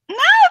 No,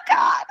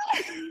 God.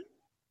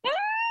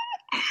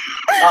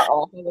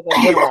 Uh-oh. That was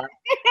a good one.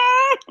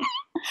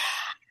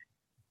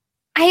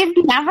 I have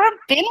never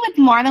been with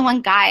more than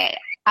one guy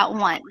at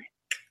once.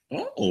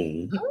 Oh,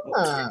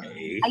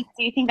 okay. I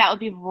do think that would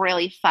be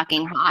really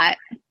fucking hot.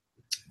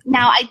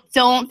 Now, I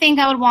don't think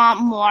I would want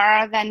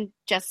more than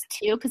just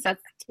two because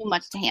that's too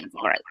much to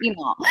handle, you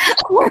know.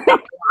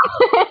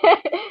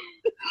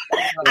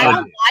 I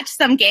will watch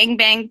some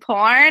gangbang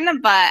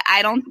porn, but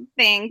I don't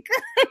think...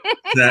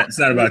 It's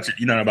not about you.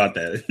 You're not about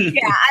that.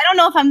 Yeah, I don't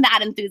know if I'm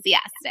that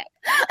enthusiastic.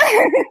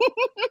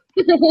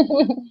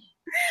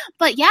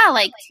 But yeah,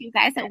 like two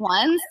guys at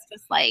once,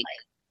 just like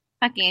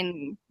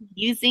fucking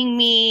using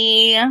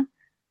me,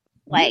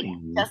 like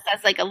just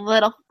as like a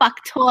little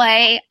fuck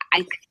toy.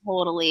 I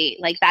totally,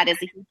 like, that is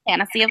a huge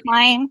fantasy of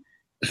mine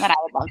that I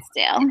would love to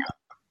do.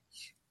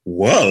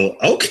 Whoa,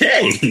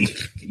 okay.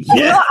 Yeah.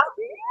 You know,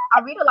 I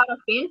read a lot of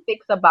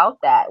fanfics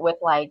about that with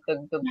like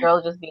the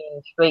girl just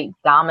being straight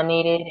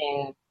dominated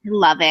and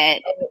love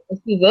it. And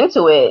she's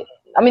into it.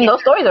 I mean,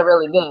 those stories are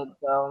really good.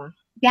 So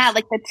yeah,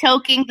 like the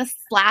choking, the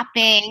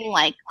slapping,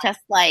 like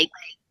just like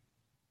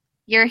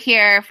you're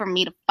here for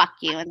me to fuck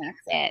you, and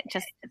that's it.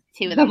 Just the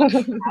two of them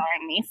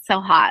empowering me. So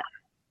hot.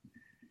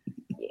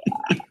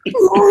 Yeah.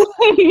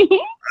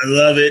 I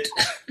love it.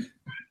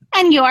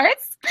 And yours,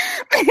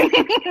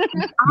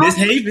 Miss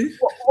Haven?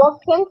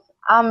 Well, since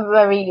I'm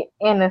very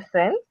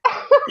innocent,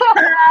 I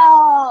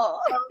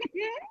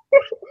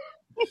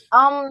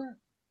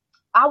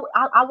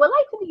would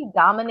like to be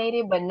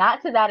dominated, but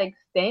not to that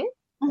extent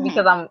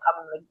because I'm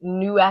like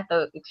new at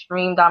the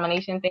extreme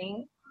domination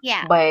thing.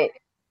 Yeah. But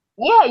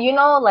yeah, you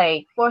know,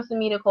 like forcing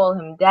me to call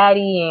him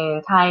daddy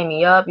and tying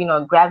me up, you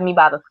know, grabbing me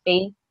by the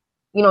face,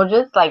 you know,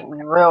 just like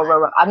real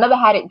rough. I've never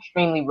had it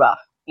extremely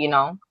rough, you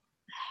know.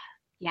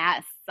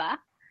 Yes. I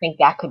think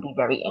that could be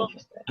very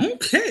interesting.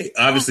 Okay.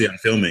 Obviously, I'm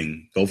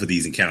filming both of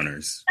these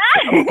encounters.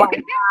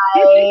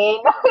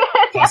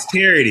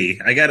 Posterity.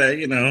 I gotta,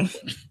 you know.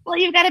 Well,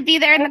 you've got to be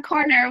there in the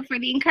corner for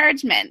the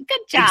encouragement.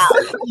 Good job.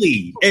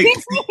 Exactly.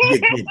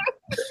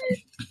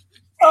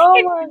 Oh,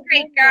 it's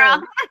great,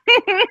 girl.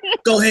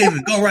 Go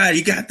Haven. Go Ryder.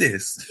 You got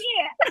this.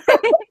 Yeah.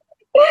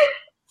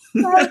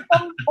 That's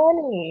so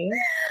funny.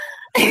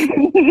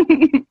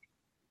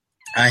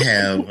 I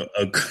have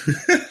a...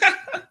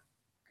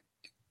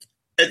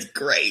 That's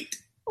great.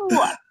 We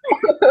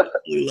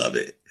love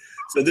it.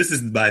 So this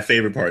is my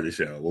favorite part of the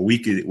show,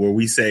 where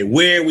we say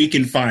where we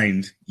can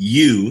find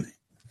you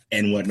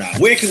and whatnot.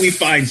 Where can we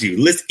find you?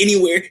 List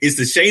anywhere. It's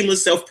the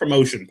shameless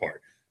self-promotion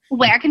part.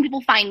 Where can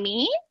people find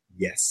me?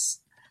 Yes.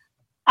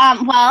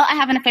 Well, I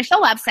have an official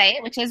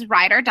website, which is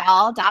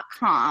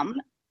ryderdoll.com,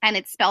 and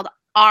it's spelled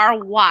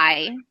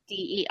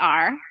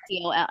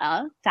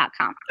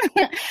RYDERDOLL.com.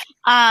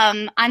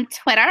 On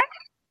Twitter,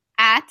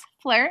 at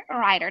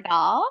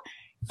FlirtRyderdoll,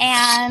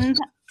 and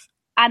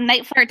on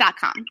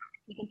nightflirt.com.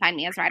 You can find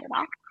me as Ryder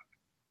Doll.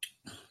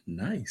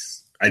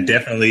 Nice. I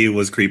definitely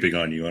was creeping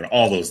on you on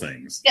all those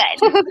things. Good.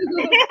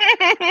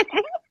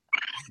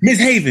 Miss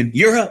Haven,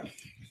 you're up.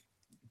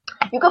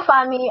 You can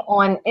find me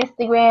on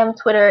Instagram,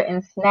 Twitter,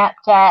 and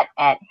Snapchat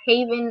at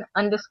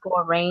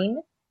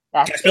Haven_Rain.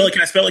 That's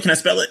Can I spell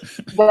it?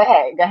 Go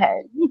ahead.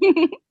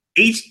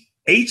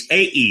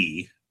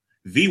 HAVYN_REYHNE.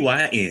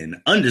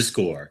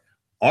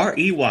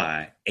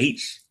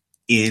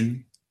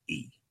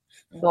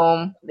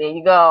 Boom. There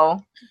you go.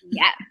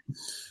 Yeah.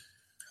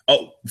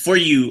 Oh, for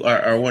you,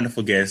 our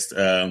wonderful guest,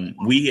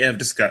 we've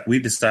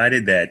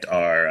decided that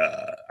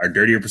our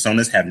dirtier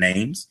personas have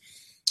names.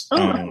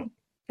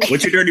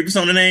 What's your dirty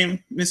persona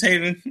name, Miss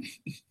Haven?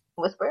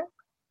 Whisper.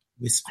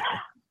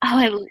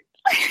 Oh,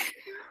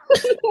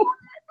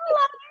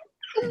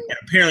 And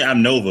apparently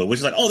I'm Nova, which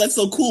is like, oh, that's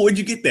so cool. Where'd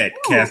you get that,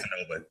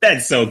 Casanova?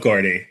 That's so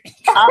corny.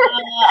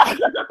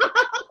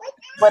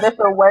 But if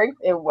it works,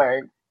 it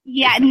works.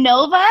 Yeah,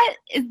 Nova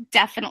is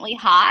definitely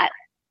hot,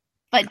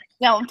 but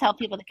don't tell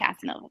people the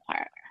Casanova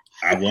part.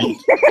 I won't.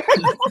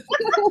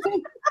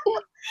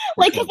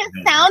 Like, cause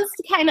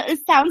it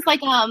sounds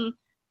like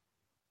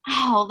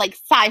like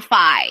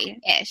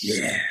sci-fi-ish.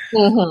 Yeah.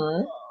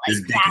 Mm-hmm.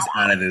 This dick is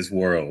out of this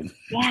world.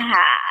 Yeah,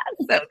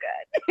 so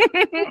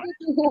good.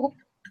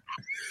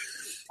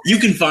 You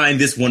can find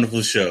this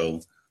wonderful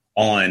show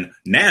on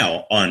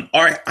our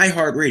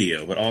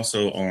iHeartRadio, but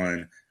also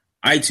on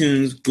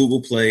iTunes,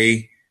 Google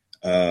Play,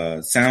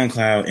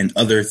 SoundCloud, and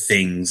other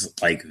things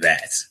like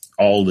that.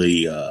 All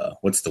the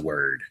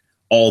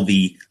all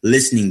the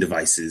listening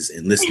devices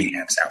and listening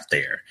apps out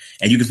there.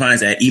 And you can find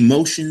us at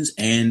Emotions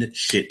and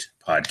Shit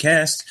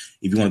Podcast.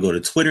 If you want to go to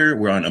Twitter,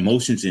 we're on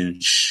Emotions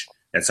and Shh.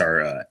 That's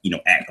our at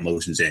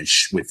Emotions and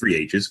Shh with 3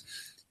 H's.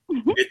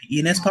 At the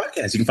ENS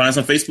Podcast. You can find us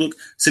on Facebook.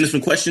 Send us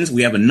some questions.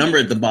 We have a number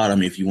at the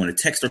bottom. If you want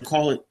to text or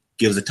call it,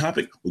 give us a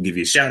topic. We'll give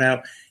you a shout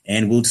out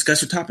and we'll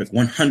discuss your topic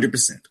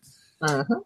 100%.